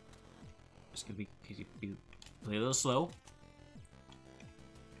 Just gonna be play a little slow.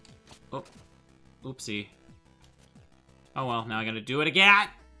 Oh, oopsie. Oh well, now I gotta do it again.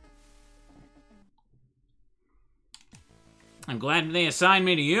 I'm glad they assigned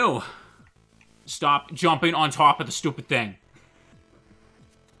me to you. Stop jumping on top of the stupid thing.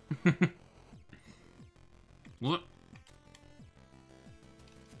 What?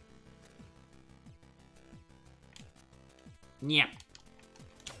 Yeah.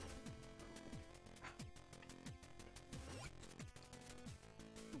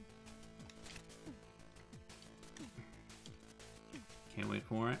 Can't wait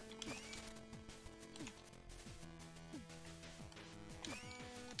for it.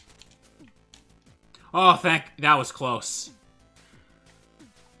 Oh, that was close.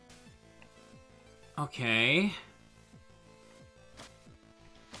 Okay.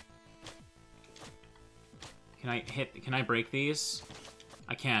 Can I break these?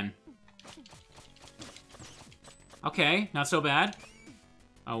 I can. Okay, not so bad.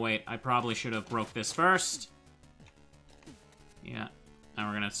 Oh wait, I probably should have broke this first. Yeah, now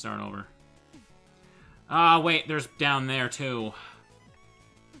we're gonna start over. Ah, wait, there's down there too.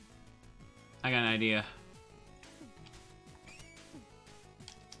 I got an idea.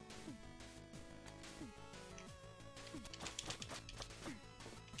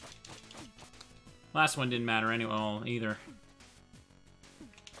 Last one didn't matter anyway, either.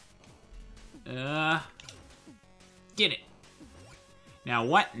 Get it. Now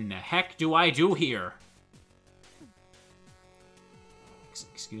what in the heck do I do here?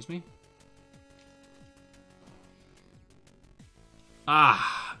 Excuse me?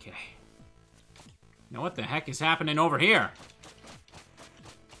 Ah, okay. Now what the heck is happening over here?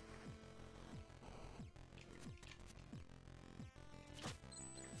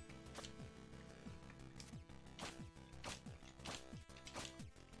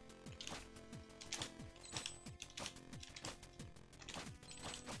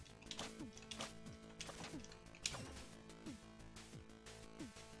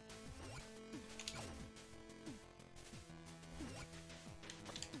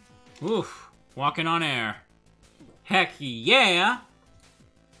 Oof, walking on air. Heck yeah!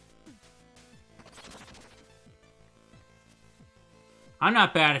 I'm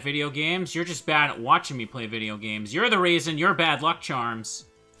not bad at video games, you're just bad at watching me play video games. You're the reason you're bad luck charms.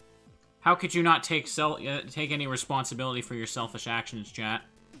 How could you not take any responsibility for your selfish actions, chat?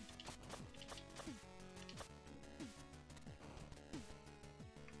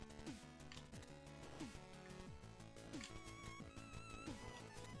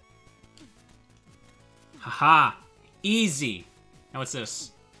 Haha! Easy! Now what's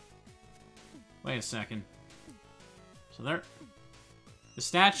this? Wait a second. So there... The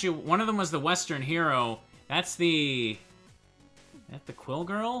statue... One of them was the Western hero. That's the... Is that the Quill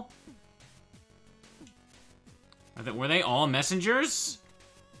Girl? Were they all messengers?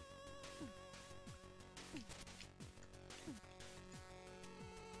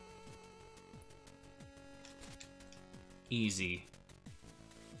 Easy.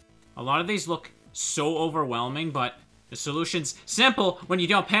 A lot of these look so overwhelming, but the solution's simple when you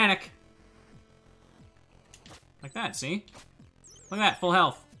don't panic. Like that, see? Look at that, full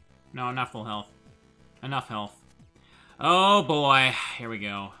health. No, not full health. Enough health. Oh boy, here we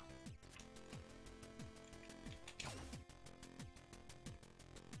go.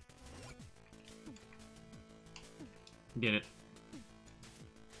 Get it.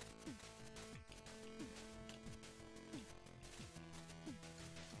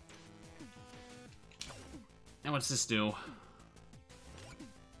 Now what's this do?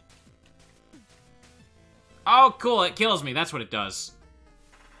 Oh, cool, it kills me. That's what it does.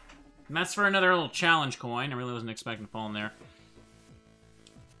 And that's for another little challenge coin. I really wasn't expecting to fall in there.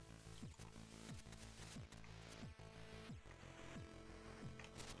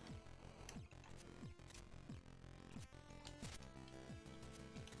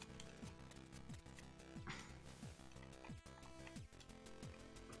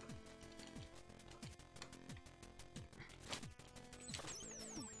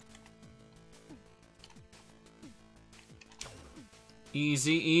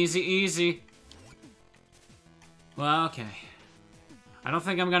 Easy, easy, easy. Well, okay. I don't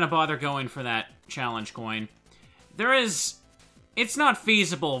think I'm gonna bother going for that challenge coin. It's not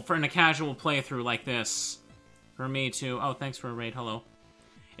feasible in a casual playthrough like this for me to... Oh, thanks for a raid, hello.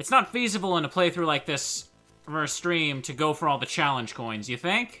 It's not feasible in a playthrough like this for a stream to go for all the challenge coins, you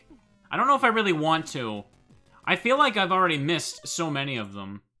think? I don't know if I really want to. I feel like I've already missed so many of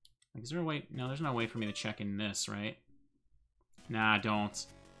them. Like, is there a way... No, there's no way for me to check in this, right? Nah, don't.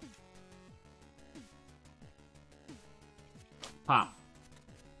 Pop.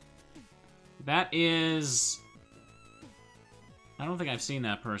 That is... I don't think I've seen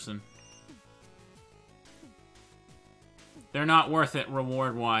that person. They're not worth it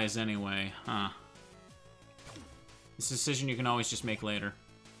reward-wise anyway, huh? This decision you can always just make later.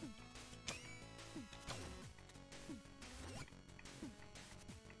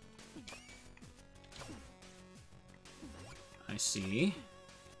 I see.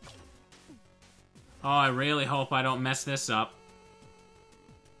 Oh, I really hope I don't mess this up.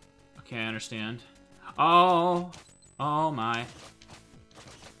 Okay, I understand. Oh! Oh my.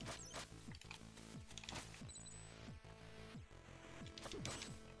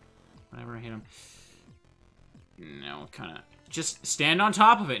 Whenever I hit him. No, kinda. Just stand on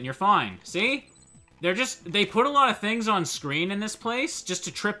top of it and you're fine. See? They put a lot of things on screen in this place just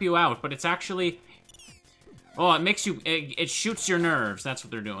to trip you out, but it's actually... Oh, it makes you... It shoots your nerves. That's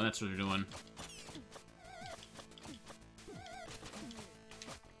what they're doing. That's what they're doing.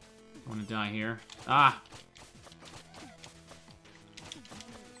 I want to die here. Ah!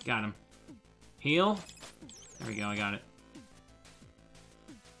 Got him. Heal? There we go, I got it.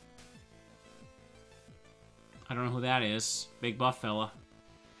 I don't know who that is. Big buff fella.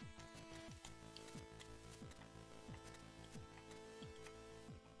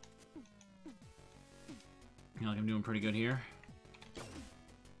 I feel like I'm doing pretty good here.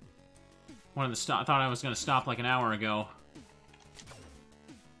 Wanted to stop. I thought I was going to stop like an hour ago.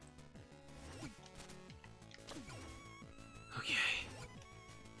 Okay.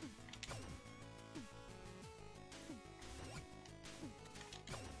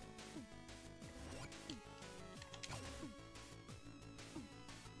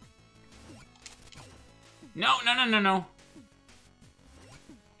 No, no, no, no, no.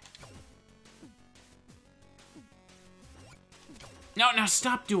 No, now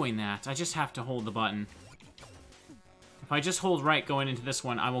stop doing that. I just have to hold the button. If I just hold right going into this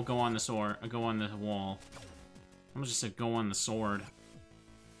one, I will go on the sword. Go on the wall. I'm just gonna go on the sword.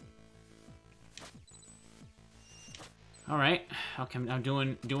 All right. Okay, I'm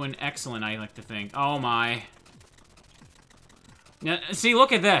doing excellent. I like to think. Oh my. Now, see,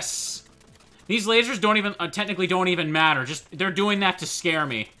 look at this. These lasers don't even technically don't even matter. Just they're doing that to scare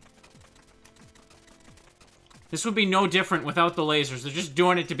me. This would be no different without the lasers. They're just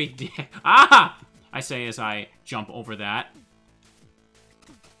doing it to be... Ah! I say as I jump over that.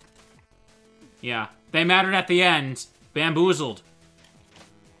 Yeah. They mattered at the end. Bamboozled.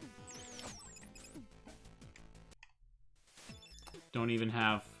 Don't even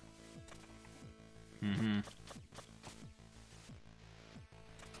have... Mm-hmm.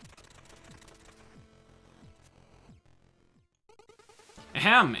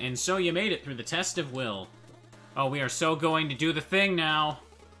 Ahem, and so you made it through the test of will. Oh, we are so going to do the thing now.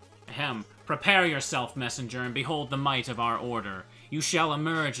 Ahem. Prepare yourself, messenger, and behold the might of our order. You shall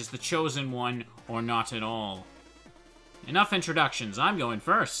emerge as the chosen one, or not at all. Enough introductions. I'm going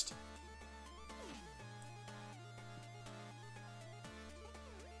first.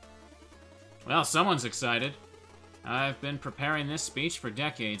 Well, someone's excited. I've been preparing this speech for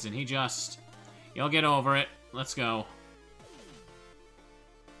decades, and he just... You'll get over it. Let's go.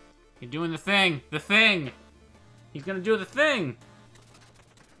 You're doing the thing! The thing! He's gonna do the thing!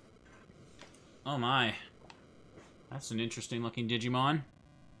 Oh my. That's an interesting looking Digimon.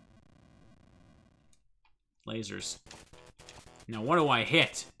 Lasers. Now what do I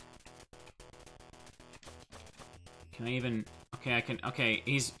hit? Can I even... Okay, I can... Okay,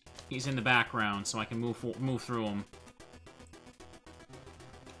 he's in the background, so I can move through him.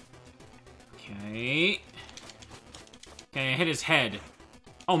 Okay. Okay, I hit his head.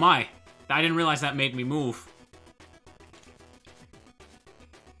 Oh my! I didn't realize that made me move.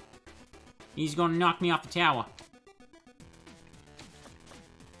 He's gonna knock me off the tower.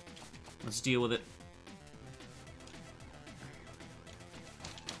 Let's deal with it.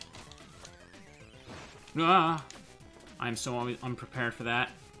 Ah! I'm so unprepared for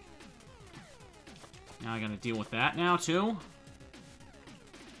that. Now I gotta deal with that now, too.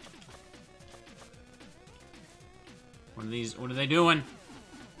 What are these? What are they doing?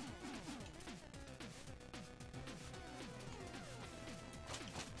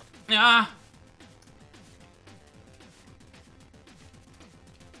 Ah!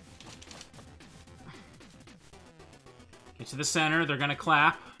 Get to the center. They're gonna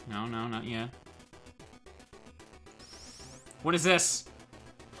clap. No, no, not yet. What is this?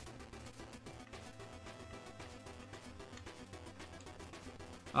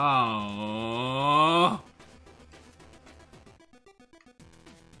 Oh.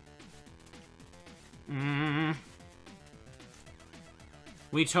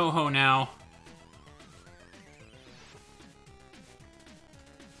 We Toho now.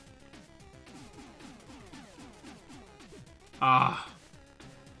 Ah.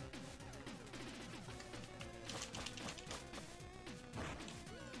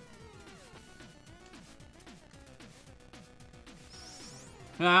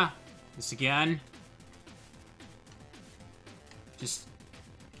 Ah. This again. Just...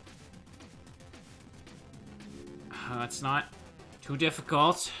 it's not too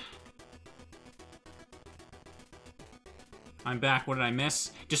difficult. I'm back. What did I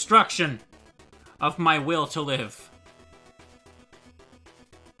miss? Destruction of my will to live.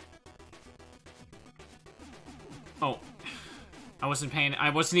 Oh. I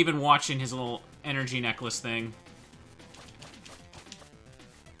wasn't even watching his little energy necklace thing.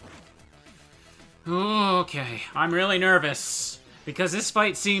 Okay. I'm really nervous because this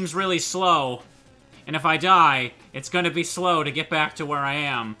fight seems really slow. And if I die, it's gonna be slow to get back to where I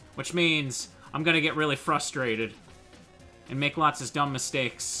am. Which means I'm gonna get really frustrated. And make lots of dumb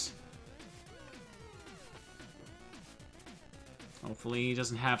mistakes. Hopefully he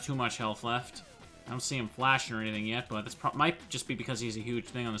doesn't have too much health left. I don't see him flashing or anything yet, but this might just be because he's a huge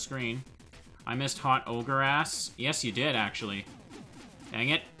thing on the screen. I missed Hot Ogre Ass. Yes, you did, actually. Dang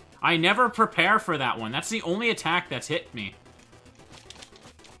it. I never prepare for that one. That's the only attack that's hit me.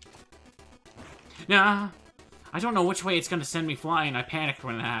 Nah, I don't know which way it's gonna send me flying. I panic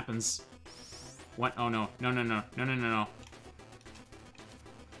when it happens. What? Oh no. No, no, no. No, no, no, no.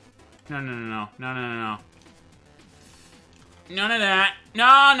 No, no, no, no. No, no, no, no. None of that.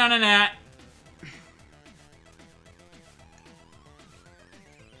 No, none of that.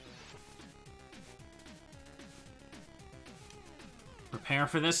 Prepare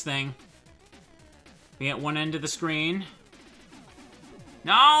for this thing. Be at one end of the screen.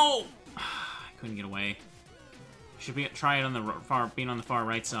 No! Couldn't get away. Should be try it on the being on the far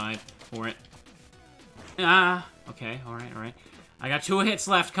right side for it. Ah, okay, all right, all right. I got 2 hits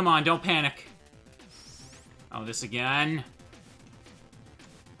left. Come on, don't panic. Oh, this again.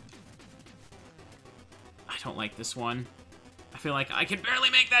 I don't like this one. I feel like I can barely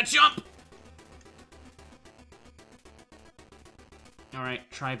make that jump. All right,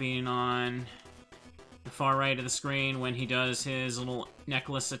 try being on the far right of the screen when he does his little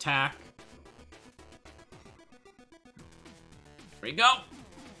necklace attack. There we go.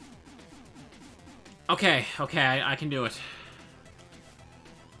 Okay, okay, I can do it.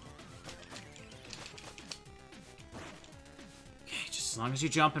 Okay, just as long as you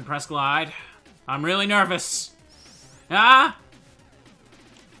jump and press glide. I'm really nervous. Ah!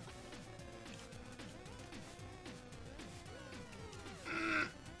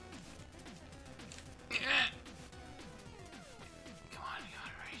 Come on, you got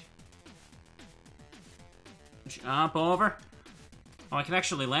it right. Jump over. Oh, I can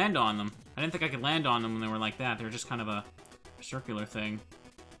actually land on them. I didn't think I could land on them when they were like that. They were just kind of a circular thing.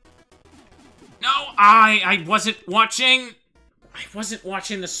 No! I wasn't watching! I wasn't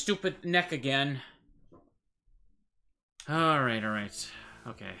watching the stupid neck again. Alright, alright.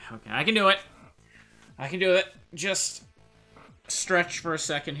 Okay, okay. I can do it. I can do it. Just stretch for a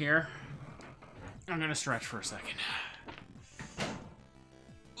second here. I'm gonna stretch for a second.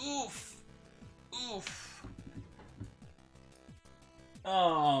 Oof. Oof.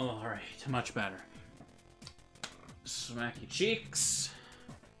 Oh, alright. Much better. Smack your cheeks.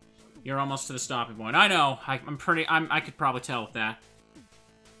 You're almost to the stopping point. I know. I could probably tell with that.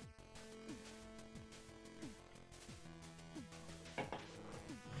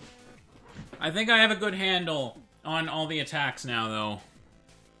 I think I have a good handle on all the attacks now, though.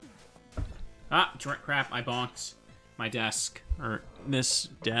 Ah, crap, I bonked my desk. Or this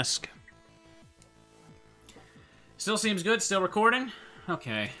desk. Still seems good, still recording?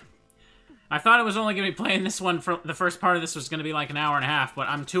 Okay. I thought I was only going to be playing this one for the first part of this was going to be like an hour and a half, but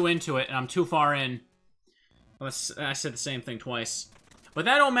I'm too into it and I'm too far in. I said the same thing twice. But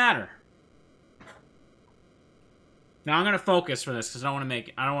that don't matter. Now I'm going to focus for this because I don't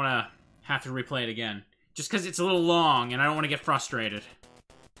want to have to replay it again. Just because it's a little long and I don't want to get frustrated.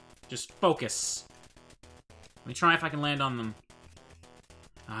 Just focus. Let me try if I can land on them.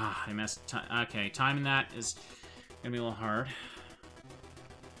 Ah, I messed. Okay, timing that is going to be a little hard.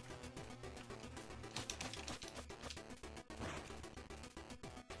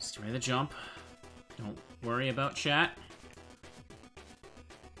 Just ready to jump. Don't worry about chat.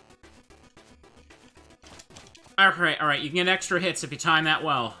 Alright, you can get extra hits if you time that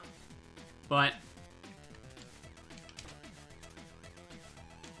well. But...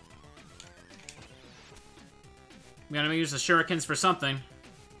 I'm gonna use the shurikens for something.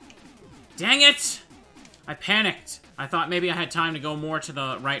 Dang it! I panicked. I thought maybe I had time to go more to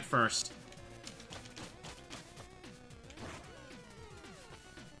the right first.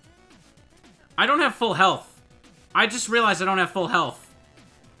 I don't have full health. I just realized I don't have full health.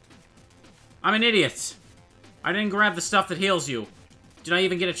 I'm an idiot. I didn't grab the stuff that heals you. Did I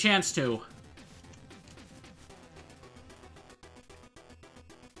even get a chance to?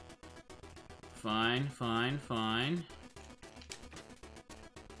 Fine, fine, fine.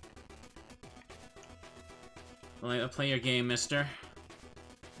 Play your game, mister.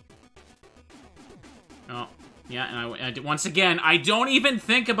 Oh, yeah, and once again, I don't even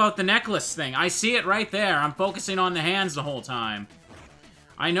think about the necklace thing. I see it right there. I'm focusing on the hands the whole time.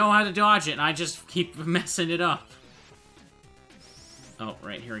 I know how to dodge it, and I just keep messing it up. Oh,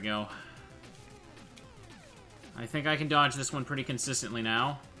 right, here we go. I think I can dodge this one pretty consistently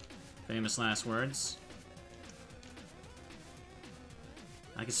now. Famous last words.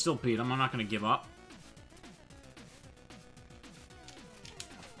 I can still beat him. I'm not going to give up.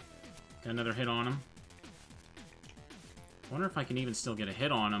 Got another hit on him. I wonder if I can even still get a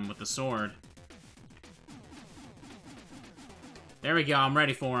hit on him with the sword. There we go, I'm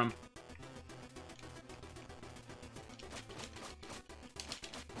ready for him.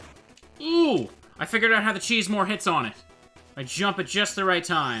 Ooh! I figured out how to cheese more hits on it. I jump at just the right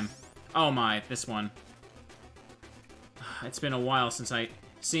time. Oh my, this one. It's been a while since I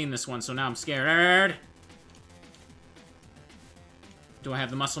seen this one, so now I'm scared. Do I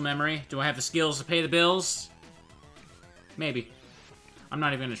have the muscle memory? Do I have the skills to pay the bills? Maybe. I'm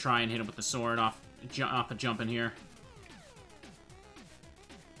not even gonna try and hit him with the sword off a jump in here.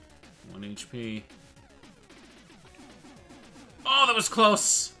 1 HP. Oh, that was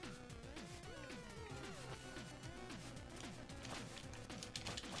close!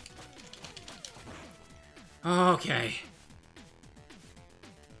 Okay.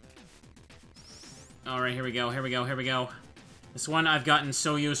 Alright, here we go, here we go, here we go. This one I've gotten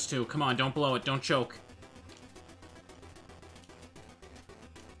so used to. Come on, don't blow it, don't choke.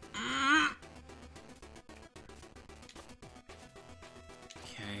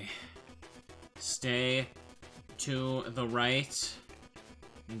 Okay. Stay to the right.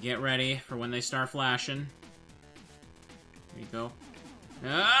 And get ready for when they start flashing. Here you go.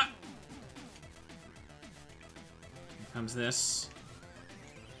 Ah! Here comes this.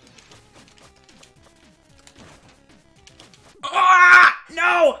 Ah!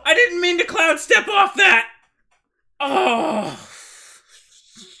 No! I didn't mean to cloud step off that! Oh!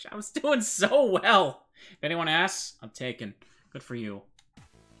 I was doing so well. If anyone asks, I'm taken. Good for you.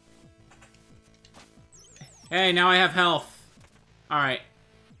 Hey, now I have health. Alright.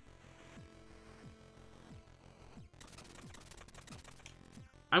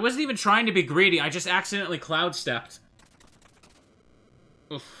 I wasn't even trying to be greedy, I just accidentally cloud stepped.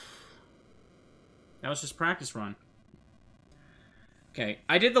 Oof. That was just practice run. Okay,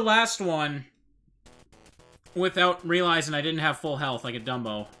 I did the last one without realizing I didn't have full health like a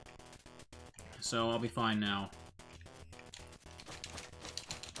Dumbo. So I'll be fine now.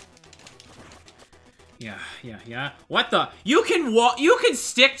 Yeah. What the? You can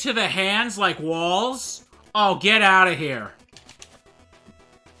stick to the hands like walls? Oh, get out of here.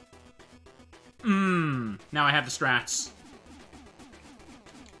 Now I have the strats.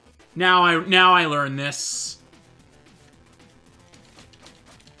 Now I learn this.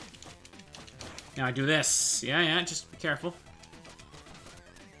 Now I do this. Yeah, just be careful.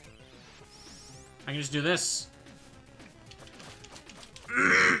 I can just do this.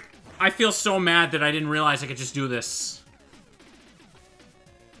 I feel so mad that I didn't realize I could just do this.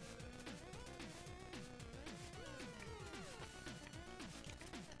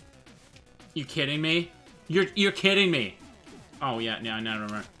 You kidding me? You're kidding me. Oh, yeah, no,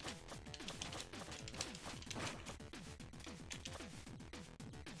 no.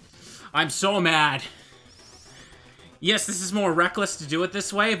 I'm so mad. Yes, this is more reckless to do it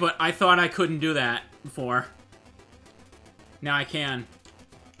this way, but I thought I couldn't do that before. Now I can.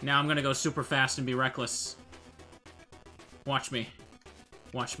 Now I'm gonna go super fast and be reckless. Watch me.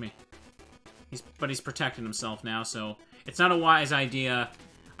 Watch me. But he's protecting himself now, so it's not a wise idea.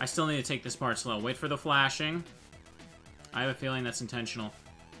 I still need to take this part slow. Wait for the flashing. I have a feeling that's intentional.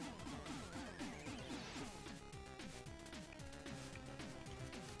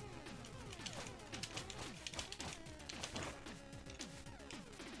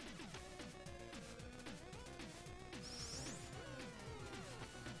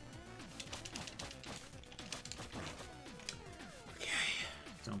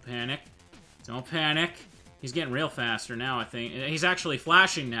 Don't panic. Don't panic. He's getting real faster now, I think. He's actually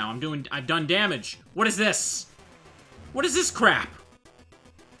flashing now. I've done damage. What is this? What is this crap?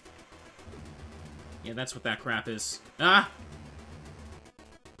 Yeah, that's what that crap is. Ah!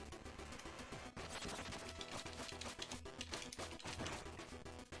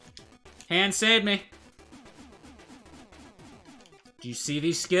 Hand saved me. Do you see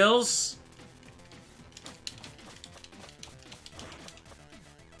these skills?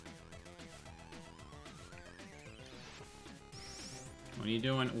 What are you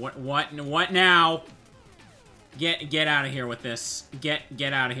doing? What now? Get out of here with this. Get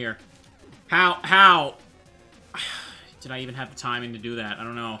out of here. How? Did I even have the timing to do that? I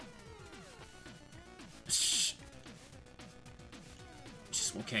don't know. Just,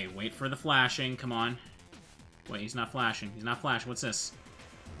 okay, wait for the flashing. Come on. Wait, he's not flashing. He's not flashing. What's this?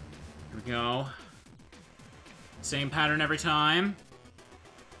 Here we go. Same pattern every time.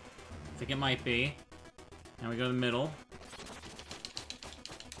 I think it might be. Now we go to the middle.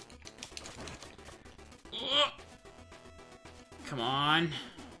 Come on.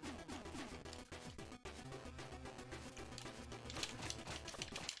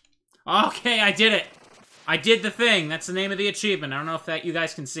 Okay, I did it. I did the thing. That's the name of the achievement. I don't know if you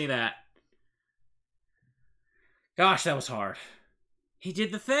guys can see that. Gosh, that was hard. He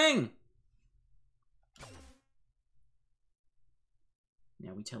did the thing.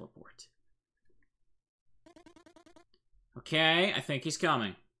 Now we teleport. Okay, I think he's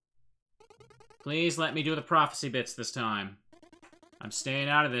coming. Please let me do the prophecy bits this time. I'm staying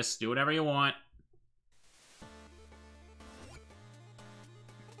out of this. Do whatever you want.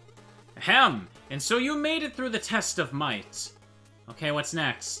 Ahem! And so you made it through the test of might. Okay, what's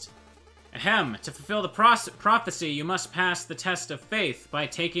next? Ahem! To fulfill the prophecy, you must pass the test of faith by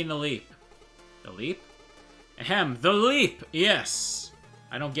taking the leap. The leap? Ahem! The leap! Yes!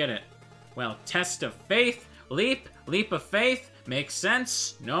 I don't get it. Well, test of faith, leap, leap of faith, makes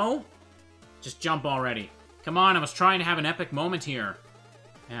sense? No? Just jump already. Come on, I was trying to have an epic moment here.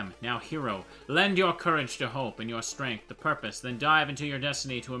 Now, hero, lend your courage to hope and your strength to purpose, then dive into your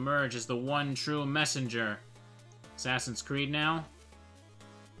destiny to emerge as the one true messenger. Assassin's Creed now?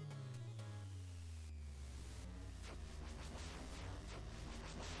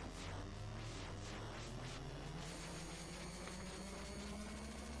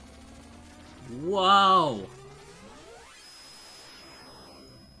 Whoa!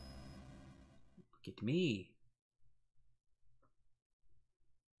 Look at me.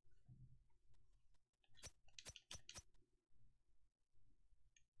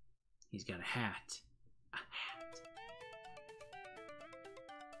 He's got a hat. A hat.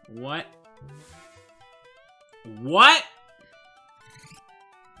 What? What?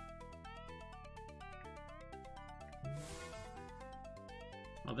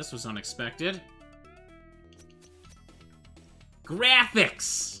 Well, this was unexpected.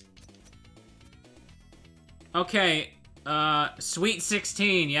 Graphics! Okay, Sweet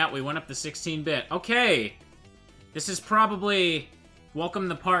 16. Yeah, we went up to 16-bit. Okay. This is probably... Welcome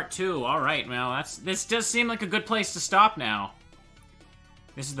to part 2. Alright, well, this does seem like a good place to stop now.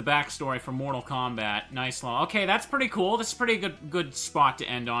 This is the backstory for Mortal Kombat. Nice law. Okay, that's pretty cool. This is a pretty good spot to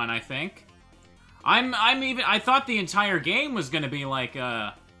end on, I think. I thought the entire game was gonna be like,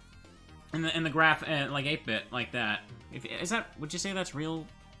 in the graph, like 8-bit, like that. Would you say that's real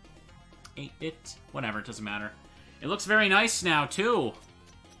 8-bit? Whatever, it doesn't matter. It looks very nice now, too.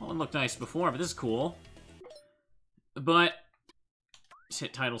 Well, it looked nice before, but this is cool. But... Just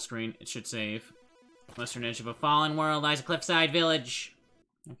hit title screen. It should save. Western edge of a fallen world lies a cliffside village.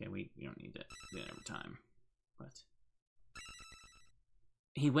 Okay, we don't need to do it every time. But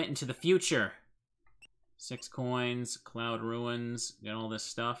he went into the future. 6 coins, cloud ruins, get all this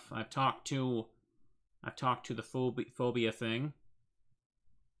stuff. I've talked to the phobia thing.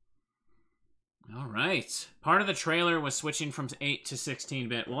 All right. Part of the trailer was switching from 8 to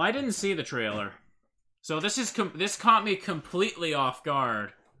 16-bit. Well, I didn't see the trailer. So this caught me completely off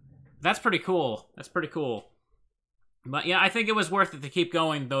guard. That's pretty cool. That's pretty cool. But yeah, I think it was worth it to keep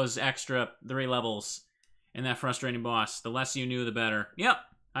going those extra 3 levels in that frustrating boss. The less you knew, the better. Yep,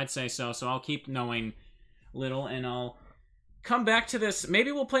 I'd say so. So I'll keep knowing little, and I'll come back to this.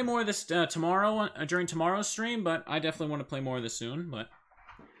 Maybe we'll play more of this tomorrow, during tomorrow's stream, but I definitely want to play more of this soon. But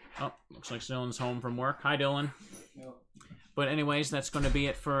oh, looks like Dylan's home from work. Hi, Dylan. Yep. But anyways, that's going to be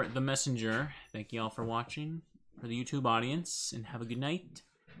it for The Messenger. Thank you all for watching, for the YouTube audience, and have a good night.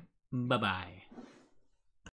 Bye-bye.